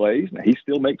makes plays. Now, he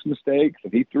still makes mistakes,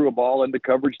 and he threw a ball into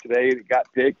coverage today that got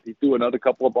picked. He threw another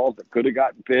couple of balls that could have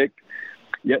gotten picked.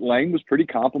 Yet Lane was pretty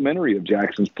complimentary of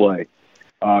Jackson's play.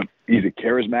 He's a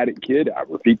charismatic kid. I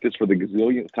repeat this for the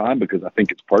gazillionth time because I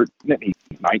think it's pertinent.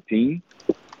 He's 19.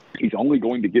 He's only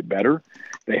going to get better.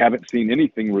 They haven't seen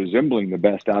anything resembling the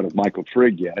best out of Michael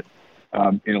Trigg yet.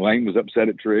 And Lane was upset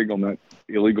at Trigg on that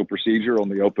illegal procedure on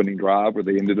the opening drive where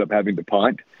they ended up having to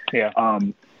punt. Yeah.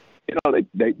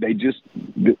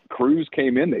 Cruz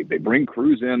came in. They bring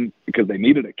Cruz in because they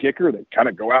needed a kicker. They kind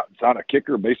of go out and sign a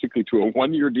kicker basically to a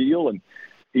 1-year deal, and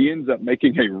he ends up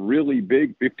making a really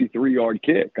big 53-yard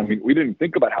kick. I mean, we didn't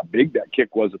think about how big that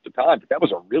kick was at the time, but that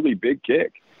was a really big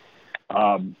kick.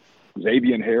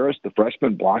 Xavier Harris, the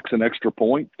freshman, blocks an extra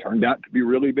point, turned out to be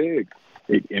really big.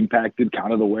 It impacted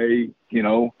kind of the way,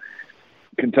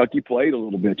 Kentucky played a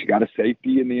little bit. You got a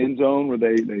safety in the end zone where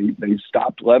they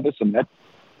stopped Levis, and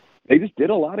they just did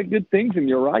a lot of good things. And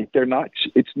you're right,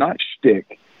 it's not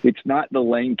shtick. It's not the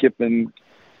Lane Kiffin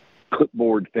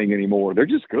clipboard thing anymore. They're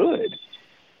just good.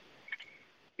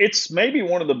 It's maybe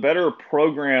one of the better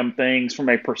program things from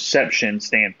a perception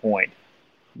standpoint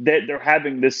that they're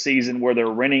having this season, where they're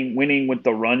winning with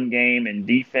the run game and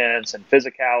defense and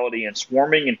physicality and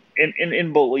swarming and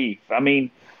in belief. I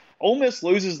mean, Ole Miss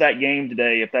loses that game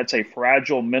today if that's a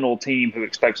fragile mental team who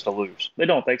expects to lose. They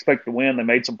don't. They expect to win. They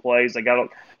made some plays. They got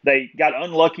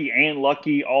unlucky and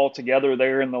lucky all together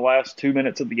there in the last 2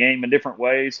 minutes of the game in different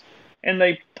ways. And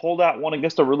they pulled out one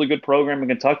against a really good program in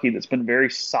Kentucky that's been very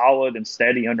solid and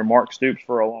steady under Mark Stoops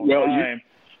for a long time.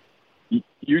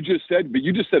 You just said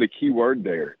a key word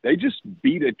there. They just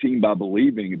beat a team by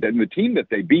believing that the team that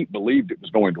they beat believed it was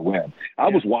going to win. I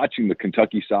was watching the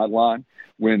Kentucky sideline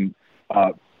when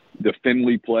the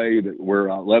Finley play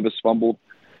where Levis fumbled.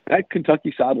 That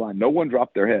Kentucky sideline, no one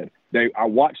dropped their head. I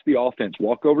watched the offense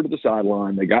walk over to the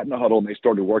sideline. They got in the huddle and they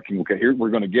started working. Okay, here we're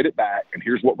going to get it back, and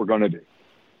here's what we're going to do.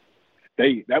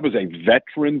 That was a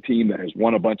veteran team that has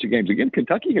won a bunch of games. Again,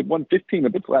 Kentucky had won 15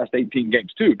 of its last 18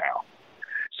 games too now.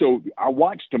 So I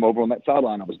watched them over on that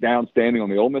sideline. I was down standing on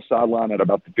the Ole Miss sideline at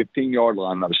about the 15-yard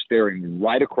line, and I was staring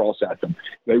right across at them.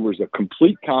 There was a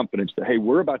complete confidence that, hey,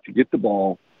 we're about to get the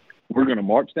ball. We're going to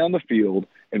march down the field,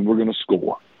 and we're going to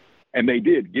score. And they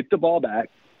did get the ball back,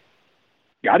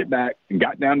 got it back, and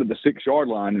got down to the 6-yard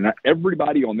line, and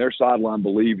everybody on their sideline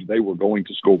believed they were going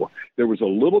to score. There was a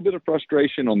little bit of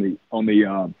frustration on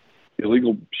the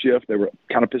illegal shift. They were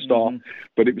kind of pissed off,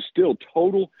 but it was still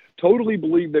totally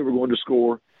believed they were going to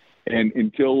score. And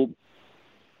until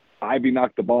Ivy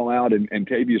knocked the ball out and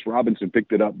Tavius Robinson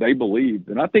picked it up, they believed.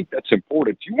 And I think that's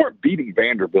important. You weren't beating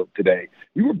Vanderbilt today.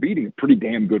 You were beating a pretty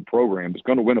damn good program that's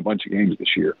going to win a bunch of games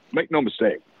this year. Make no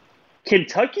mistake.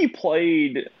 Kentucky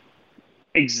played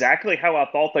exactly how I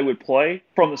thought they would play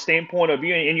from the standpoint of,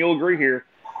 and you'll agree here,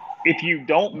 if you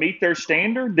don't meet their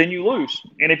standard, then you lose.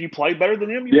 And if you play better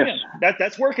than them, you win.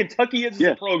 That's where Kentucky is as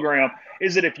a program,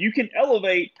 is that if you can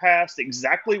elevate past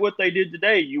exactly what they did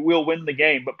today, you will win the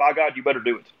game. But by God, you better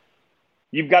do it.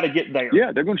 You've got to get there.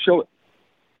 Yeah, they're going to show it.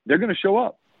 They're going to show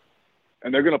up.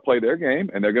 And they're going to play their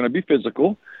game, and they're going to be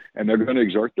physical, and they're going to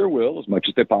exert their will as much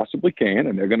as they possibly can,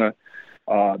 and they're going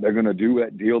to do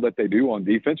that deal that they do on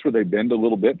defense where they bend a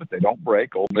little bit, but they don't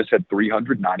break. Ole Miss had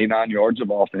 399 yards of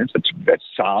offense. That's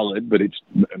solid, but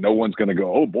no one's going to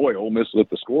go, oh boy, Ole Miss lit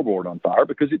the scoreboard on fire,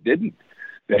 because it didn't.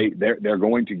 They're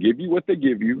going to give you what they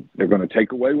give you. They're going to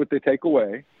take away what they take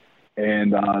away,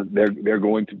 and they're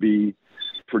going to be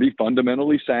pretty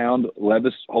fundamentally sound.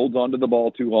 Levis holds on to the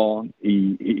ball too long.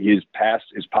 His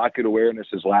pocket awareness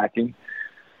is lacking.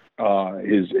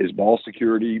 His ball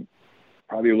security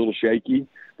probably a little shaky.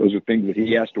 Those are things that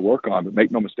he has to work on. But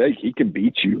make no mistake, he can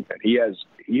beat you, and he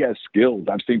has skills.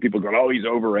 I've seen people go, "Oh, he's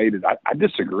overrated." I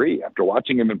disagree. After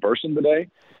watching him in person today,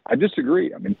 I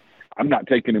disagree. I mean, I'm not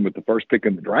taking him with the first pick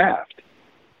in the draft.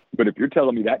 But if you're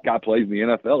telling me that guy plays in the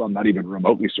NFL, I'm not even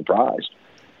remotely surprised.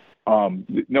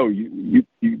 No, you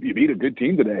beat a good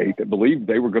team today that believed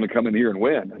they were going to come in here and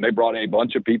win, and they brought a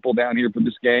bunch of people down here for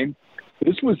this game.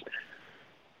 This was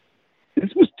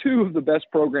two of the best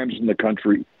programs in the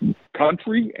country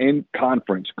and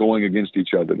conference going against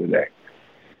each other today.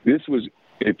 This was,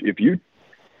 if you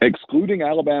excluding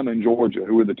Alabama and Georgia,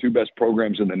 who are the two best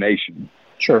programs in the nation.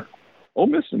 Sure. Ole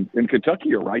Miss and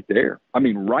Kentucky are right there. I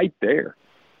mean, right there.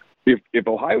 If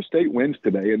Ohio State wins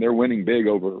today, and they're winning big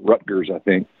over Rutgers, I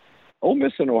think, Ole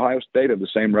Miss and Ohio State have the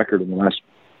same record in the last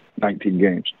 19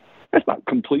 games. That's not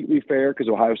completely fair because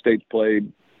Ohio State's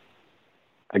played,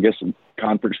 I guess, some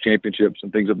conference championships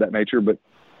and things of that nature. But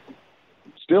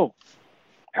still,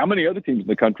 how many other teams in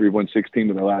the country have won 16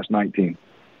 of their last 19?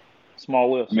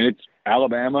 Small list. I mean, it's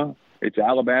Alabama,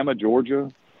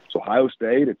 Georgia, it's Ohio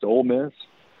State, it's Ole Miss.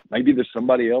 Maybe there's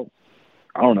somebody else.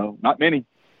 I don't know. Not many.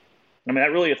 I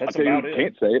mean, that's about it.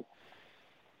 Can't say it.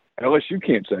 LSU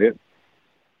can't say it.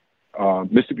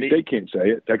 Mississippi State can't say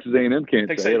it. Texas A&M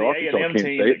can't say it. Arkansas A&M can't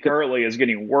team say it. currently is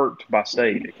getting worked by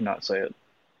State. It cannot say it.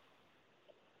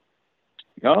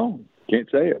 No, can't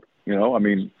say it. I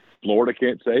mean, Florida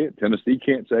can't say it. Tennessee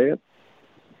can't say it.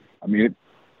 I mean,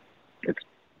 it's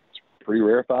pretty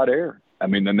rarefied air. I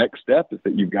mean, the next step is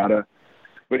that you've got to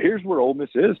 – but here's where Ole Miss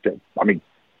is.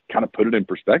 Kind of put it in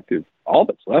perspective. All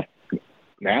that's left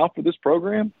now for this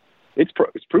program, it's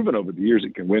proven over the years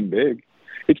it can win big.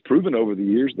 It's proven over the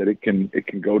years that it can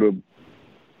go to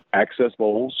access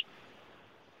bowls.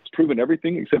 It's proven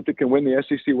everything except it can win the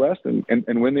SEC West and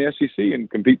win the SEC and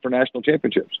compete for national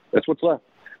championships. That's what's left.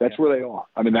 That's where they are.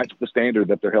 I mean, that's the standard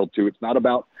that they're held to. It's not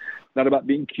about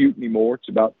being cute anymore. It's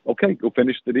about, okay, go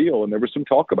finish the deal. And there was some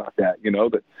talk about that,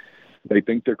 that they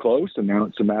think they're close, and now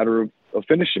it's a matter of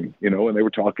finishing, and they were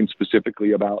talking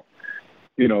specifically about,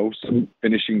 some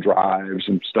finishing drives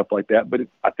and stuff like that. But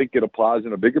I think it applies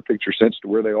in a bigger picture sense to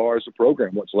where they are as a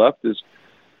program. What's left is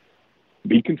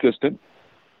be consistent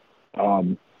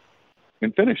and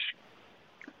finish.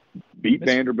 Beat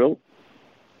Vanderbilt,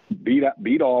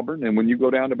 beat Auburn, and when you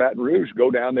go down to Baton Rouge, go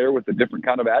down there with a different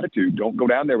kind of attitude. Don't go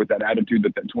down there with that attitude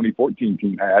that 2014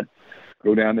 team had.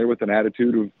 Go down there with an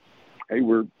attitude of, hey,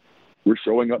 we're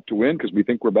showing up to win because we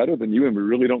think we're better than you, and we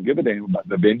really don't give a damn about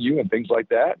the venue and things like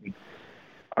that.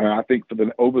 And I think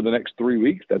over the next 3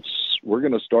 weeks, we're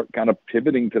going to start kind of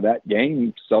pivoting to that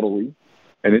game subtly,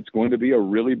 and it's going to be a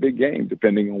really big game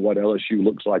depending on what LSU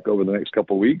looks like over the next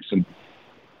couple of weeks. And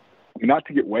not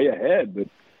to get way ahead, but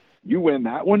you win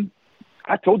that one.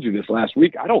 I told you this last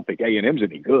week. I don't think A&M's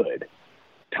any good.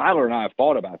 Tyler and I have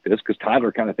thought about this because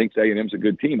Tyler kind of thinks A&M's a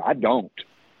good team. I don't.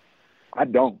 I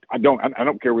don't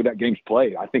care where that game's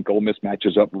played. I think Ole Miss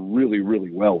matches up really,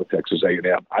 really well with Texas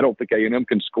A&M. I don't think A&M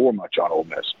can score much on Ole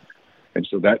Miss. And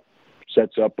so that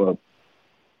sets up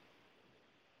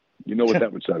you know what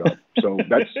that would set up. So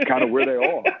that's kind of where they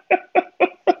are.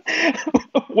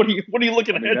 What are you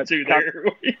looking ahead to there?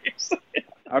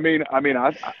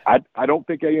 I don't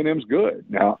think A&M's good.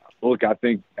 Now, look, I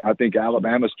think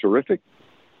Alabama's terrific,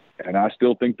 and I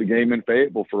still think the game in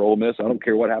Fayetteville for Ole Miss, I don't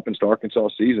care what happens to Arkansas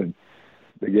season,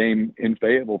 the game in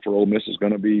Fayetteville for Ole Miss is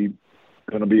going to be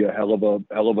a hell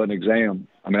of an exam.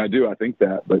 I mean, I think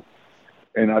that,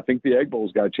 and I think the Egg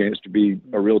Bowl's got a chance to be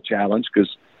a real challenge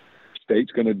because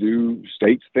State's going to do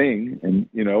State's thing,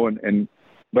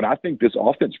 but I think this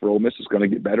offense for Ole Miss is going to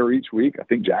get better each week. I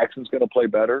think Jackson's going to play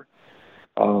better.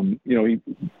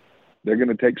 They're going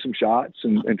to take some shots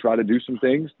and try to do some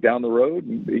things down the road.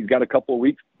 And he's got a couple of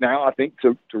weeks now, I think,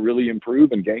 to really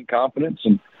improve and gain confidence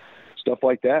and stuff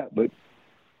like that. But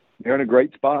they're in a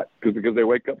great spot because they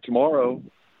wake up tomorrow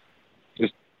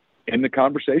just in the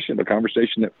conversation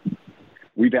that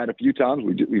we've had a few times.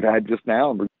 We've had just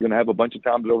now, and we're going to have a bunch of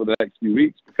times over the next few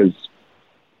weeks because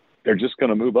they're just going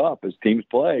to move up as teams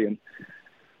play, and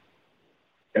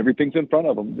everything's in front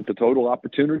of them. It's a total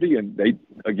opportunity, and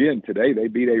today they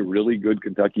beat a really good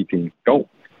Kentucky team.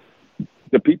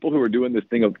 The people who are doing this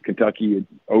thing of Kentucky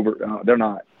they're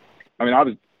not. I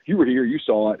mean, you were here, you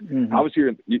saw it. Mm-hmm. I was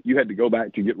here. You had to go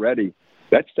back to get ready.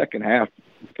 That second half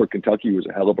for Kentucky was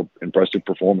a hell of an impressive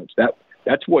performance.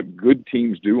 That's what good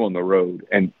teams do on the road,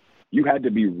 and you had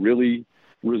to be really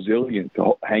resilient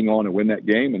to hang on and win that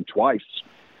game. And twice,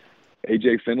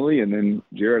 A.J. Finley and then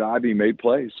Jared Ivey made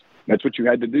plays. That's what you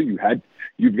had to do.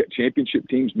 You've got championship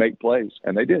teams make plays,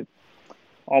 and they did.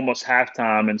 Almost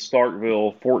halftime in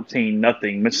Starkville,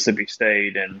 14-0 Mississippi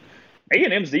State, and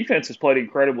A&M's defense has played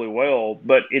incredibly well,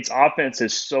 but its offense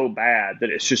is so bad that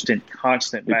it's just in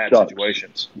constant bad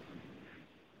situations.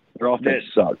 Their offense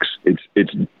sucks.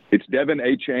 It's Devin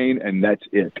Achane, and that's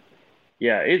it.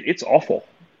 Yeah, it's awful.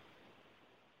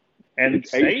 And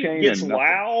State gets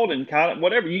loud and kind of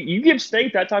whatever. You give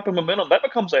State that type of momentum, that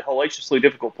becomes a hellaciously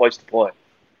difficult place to play.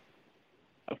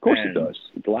 Of course it does.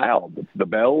 It's loud. The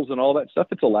bells and all that stuff,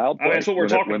 it's a loud place. That's what we're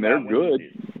talking when about. They're good.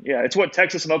 Yeah, it's what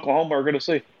Texas and Oklahoma are going to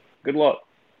see. Good luck.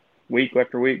 Week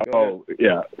after week.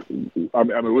 Yeah. I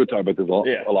mean, we'll talk about this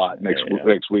a lot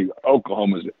next week.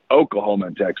 Oklahoma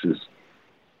and Texas.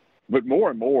 But more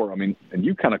and more, I mean, and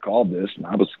you kind of called this, and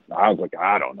I was like,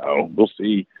 I don't know. We'll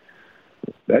see.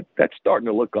 That's starting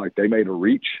to look like they made a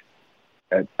reach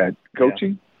at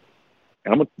coaching.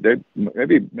 Yeah. And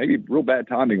maybe real bad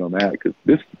timing on that because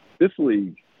this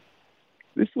league's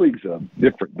a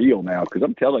different deal now. Because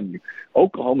I'm telling you,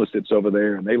 Oklahoma sits over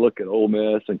there and they look at Ole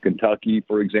Miss and Kentucky,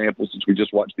 for example, since we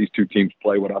just watched these two teams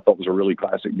play what I thought was a really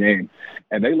classic game,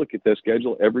 and they look at their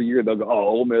schedule every year. They'll go, "Oh,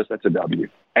 Ole Miss, that's a W.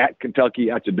 At Kentucky,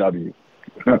 that's a W."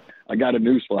 I got a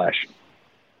news flash.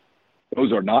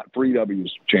 Those are not free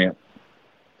W's, champ.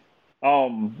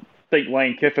 I think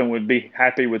Lane Kiffin would be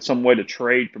happy with some way to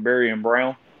trade for Barian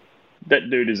Brown. That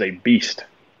dude is a beast.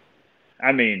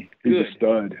 I mean, he's a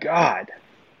stud. God.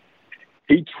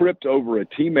 He tripped over a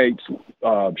teammate's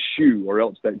shoe, or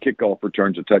else that kickoff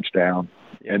returns a touchdown.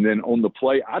 Yeah. And then on the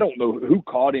play, I don't know who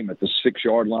caught him at the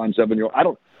 6-yard line,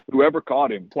 7-yard. Whoever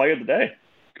caught him. Play of the day.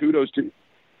 Kudos to.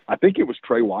 I think it was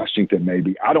Trey Washington,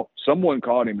 maybe. Someone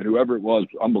caught him, and whoever it was,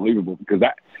 unbelievable. Because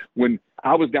when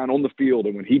I was down on the field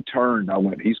and when he turned, I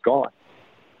went, he's gone.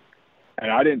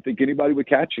 And I didn't think anybody would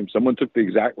catch him. Someone took the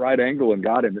exact right angle and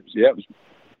got him. It was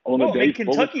on a day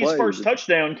full of Kentucky's plays. First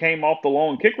touchdown came off the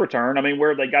long kick return. I mean,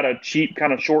 where they got a cheap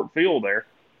kind of short field there.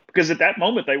 Because at that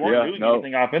moment, they weren't doing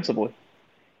anything offensively.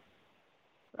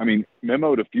 I mean,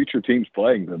 memo to future teams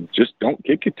playing them, just don't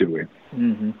kick it to him.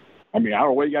 Mm-hmm. I mean, I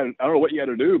don't know what you got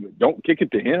to do, but don't kick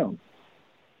it to him.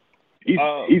 He's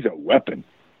a weapon.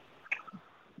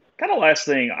 Kind of last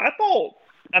thing, I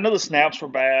know the snaps were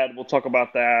bad. We'll talk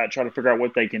about that, try to figure out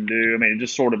what they can do. I mean, it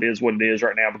just sort of is what it is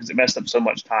right now because it messed up so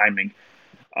much timing.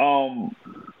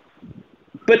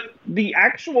 But the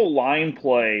actual line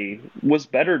play was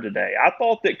better today. I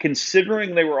thought that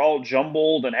considering they were all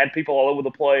jumbled and had people all over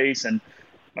the place, and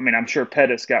I mean, I'm sure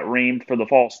Pettis got reamed for the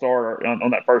false start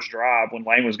on that first drive when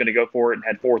Lane was going to go for it and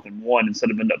had 4th and 1 instead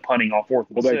of end up punting on 4th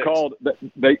and 6.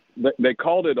 They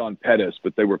called it on Pettis,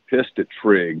 but they were pissed at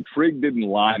Trigg. Trigg didn't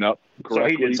line up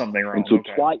correctly. So he did something wrong.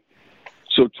 And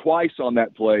so twice on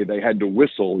that play they had to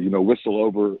whistle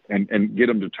over and get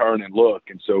him to turn and look.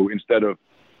 And so instead of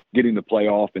getting the play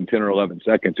off in 10 or 11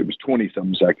 seconds, it was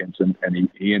 20-some seconds, and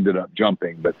he ended up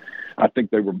jumping. But I think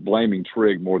they were blaming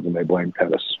Trigg more than they blamed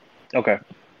Pettis. Okay.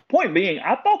 point being,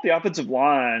 I thought the offensive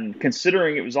line,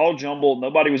 considering it was all jumbled,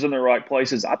 nobody was in their right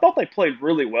places, I thought they played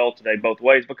really well today both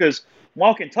ways because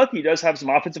while Kentucky does have some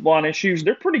offensive line issues,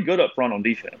 they're pretty good up front on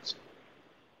defense.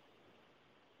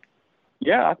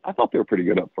 Yeah, I thought they were pretty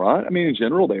good up front. I mean, in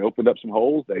general, they opened up some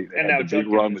holes. They and had the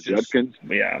big run with Judkins.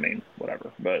 Yeah, I mean,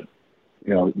 whatever. But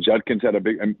Judkins had a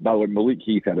big. And by the way, Malik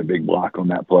Heath had a big block on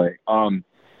that play.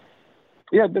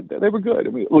 Yeah, they were good.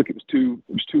 I mean, look, it was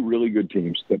two really good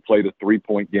teams that played a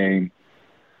 3-point game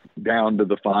down to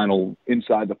the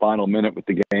inside the final minute with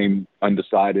the game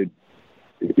undecided.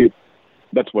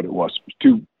 That's what it was. It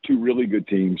was two really good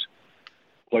teams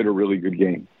played a really good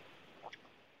game.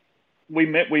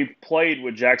 We played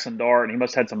with Jackson Dart, and he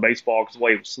must have had some baseball because the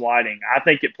way he was sliding. I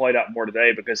think it played out more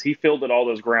today because he fielded all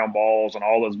those ground balls and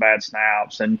all those bad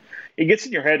snaps, and it gets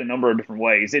in your head a number of different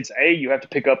ways. It's A, you have to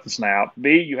pick up the snap.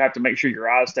 B, you have to make sure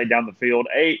your eyes stay down the field.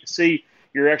 C,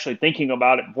 you're actually thinking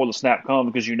about it before the snap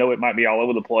comes because you know it might be all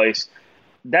over the place.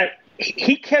 That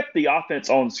he kept the offense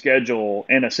on schedule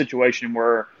in a situation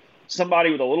where somebody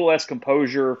with a little less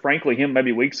composure, frankly, him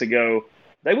maybe weeks ago,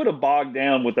 they would have bogged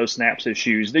down with those snaps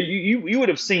issues. You would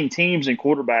have seen teams and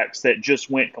quarterbacks that just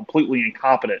went completely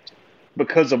incompetent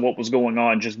because of what was going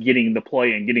on, just getting the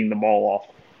play and getting the ball off.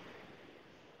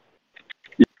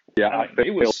 Yeah, I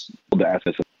failed to ask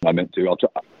this. I meant to.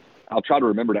 I'll try to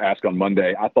remember to ask on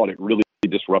Monday. I thought it really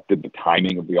disrupted the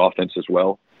timing of the offense as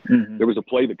well. Mm-hmm. There was a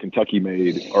play that Kentucky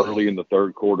made early in the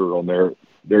third quarter on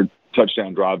their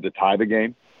touchdown drive to tie the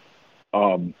game,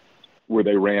 where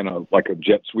they ran a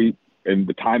jet sweep. And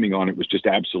the timing on it was just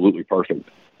absolutely perfect,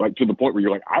 like to the point where you're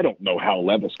like, I don't know how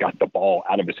Levis got the ball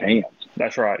out of his hands.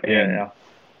 That's right.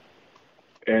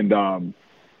 And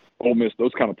Ole Miss,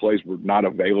 those kind of plays were not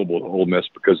available to Ole Miss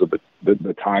because of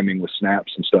the timing with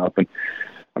snaps and stuff. And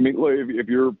I mean, look, if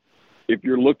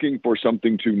you're looking for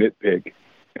something to nitpick,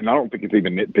 and I don't think it's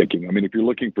even nitpicking. I mean, if you're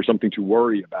looking for something to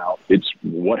worry about, it's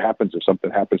what happens if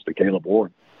something happens to Caleb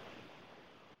Warren.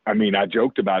 I mean, I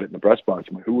joked about it in the press box.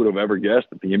 I mean, who would have ever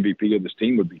guessed that the MVP of this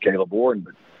team would be Caleb Warren?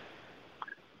 But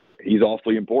he's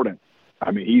awfully important. I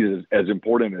mean, he's as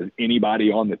important as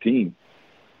anybody on the team.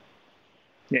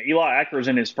 Yeah, Eli Acker's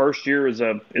in his first year as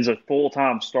a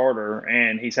full-time starter,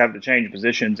 and he's having to change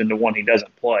positions into one he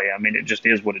doesn't play. I mean, it just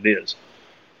is what it is.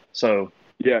 So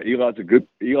yeah,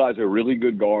 Eli's a really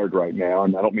good guard right now,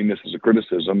 and I don't mean this as a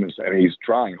criticism. And he's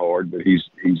trying hard, but he's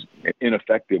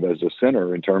ineffective as a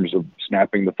center in terms of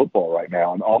snapping the football right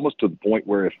now, and almost to the point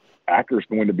where if Acker's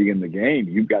going to be in the game,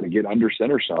 you've got to get under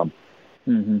center some.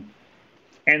 Mm-hmm.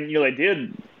 And they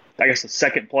did. I guess the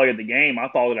second play of the game, I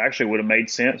thought it actually would have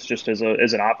made sense just as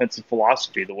an offensive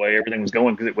philosophy, the way everything was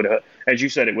going, because it would have, as you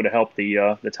said, it would have helped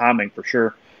the timing for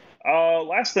sure.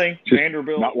 Last thing, just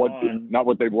Vanderbilt. Not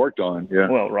what they've worked on. Yeah.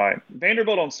 Well, right.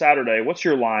 Vanderbilt on Saturday. What's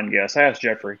your line guess? I asked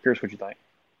Jeffrey. Curious what you think.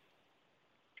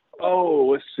 Oh,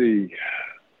 let's see.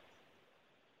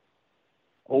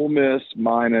 Ole Miss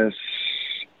minus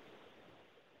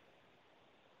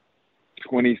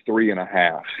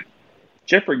 23.5.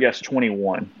 Jeffrey guessed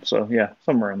 21. So yeah,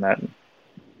 somewhere in that.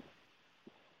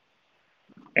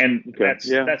 And okay.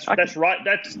 That's right.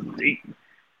 That's.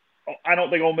 I don't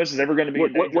think Ole Miss is ever going to be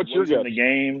what's your guess? In the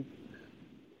game.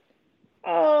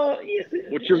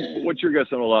 What's your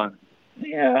guess on the line?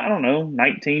 Yeah, I don't know,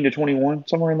 19 to 21,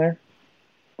 somewhere in there.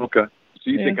 Okay, so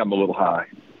you think I'm a little high?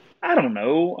 I don't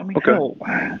know. I mean, okay.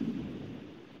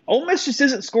 Ole Miss just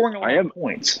isn't scoring a lot of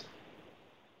points.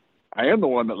 I am the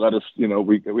one that let us. We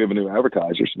have a new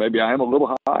advertiser, so maybe I am a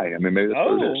little high. I mean, maybe that's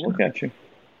look at you.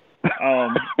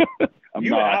 I'm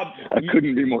not. I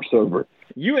couldn't be more sober.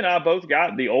 You and I both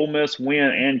got the Ole Miss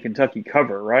win and Kentucky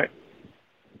cover, right?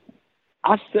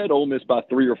 I said Ole Miss by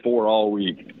 3 or 4 all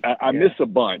week. I miss a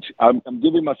bunch. I'm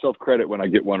giving myself credit when I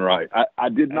get one right. I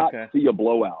did not see a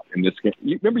blowout in this game.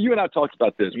 Remember, you and I talked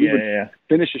about this. We would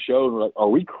finish a show and we're like, are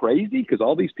we crazy? Because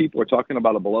all these people are talking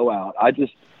about a blowout. I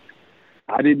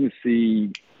didn't see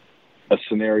a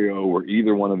scenario where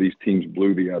either one of these teams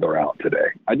blew the other out today.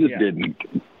 I just didn't.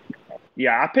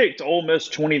 Yeah, I picked Ole Miss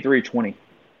 23-20.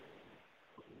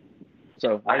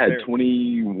 So I had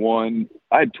 21.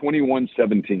 I had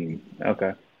 21-17.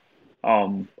 Okay.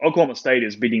 Oklahoma State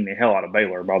is beating the hell out of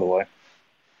Baylor, by the way.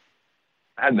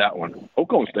 I had that one.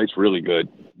 Oklahoma State's really good.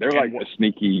 They're a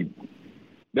sneaky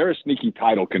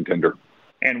title contender.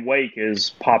 And Wake is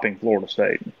popping Florida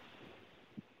State.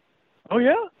 Oh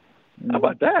yeah. How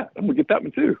about that? I'm gonna get that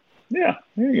one too. Yeah.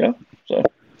 There you go. So.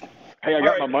 Hey, I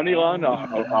got my money line.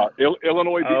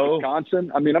 Illinois beat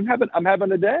Wisconsin. I mean, I'm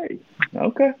having a day.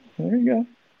 Okay, there you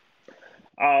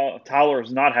go. Tyler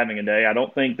is not having a day. I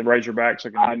don't think the Razorbacks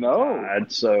are going to get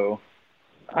tied, so.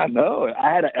 I know.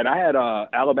 I had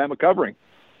Alabama covering.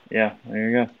 Yeah, there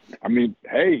you go. I mean,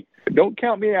 hey, don't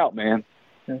count me out, man.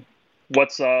 Yeah.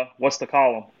 What's the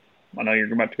column? I know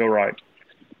you're about to go right.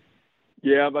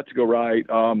 Yeah, I'm about to go right.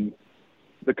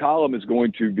 The column is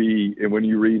going to be, and when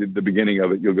you read at the beginning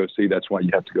of it, you'll go see that's why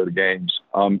you have to go to games.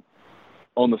 On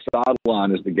the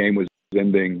sideline, as the game was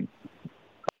ending,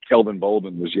 Kelvin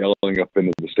Bolden was yelling up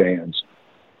into the stands,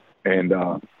 and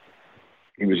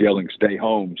he was yelling, "Stay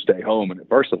home, stay home." And at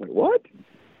first I was like, "What?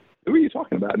 Who are you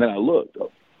talking about?" And then I looked,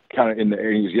 kind of in the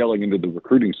air. He was yelling into the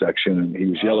recruiting section, and he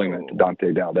was yelling that to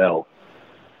Dante Dowdell.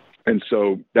 And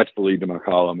so that's the lead to my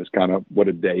column, is kind of what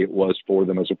a day it was for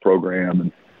them as a program,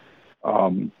 and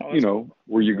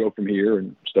where you go from here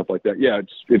and stuff like that. Yeah,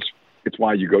 it's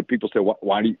why you go. People say,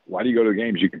 why do you go to the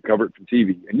games? You can cover it from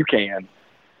TV, and you can,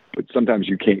 but sometimes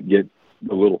you can't get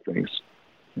the little things.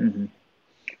 Mm-hmm.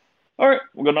 All right,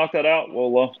 we're gonna knock that out.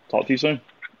 We'll talk to you soon.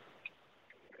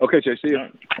 Okay, Jay. See you.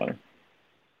 Right, bye.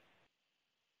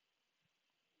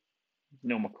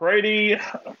 Neil McCready,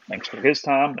 thanks for his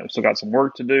time. I've still got some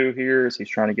work to do here as he's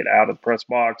trying to get out of the press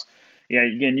box. Yeah,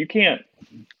 again, you can't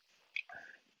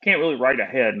really write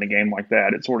ahead in a game like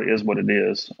that. It sort of is what it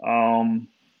is.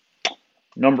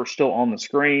 Number still on the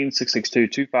screen,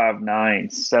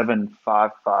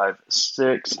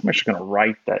 662-259-7556. I'm actually going to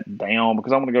write that down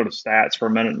because I'm going to go to stats for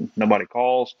a minute and nobody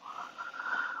calls.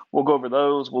 We'll go over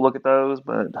those. We'll look at those,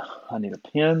 but I need a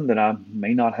pen that I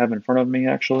may not have in front of me,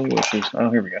 actually, which is,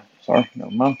 here we go. Sorry, never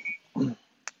mind. Because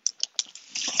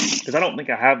I don't think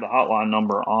I have the hotline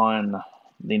number on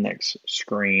the next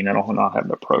screen. I don't have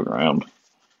that programmed.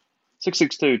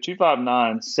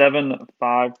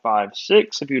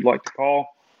 662-259-7556 if you'd like to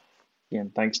call.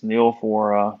 Again, thanks, Neil,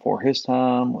 for his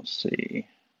time. Let's see.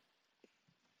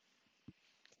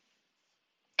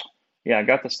 Yeah, I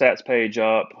got the stats page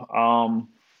up.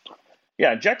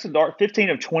 Yeah, Jackson Dart,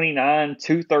 15 of 29,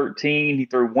 213. He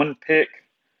threw one pick.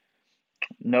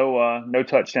 No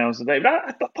touchdowns today. But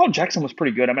I thought Jackson was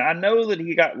pretty good. I mean, I know that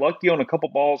he got lucky on a couple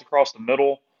balls across the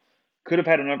middle. Could have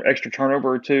had another extra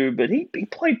turnover or two, but he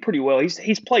played pretty well.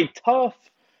 He's played tough.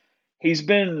 He's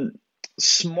been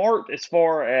smart as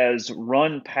far as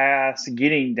run, pass,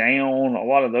 getting down, a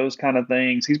lot of those kind of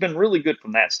things. He's been really good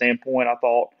from that standpoint, I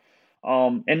thought.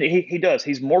 And he does.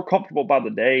 He's more comfortable by the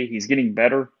day. He's getting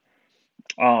better.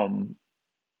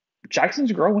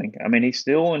 Jackson's growing. I mean, he's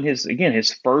still in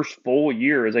his first full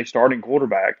year as a starting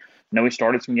quarterback. I know he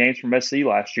started some games from SC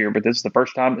last year, but this is the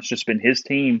first time it's just been his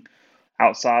team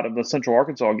outside of the Central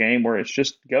Arkansas game where it's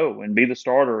just go and be the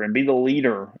starter and be the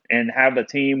leader and have a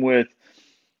team with,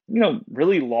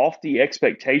 really lofty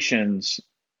expectations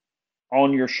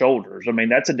on your shoulders. I mean,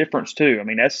 that's a difference too. I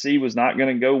mean, SC was not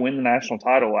going to go win the national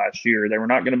title last year. They were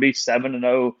not going to be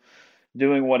 7-0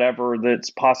 doing whatever that's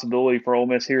possibility for Ole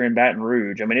Miss here in Baton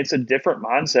Rouge. I mean, it's a different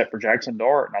mindset for Jackson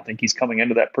Dart, and I think he's coming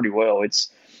into that pretty well.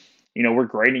 It's, we're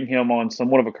grading him on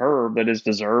somewhat of a curve that is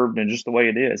deserved and just the way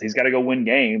it is. He's got to go win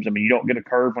games. I mean, you don't get a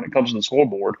curve when it comes to the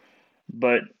scoreboard,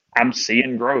 but I'm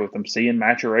seeing growth. I'm seeing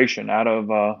maturation out of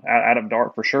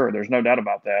Dart for sure. There's no doubt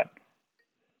about that.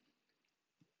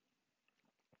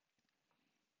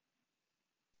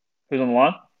 Who's on the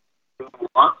line?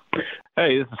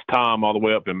 Hey, this is Tom all the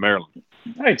way up in Maryland.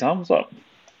 Hey, Tom, what's up?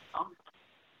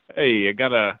 Hey, I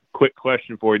got a quick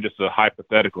question for you, just a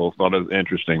hypothetical. Thought it was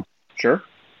interesting. Sure.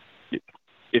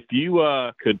 If you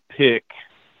could pick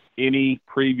any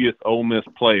previous Ole Miss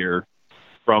player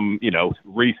from,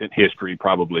 recent history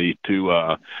probably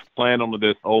to plan on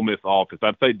this Ole Miss offense,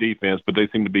 I'd say defense, but they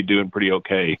seem to be doing pretty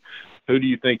okay. Who do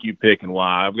you think you pick and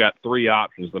why? I've got three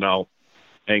options, but I'll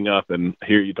hang up and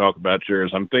hear you talk about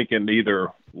yours. I'm thinking either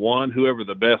one, whoever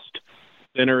the best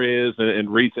center is in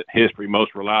recent history,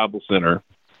 most reliable center.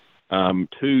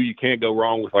 Two, you can't go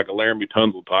wrong with like a Laramie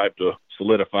Tunsil type to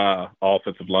solidify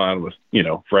offensive line with,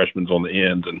 freshmen on the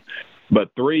ends.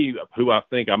 But three, who I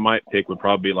think I might pick would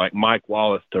probably be like Mike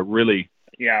Wallace to really,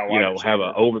 have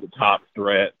an over-the-top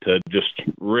threat to just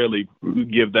really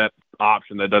give that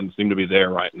option that doesn't seem to be there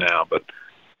right now. But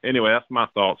anyway, that's my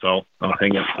thoughts. I'll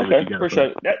hang up. Okay,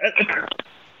 appreciate it.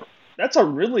 That's a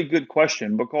really good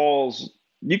question because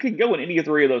you can go in any of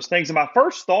three of those things. And my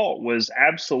first thought was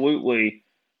absolutely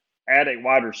add a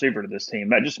wide receiver to this team.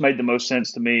 That just made the most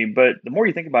sense to me. But the more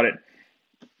you think about it,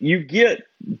 you get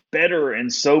better in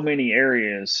so many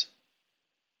areas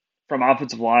from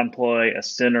offensive line play, a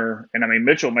center. And, I mean,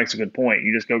 Mitchell makes a good point.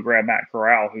 You just go grab Matt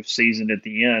Corral, who's seasoned at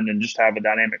the end, and just have a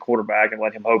dynamic quarterback and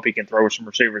let him hope he can throw some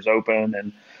receivers open.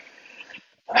 And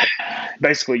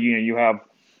basically, you have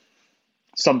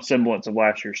some semblance of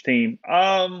last year's team.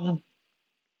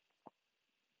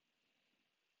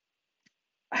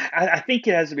 I think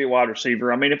it has to be a wide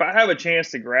receiver. I mean, if I have a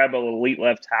chance to grab an elite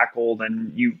left tackle,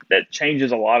 then that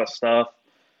changes a lot of stuff.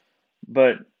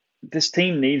 But this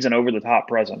team needs an over-the-top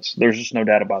presence. There's just no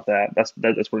doubt about that. That's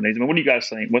what it needs. I mean, what do you guys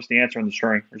think? What's the answer on the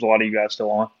string? There's a lot of you guys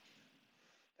still on.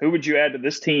 Who would you add to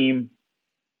this team,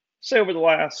 say, over the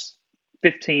last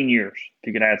 15 years, if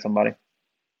you could add somebody?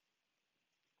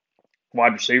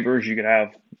 Wide receivers, you could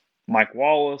have Mike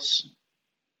Wallace.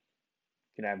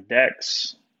 You could have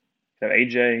Dex. You could have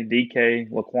AJ, DK,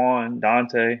 Laquan,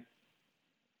 Dante,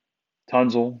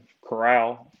 Tunzel,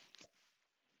 Corral,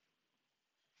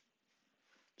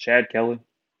 Chad Kelly.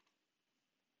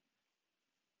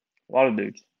 A lot of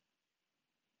dudes.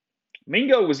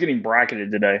 Mingo was getting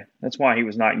bracketed today. That's why he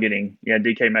was not getting,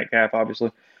 DK Metcalf,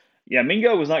 obviously. Yeah,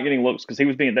 Mingo was not getting looks because he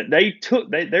was being that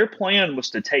their plan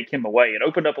was to take him away. It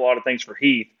opened up a lot of things for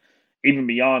Heath, even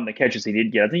beyond the catches he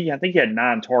did get. I think he had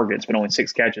 9 targets, but only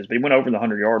 6 catches. But he went over the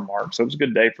 100-yard mark, so it was a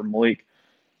good day for Malik.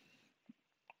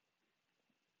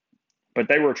 But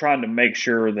they were trying to make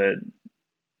sure that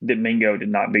Mingo did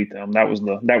not beat them. That was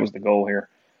the goal here.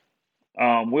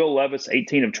 Will Levis,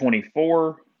 18 of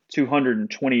 24,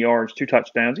 220 yards, 2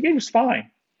 touchdowns. He was fine.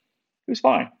 He was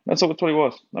fine. That's what he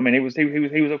was. I mean, he was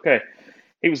okay.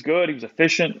 He was good. He was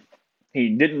efficient. He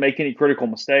didn't make any critical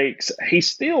mistakes.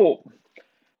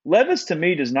 Levis to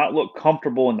me does not look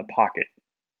comfortable in the pocket.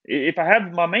 If I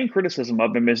have my main criticism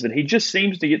of him is that he just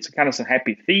seems to get some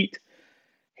happy feet.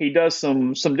 He does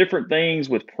some different things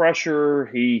with pressure.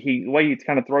 The way he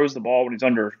kind of throws the ball when he's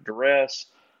under duress.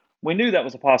 We knew that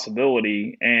was a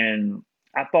possibility, and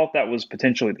I thought that was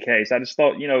potentially the case. I just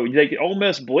thought, Ole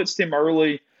Miss blitzed him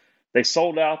early. They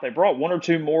sold out. They brought 1 or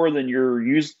 2 more than you're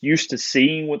used to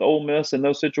seeing with Ole Miss in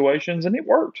those situations, and it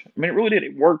worked. I mean, it really did.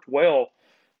 It worked well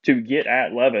to get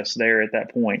at Levis there at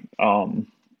that point.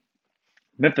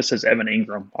 Memphis has Evan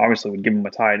Ingram. Obviously would give him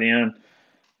a tight end,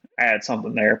 add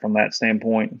something there from that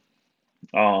standpoint.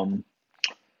 For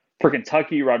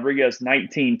Kentucky, Rodriguez,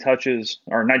 19 carries,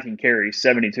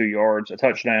 72 yards, a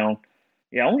touchdown.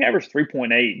 Yeah, only averaged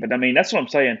 3.8, but I mean, that's what I'm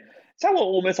saying. It's how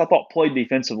Ole Miss I thought played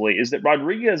defensively is that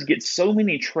Rodriguez gets so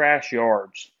many trash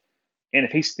yards, and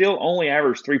if he still only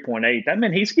averaged 3.8, that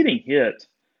meant he's getting hit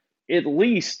at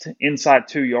least inside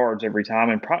 2 yards every time,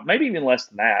 and maybe even less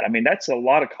than that. I mean, that's a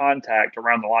lot of contact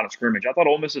around the line of scrimmage. I thought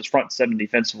Ole Miss's front 7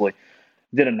 defensively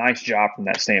did a nice job from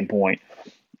that standpoint.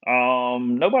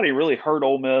 Nobody really hurt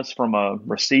Ole Miss from a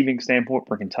receiving standpoint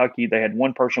for Kentucky. They had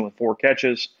 1 person with 4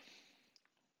 catches.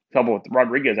 Couple with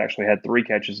Rodriguez actually had 3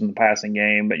 catches in the passing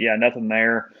game, but yeah, nothing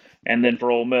there. And then for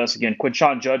Ole Miss, again,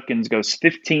 Quinshon Judkins goes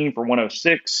 15 for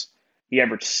 106. He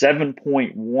averaged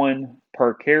 7.1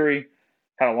 per carry,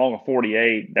 had a long of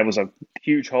 48. That was a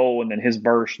huge hole, and then his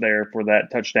burst there for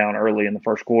that touchdown early in the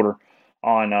first quarter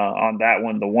on that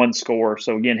one, the 1 score.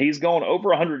 So again, he's gone over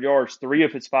 100 yards 3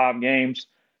 of his 5 games.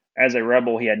 As a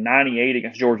Rebel, he had 98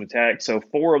 against Georgia Tech. So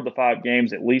 4 of the 5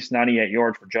 games, at least 98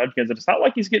 yards for Judkins. And it's not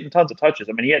like he's getting tons of touches.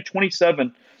 I mean, he had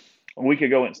 27 a week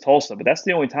ago against Tulsa, but that's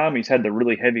the only time he's had the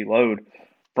really heavy load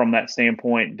from that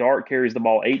standpoint. Dart carries the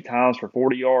ball 8 times for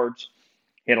 40 yards.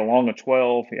 He had a long of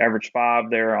 12. He averaged 5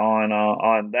 there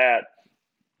on that.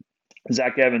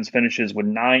 Zach Evans finishes with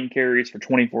 9 carries for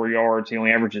 24 yards. He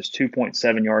only averages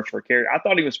 2.7 yards per carry. I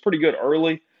thought he was pretty good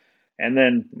early. And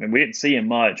then, I mean, we didn't see him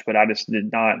much, but I just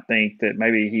did not think that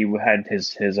maybe he had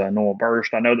his normal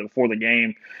burst. I know that before the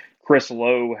game, Chris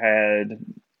Lowe had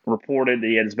reported that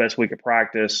he had his best week of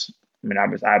practice. I mean, I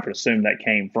would assume that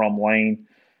came from Lane,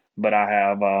 but I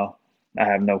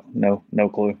have no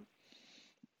clue.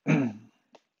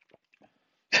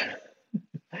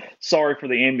 Sorry for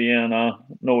the ambient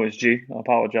noise, G. I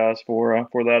apologize for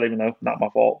that, even though not my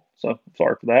fault. So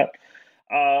sorry for that.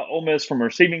 Ole Miss from a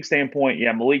receiving standpoint,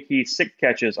 Malik Heath, 6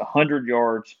 catches, 100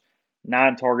 yards,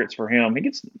 9 targets for him. He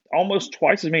gets almost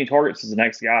twice as many targets as the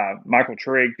next guy. Michael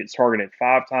Trigg gets targeted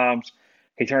 5 times.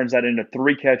 He turns that into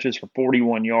 3 catches for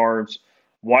 41 yards.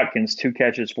 Watkins, 2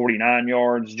 catches, 49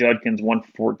 yards. Judkins, 1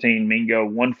 for 14. Mingo,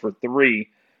 1 for 3.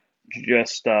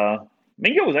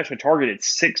 Mingo was actually targeted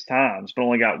 6 times, but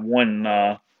only got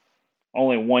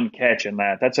only 1 catch in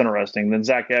that. That's interesting. Then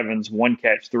Zach Evans, 1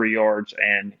 catch, 3 yards,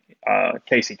 and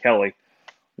Casey Kelly,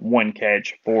 1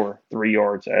 catch for 3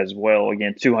 yards as well.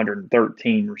 Again,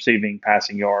 213 receiving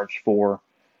passing yards for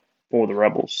the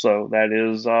Rebels. So that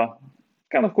is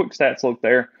kind of a quick stats look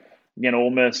there. Again, Ole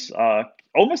Miss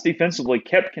defensively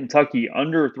kept Kentucky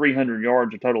under 300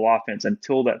 yards of total offense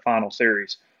until that final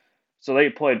series. So they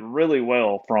played really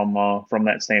well from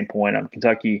that standpoint.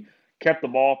 Kentucky kept the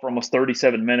ball for almost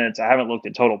 37 minutes. I haven't looked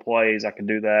at total plays. I can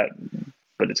do that,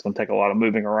 but it's going to take a lot of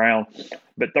moving around.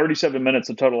 But 37 minutes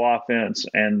of total offense,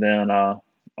 and then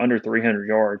under 300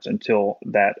 yards until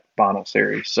that final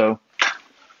series. So,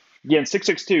 again,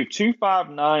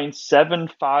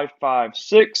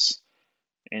 662-259-7556.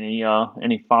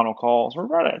 Any final calls? We're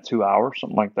right at 2 hours,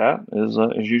 something like that, as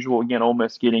usual. Again, Ole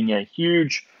Miss getting a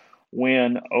huge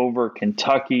win over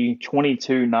Kentucky,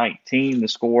 22-19, the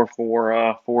score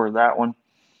for that one.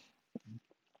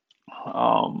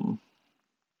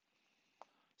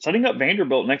 Setting up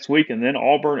Vanderbilt next week, and then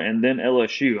Auburn, and then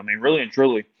LSU. I mean, really and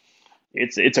truly,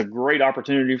 it's a great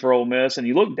opportunity for Ole Miss. And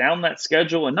you look down that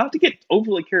schedule, and not to get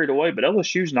overly carried away, but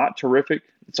LSU's not terrific.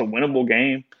 It's a winnable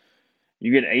game.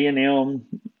 You get A&M,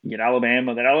 you get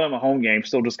Alabama. That Alabama home game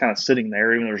still just kind of sitting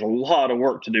there, even though there's a lot of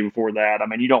work to do before that. I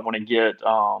mean, you don't want to get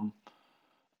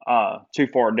too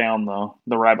far down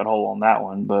the rabbit hole on that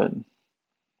one, but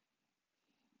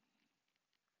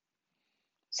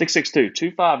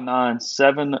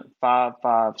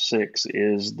 662-259-7556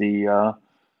 is the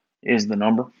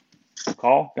number.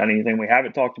 Call. Got anything we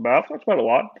haven't talked about? I've talked about a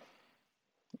lot.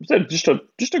 Just a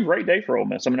great day for Ole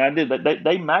Miss. I mean,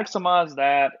 they maximized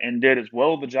that and did as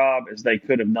well of a job as they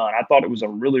could have done. I thought it was a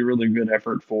really, really good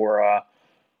effort for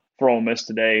Ole Miss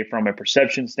today, from a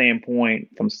perception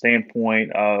standpoint, from the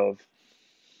standpoint of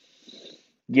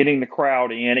getting the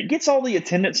crowd in. It gets all the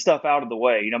attendance stuff out of the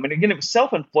way. I mean, again, it was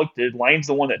self-inflicted. Lane's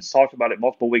the one that's talked about it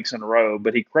multiple weeks in a row,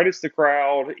 but he credits the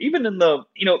crowd. Even in the,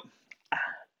 I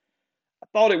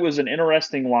thought it was an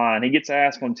interesting line. He gets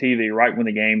asked on TV right when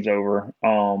the game's over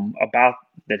about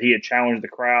that he had challenged the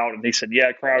crowd, and he said, yeah,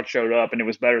 the crowd showed up, and it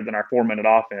was better than our 4-minute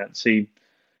offense. He,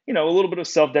 a little bit of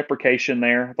self-deprecation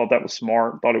there. I thought that was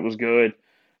smart. Thought it was good.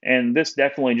 And this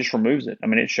definitely just removes it. I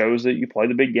mean, it shows that you play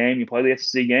the big game, you play the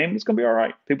SEC game, it's going to be all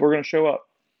right. People are going to show up.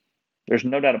 There's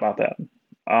no doubt about that.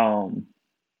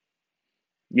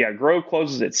 Yeah, Grove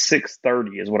closes at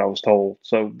 6:30 is what I was told.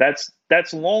 So that's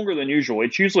longer than usual.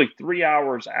 It's usually 3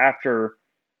 hours after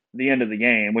the end of the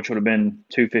game, which would have been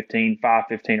 2:15,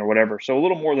 5:15, or whatever. So a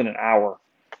little more than an hour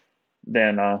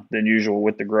than usual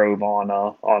with the Grove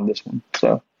on this one.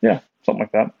 So yeah, something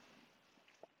like that.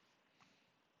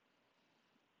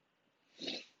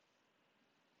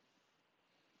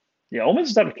 Yeah, Ole Miss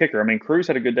is out of kicker. I mean, Cruz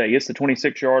had a good day. He hits the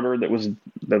 26-yarder that was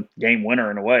the game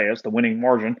winner in a way. That's the winning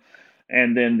margin.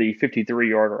 And then the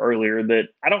 53-yarder earlier that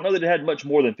I don't know that it had much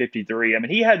more than 53. I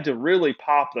mean, he had to really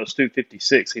pop those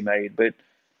 256 he made, but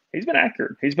he's been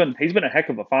accurate. He's been a heck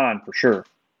of a find for sure.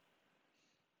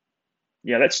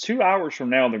 Yeah, that's 2 hours from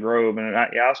now in the Grove, and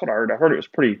that's what I heard. I heard it was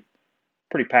pretty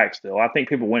packed still. I think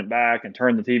people went back and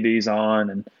turned the TVs on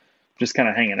and just kind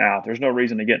of hanging out. There's no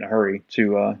reason to get in a hurry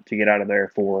to get out of there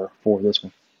for this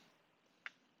one.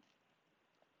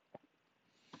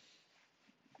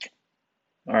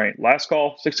 All right, last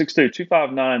call,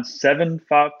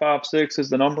 662-259-7556 is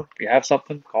the number. If you have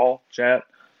something, call, chat.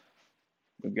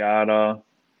 We've got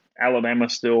Alabama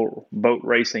still boat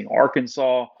racing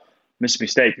Arkansas, Mississippi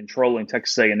State controlling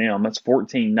Texas A&M. That's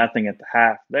 14-0 at the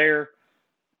half there.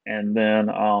 And then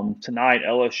tonight,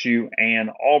 LSU and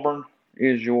Auburn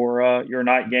is your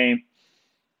night game.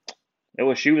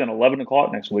 LSU at 11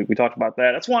 o'clock next week. We talked about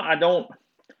that. That's why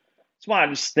I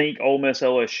just think Ole Miss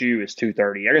LSU is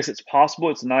 2:30. I guess it's possible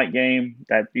it's a night game.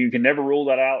 That you can never rule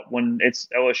that out when it's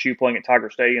LSU playing at Tiger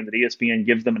Stadium, that ESPN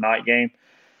gives them a night game.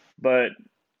 But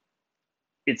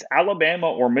it's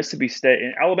Alabama or Mississippi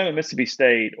State,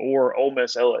 or Ole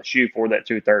Miss LSU for that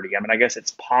 2:30. I mean, I guess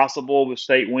it's possible the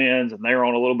State wins and they're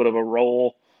on a little bit of a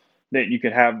roll that you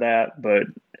could have that, but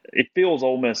it feels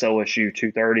Ole Miss LSU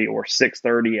 2:30 or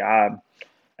 6:30.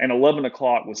 And 11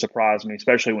 o'clock would surprise me,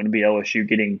 especially when it'd be LSU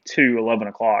getting 2 11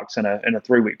 o'clocks in a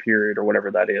 3-week period or whatever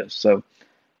that is. So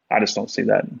I just don't see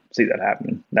that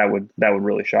happening. That would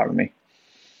really shock me.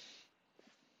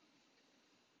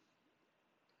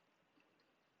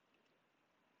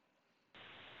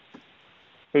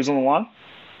 Who's on the line?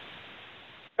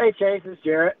 Hey, Chase, it's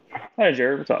Jarrett. Hey,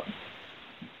 Jarrett, what's up?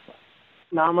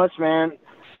 Not much, man.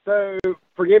 So,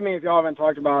 forgive me if y'all haven't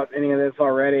talked about any of this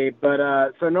already,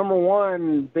 but so number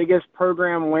one, biggest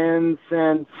program win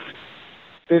since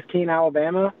 15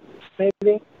 Alabama,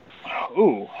 maybe?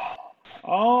 Ooh.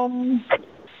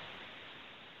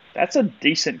 That's a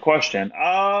decent question.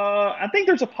 I think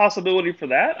there's a possibility for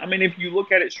that. I mean, if you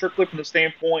look at it strictly from the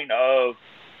standpoint of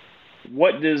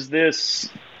what does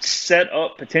this set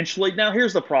up potentially? Now,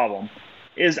 here's the problem,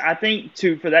 is I think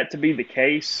for that to be the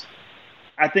case,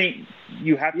 I think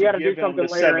you have to give them the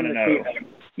 7-0.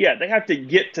 Yeah, they have to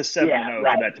get to 7-0 for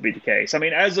that to be the case. I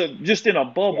mean, just in a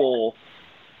bubble,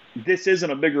 this isn't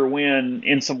a bigger win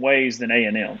in some ways than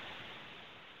A&M.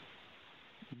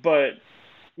 But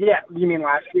Yeah, you mean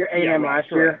last year? A&M last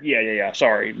year? Yeah.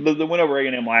 Sorry. The win over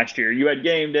A&M last year. You had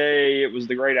game day. It was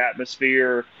the great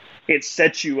atmosphere. It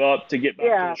sets you up to get back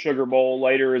to the Sugar Bowl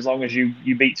later as long as you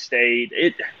beat State.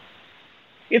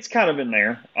 It's kind of in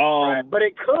there. Right. But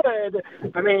it could,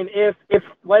 I mean, if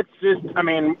let's just, I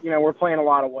mean, you know, we're playing a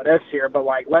lot of what ifs here, but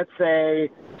like, let's say,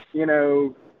 you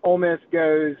know, Ole Miss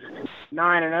goes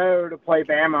 9-0 to play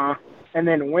Bama and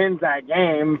then wins that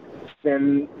game,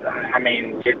 then, I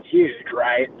mean, it's huge,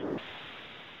 right?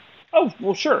 Oh,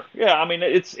 well, sure. Yeah, I mean,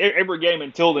 it's every game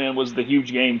until then was the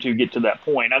huge game to get to that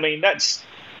point. I mean,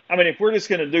 if we're just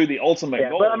going to do the ultimate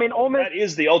goal, but, I mean, Ole Miss, that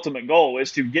is the ultimate goal,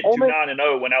 is to get to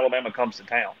 9-0 when Alabama comes to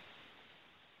town.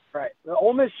 Right. The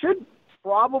Ole Miss should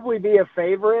probably be a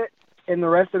favorite in the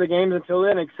rest of the games until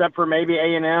then, except for maybe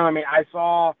A&M. I mean, I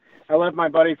left my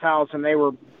buddy's house and they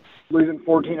were losing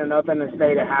 14-0 and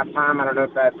State at halftime. I don't know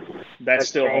if that's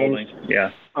still changed. holding.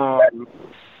 Yeah.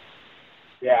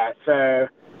 Yeah. So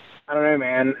I don't know,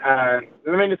 man. I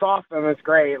mean, it's awesome. It's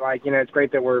great. Like, you know, it's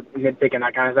great that we're nitpicking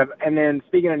that kind of stuff. And then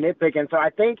speaking of nitpicking, so I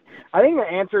think the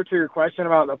answer to your question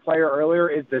about the player earlier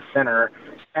is the center.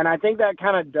 And I think that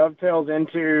kind of dovetails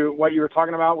into what you were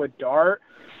talking about with Dart.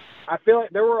 I feel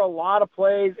like there were a lot of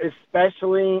plays,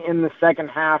 especially in the second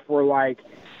half, where, like,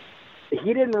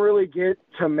 he didn't really get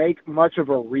to make much of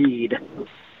a read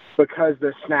because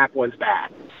the snap was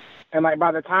bad. And, like,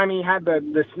 by the time he had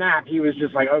the snap, he was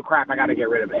just like, oh, crap, I got to get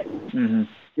rid of it. Mm-hmm.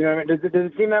 You know, does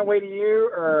it seem that way to you?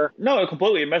 Or No,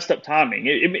 completely. It messed up timing.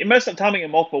 It messed up timing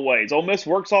in multiple ways. Ole Miss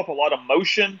works off a lot of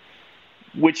motion,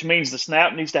 which means the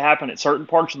snap needs to happen at certain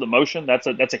parts of the motion. That's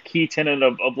a key tenet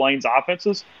of Lane's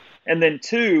offenses. And then,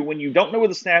 two, when you don't know where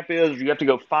the snap is, you have to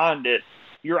go find it,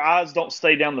 your eyes don't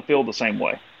stay down the field the same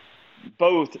way.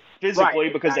 Both physically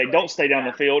because they don't stay down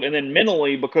the field, and then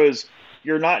mentally because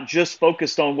you're not just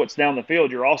focused on what's down the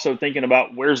field. You're also thinking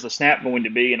about where's the snap going to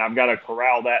be, and I've got to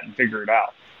corral that and figure it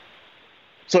out.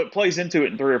 So it plays into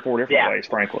it in 3 or 4 different ways,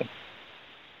 frankly.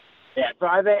 Yeah, so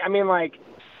I mean, like,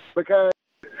 because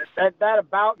that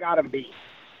about got him beat.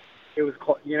 It was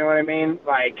close, you know what I mean?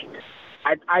 Like,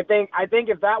 I think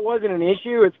if that wasn't an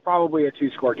issue, it's probably a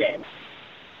 2-score game.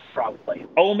 Probably.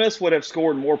 Ole Miss would have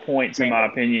scored more points, in my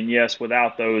opinion, yes,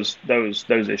 without those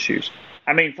issues.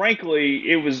 I mean, frankly,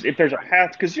 it was, if there's a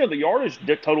path, because, you know, the yardage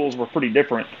totals were pretty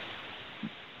different.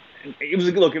 It was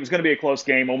going to be a close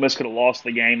game. Ole Miss could have lost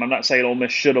the game. I'm not saying Ole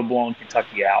Miss should have blown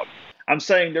Kentucky out. I'm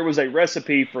saying there was a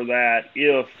recipe for that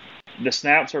if the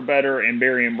snaps are better and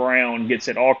Barian Brown gets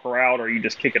it all corralled, or you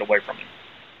just kick it away from him.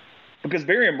 Because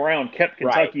Barian Brown kept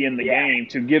Kentucky in the game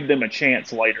to give them a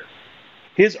chance later.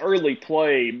 His early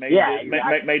play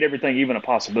made everything even a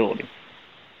possibility.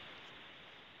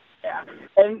 Yeah.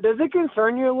 And does it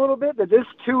concern you a little bit that this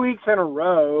 2 weeks in a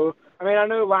row, I mean, I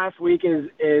know last week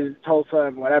is Tulsa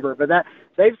and whatever, but that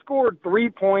they've scored 3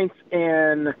 points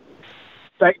in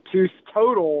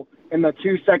total in the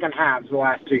 2 second halves the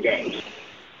last 2 games?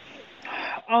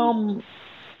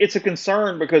 It's a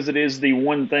concern because it is the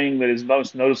one thing that is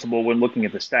most noticeable when looking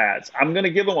at the stats. I'm going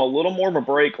to give them a little more of a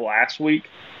break last week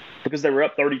because they were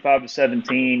up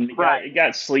 35-17. It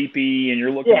got sleepy, and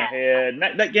you're looking ahead. And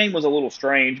that game was a little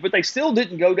strange, but they still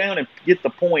didn't go down and get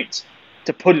the points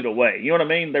to put it away. You know what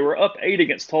I mean? They were up 8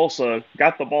 against Tulsa,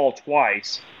 got the ball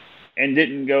twice, and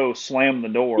didn't go slam the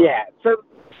door. Yeah, so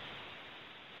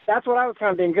that's what I was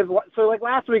kind of thinking. So, like,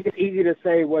 last week, it's easy to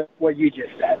say what you just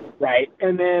said, right?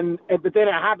 But then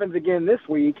it happens again this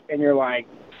week, and you're like,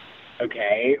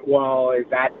 okay, well, is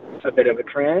that a bit of a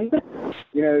trend?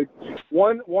 You know,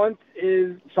 once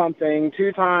is something,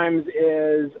 2 times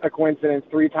is a coincidence,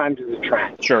 3 times is a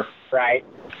trend. Sure. Right?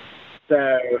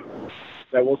 So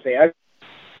we'll see.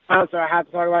 So I have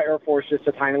to talk about Air Force just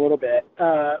a tiny little bit.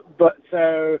 But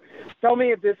so tell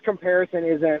me if this comparison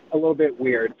isn't a little bit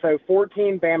weird. So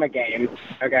 14 Bama games,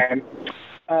 okay?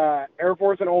 Air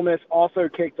Force and Ole Miss also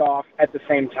kicked off at the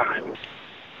same time.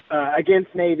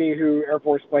 Against Navy, who Air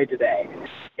Force played today.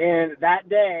 And that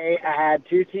day, I had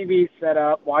 2 TVs set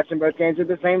up, watching both games at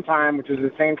the same time, which was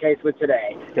the same case with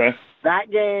today. Okay.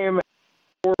 That game,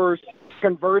 Air Force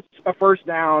converts a first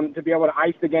down to be able to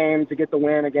ice the game to get the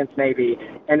win against Navy.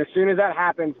 And as soon as that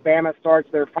happens, Bama starts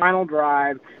their final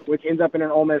drive, which ends up in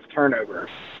an Ole Miss turnover.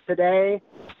 Today,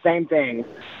 same thing.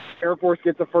 Air Force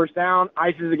gets a first down,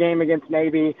 ices the game against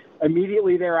Navy.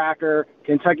 Immediately thereafter,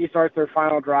 Kentucky starts their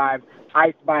final drive,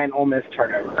 iced by an Ole Miss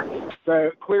turnover.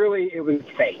 So clearly it was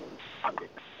fate. I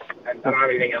don't have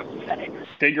anything else to say.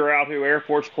 Figure out who Air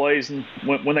Force plays, and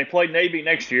when they play Navy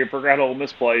next year, figure out who Ole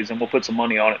Miss plays, and we'll put some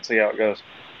money on it and see how it goes.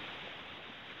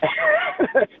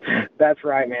 That's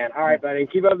right, man. All right, buddy.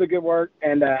 Keep up the good work,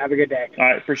 and have a good day. All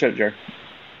right. Appreciate it, Jerry.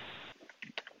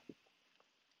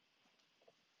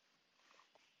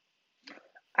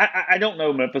 I don't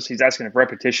know, Memphis. He's asking if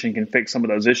repetition can fix some of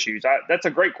those issues. That's a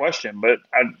great question, but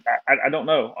I don't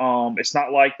know. It's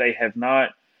not like they have not.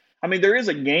 I mean, there is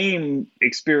a game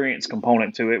experience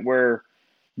component to it where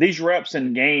these reps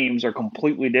in games are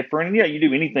completely different. And yeah, you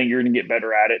do anything, you're going to get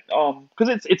better at it.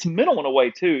 Because it's mental in a way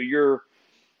too.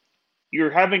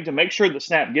 You're having to make sure the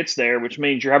snap gets there, which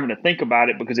means you're having to think about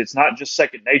it because it's not just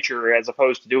second nature as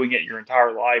opposed to doing it your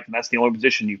entire life, and that's the only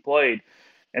position you played.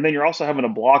 And then you're also having to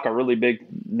block a really big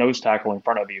nose tackle in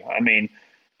front of you. I mean,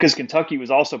 because Kentucky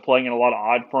was also playing in a lot of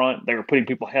odd front. They were putting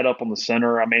people head up on the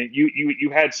center. I mean, you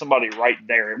had somebody right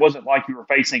there. It wasn't like you were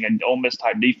facing an Ole Miss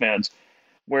type defense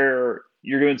where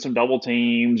you're doing some double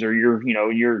teams or you're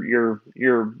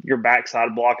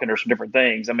backside blocking or some different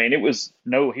things. I mean, it was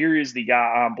no, here is the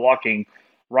guy I'm blocking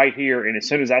right here, and as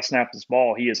soon as I snap this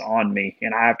ball, he is on me,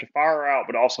 and I have to fire out,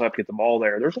 but also have to get the ball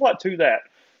there. There's a lot to that.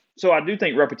 So I do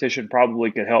think repetition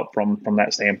probably could help from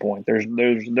that standpoint. There's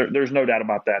no doubt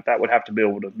about that. That would have to be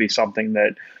able to be something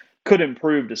that could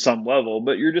improve to some level,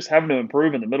 but you're just having to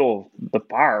improve in the middle of the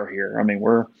fire here. I mean,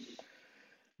 we're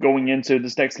going into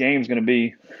this next game is going to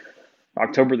be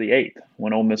October the 8th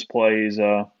when Ole Miss plays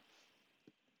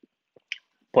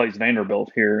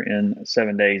Vanderbilt here in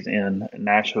 7 days in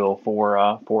Nashville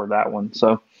for that one.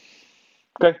 So.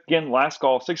 Okay, again, last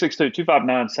call,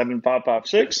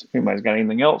 662-259-7556. If anybody's got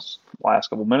anything else, last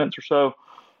couple minutes or so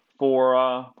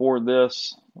for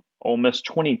this. Ole Miss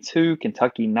 22,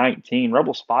 Kentucky 19.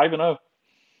 Rebels 5-0.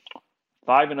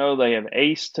 5-0. They have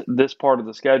aced this part of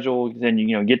the schedule. Then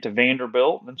you get to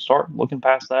Vanderbilt and start looking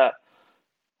past that.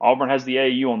 Auburn has the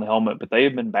AAU on the helmet, but they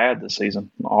have been bad this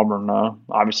season. Auburn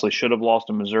obviously should have lost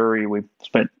to Missouri. We've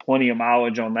spent plenty of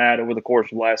mileage on that over the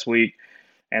course of last week.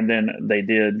 And then they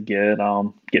did get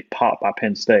popped by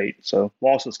Penn State. So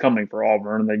losses coming for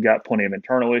Auburn. They've got plenty of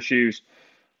internal issues,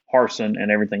 Harsin and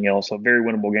everything else. So very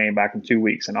winnable game back in 2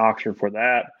 weeks in Oxford for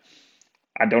that.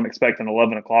 I don't expect an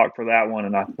 11 o'clock for that one.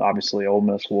 And obviously Ole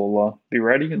Miss will be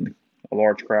ready and a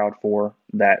large crowd for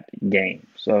that game.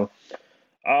 So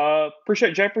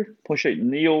appreciate Jeffrey. Appreciate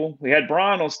Neil. We had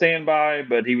Brian on standby,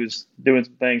 but he was doing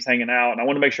some things, hanging out. And I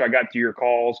want to make sure I got to your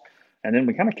calls. And then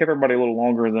we kind of kept everybody a little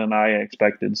longer than I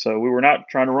expected. So we were not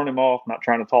trying to run him off, not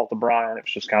trying to talk to Brian.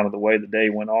 It's just kind of the way the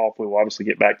day went off. We will obviously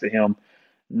get back to him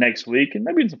next week. And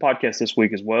maybe it's a podcast this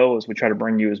week as well as we try to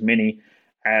bring you as many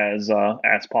as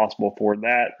possible for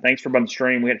that. Thanks for being on the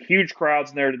stream. We had huge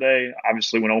crowds in there today.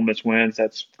 Obviously, when Ole Miss wins,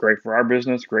 that's great for our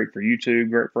business, great for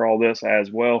YouTube, great for all this as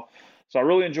well. So I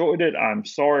really enjoyed it. I'm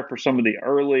sorry for some of the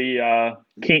early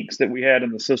kinks that we had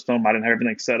in the system. I didn't have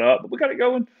everything set up, but we got it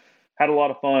going. Had a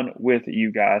lot of fun with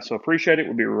you guys. So appreciate it.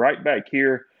 We'll be right back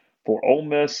here for Ole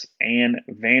Miss and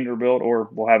Vanderbilt, or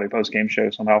we'll have a post-game show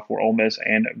somehow for Ole Miss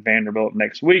and Vanderbilt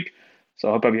next week. So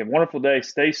I hope you have a wonderful day.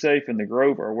 Stay safe in the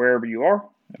Grove or wherever you are,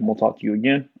 and we'll talk to you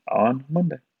again on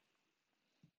Monday.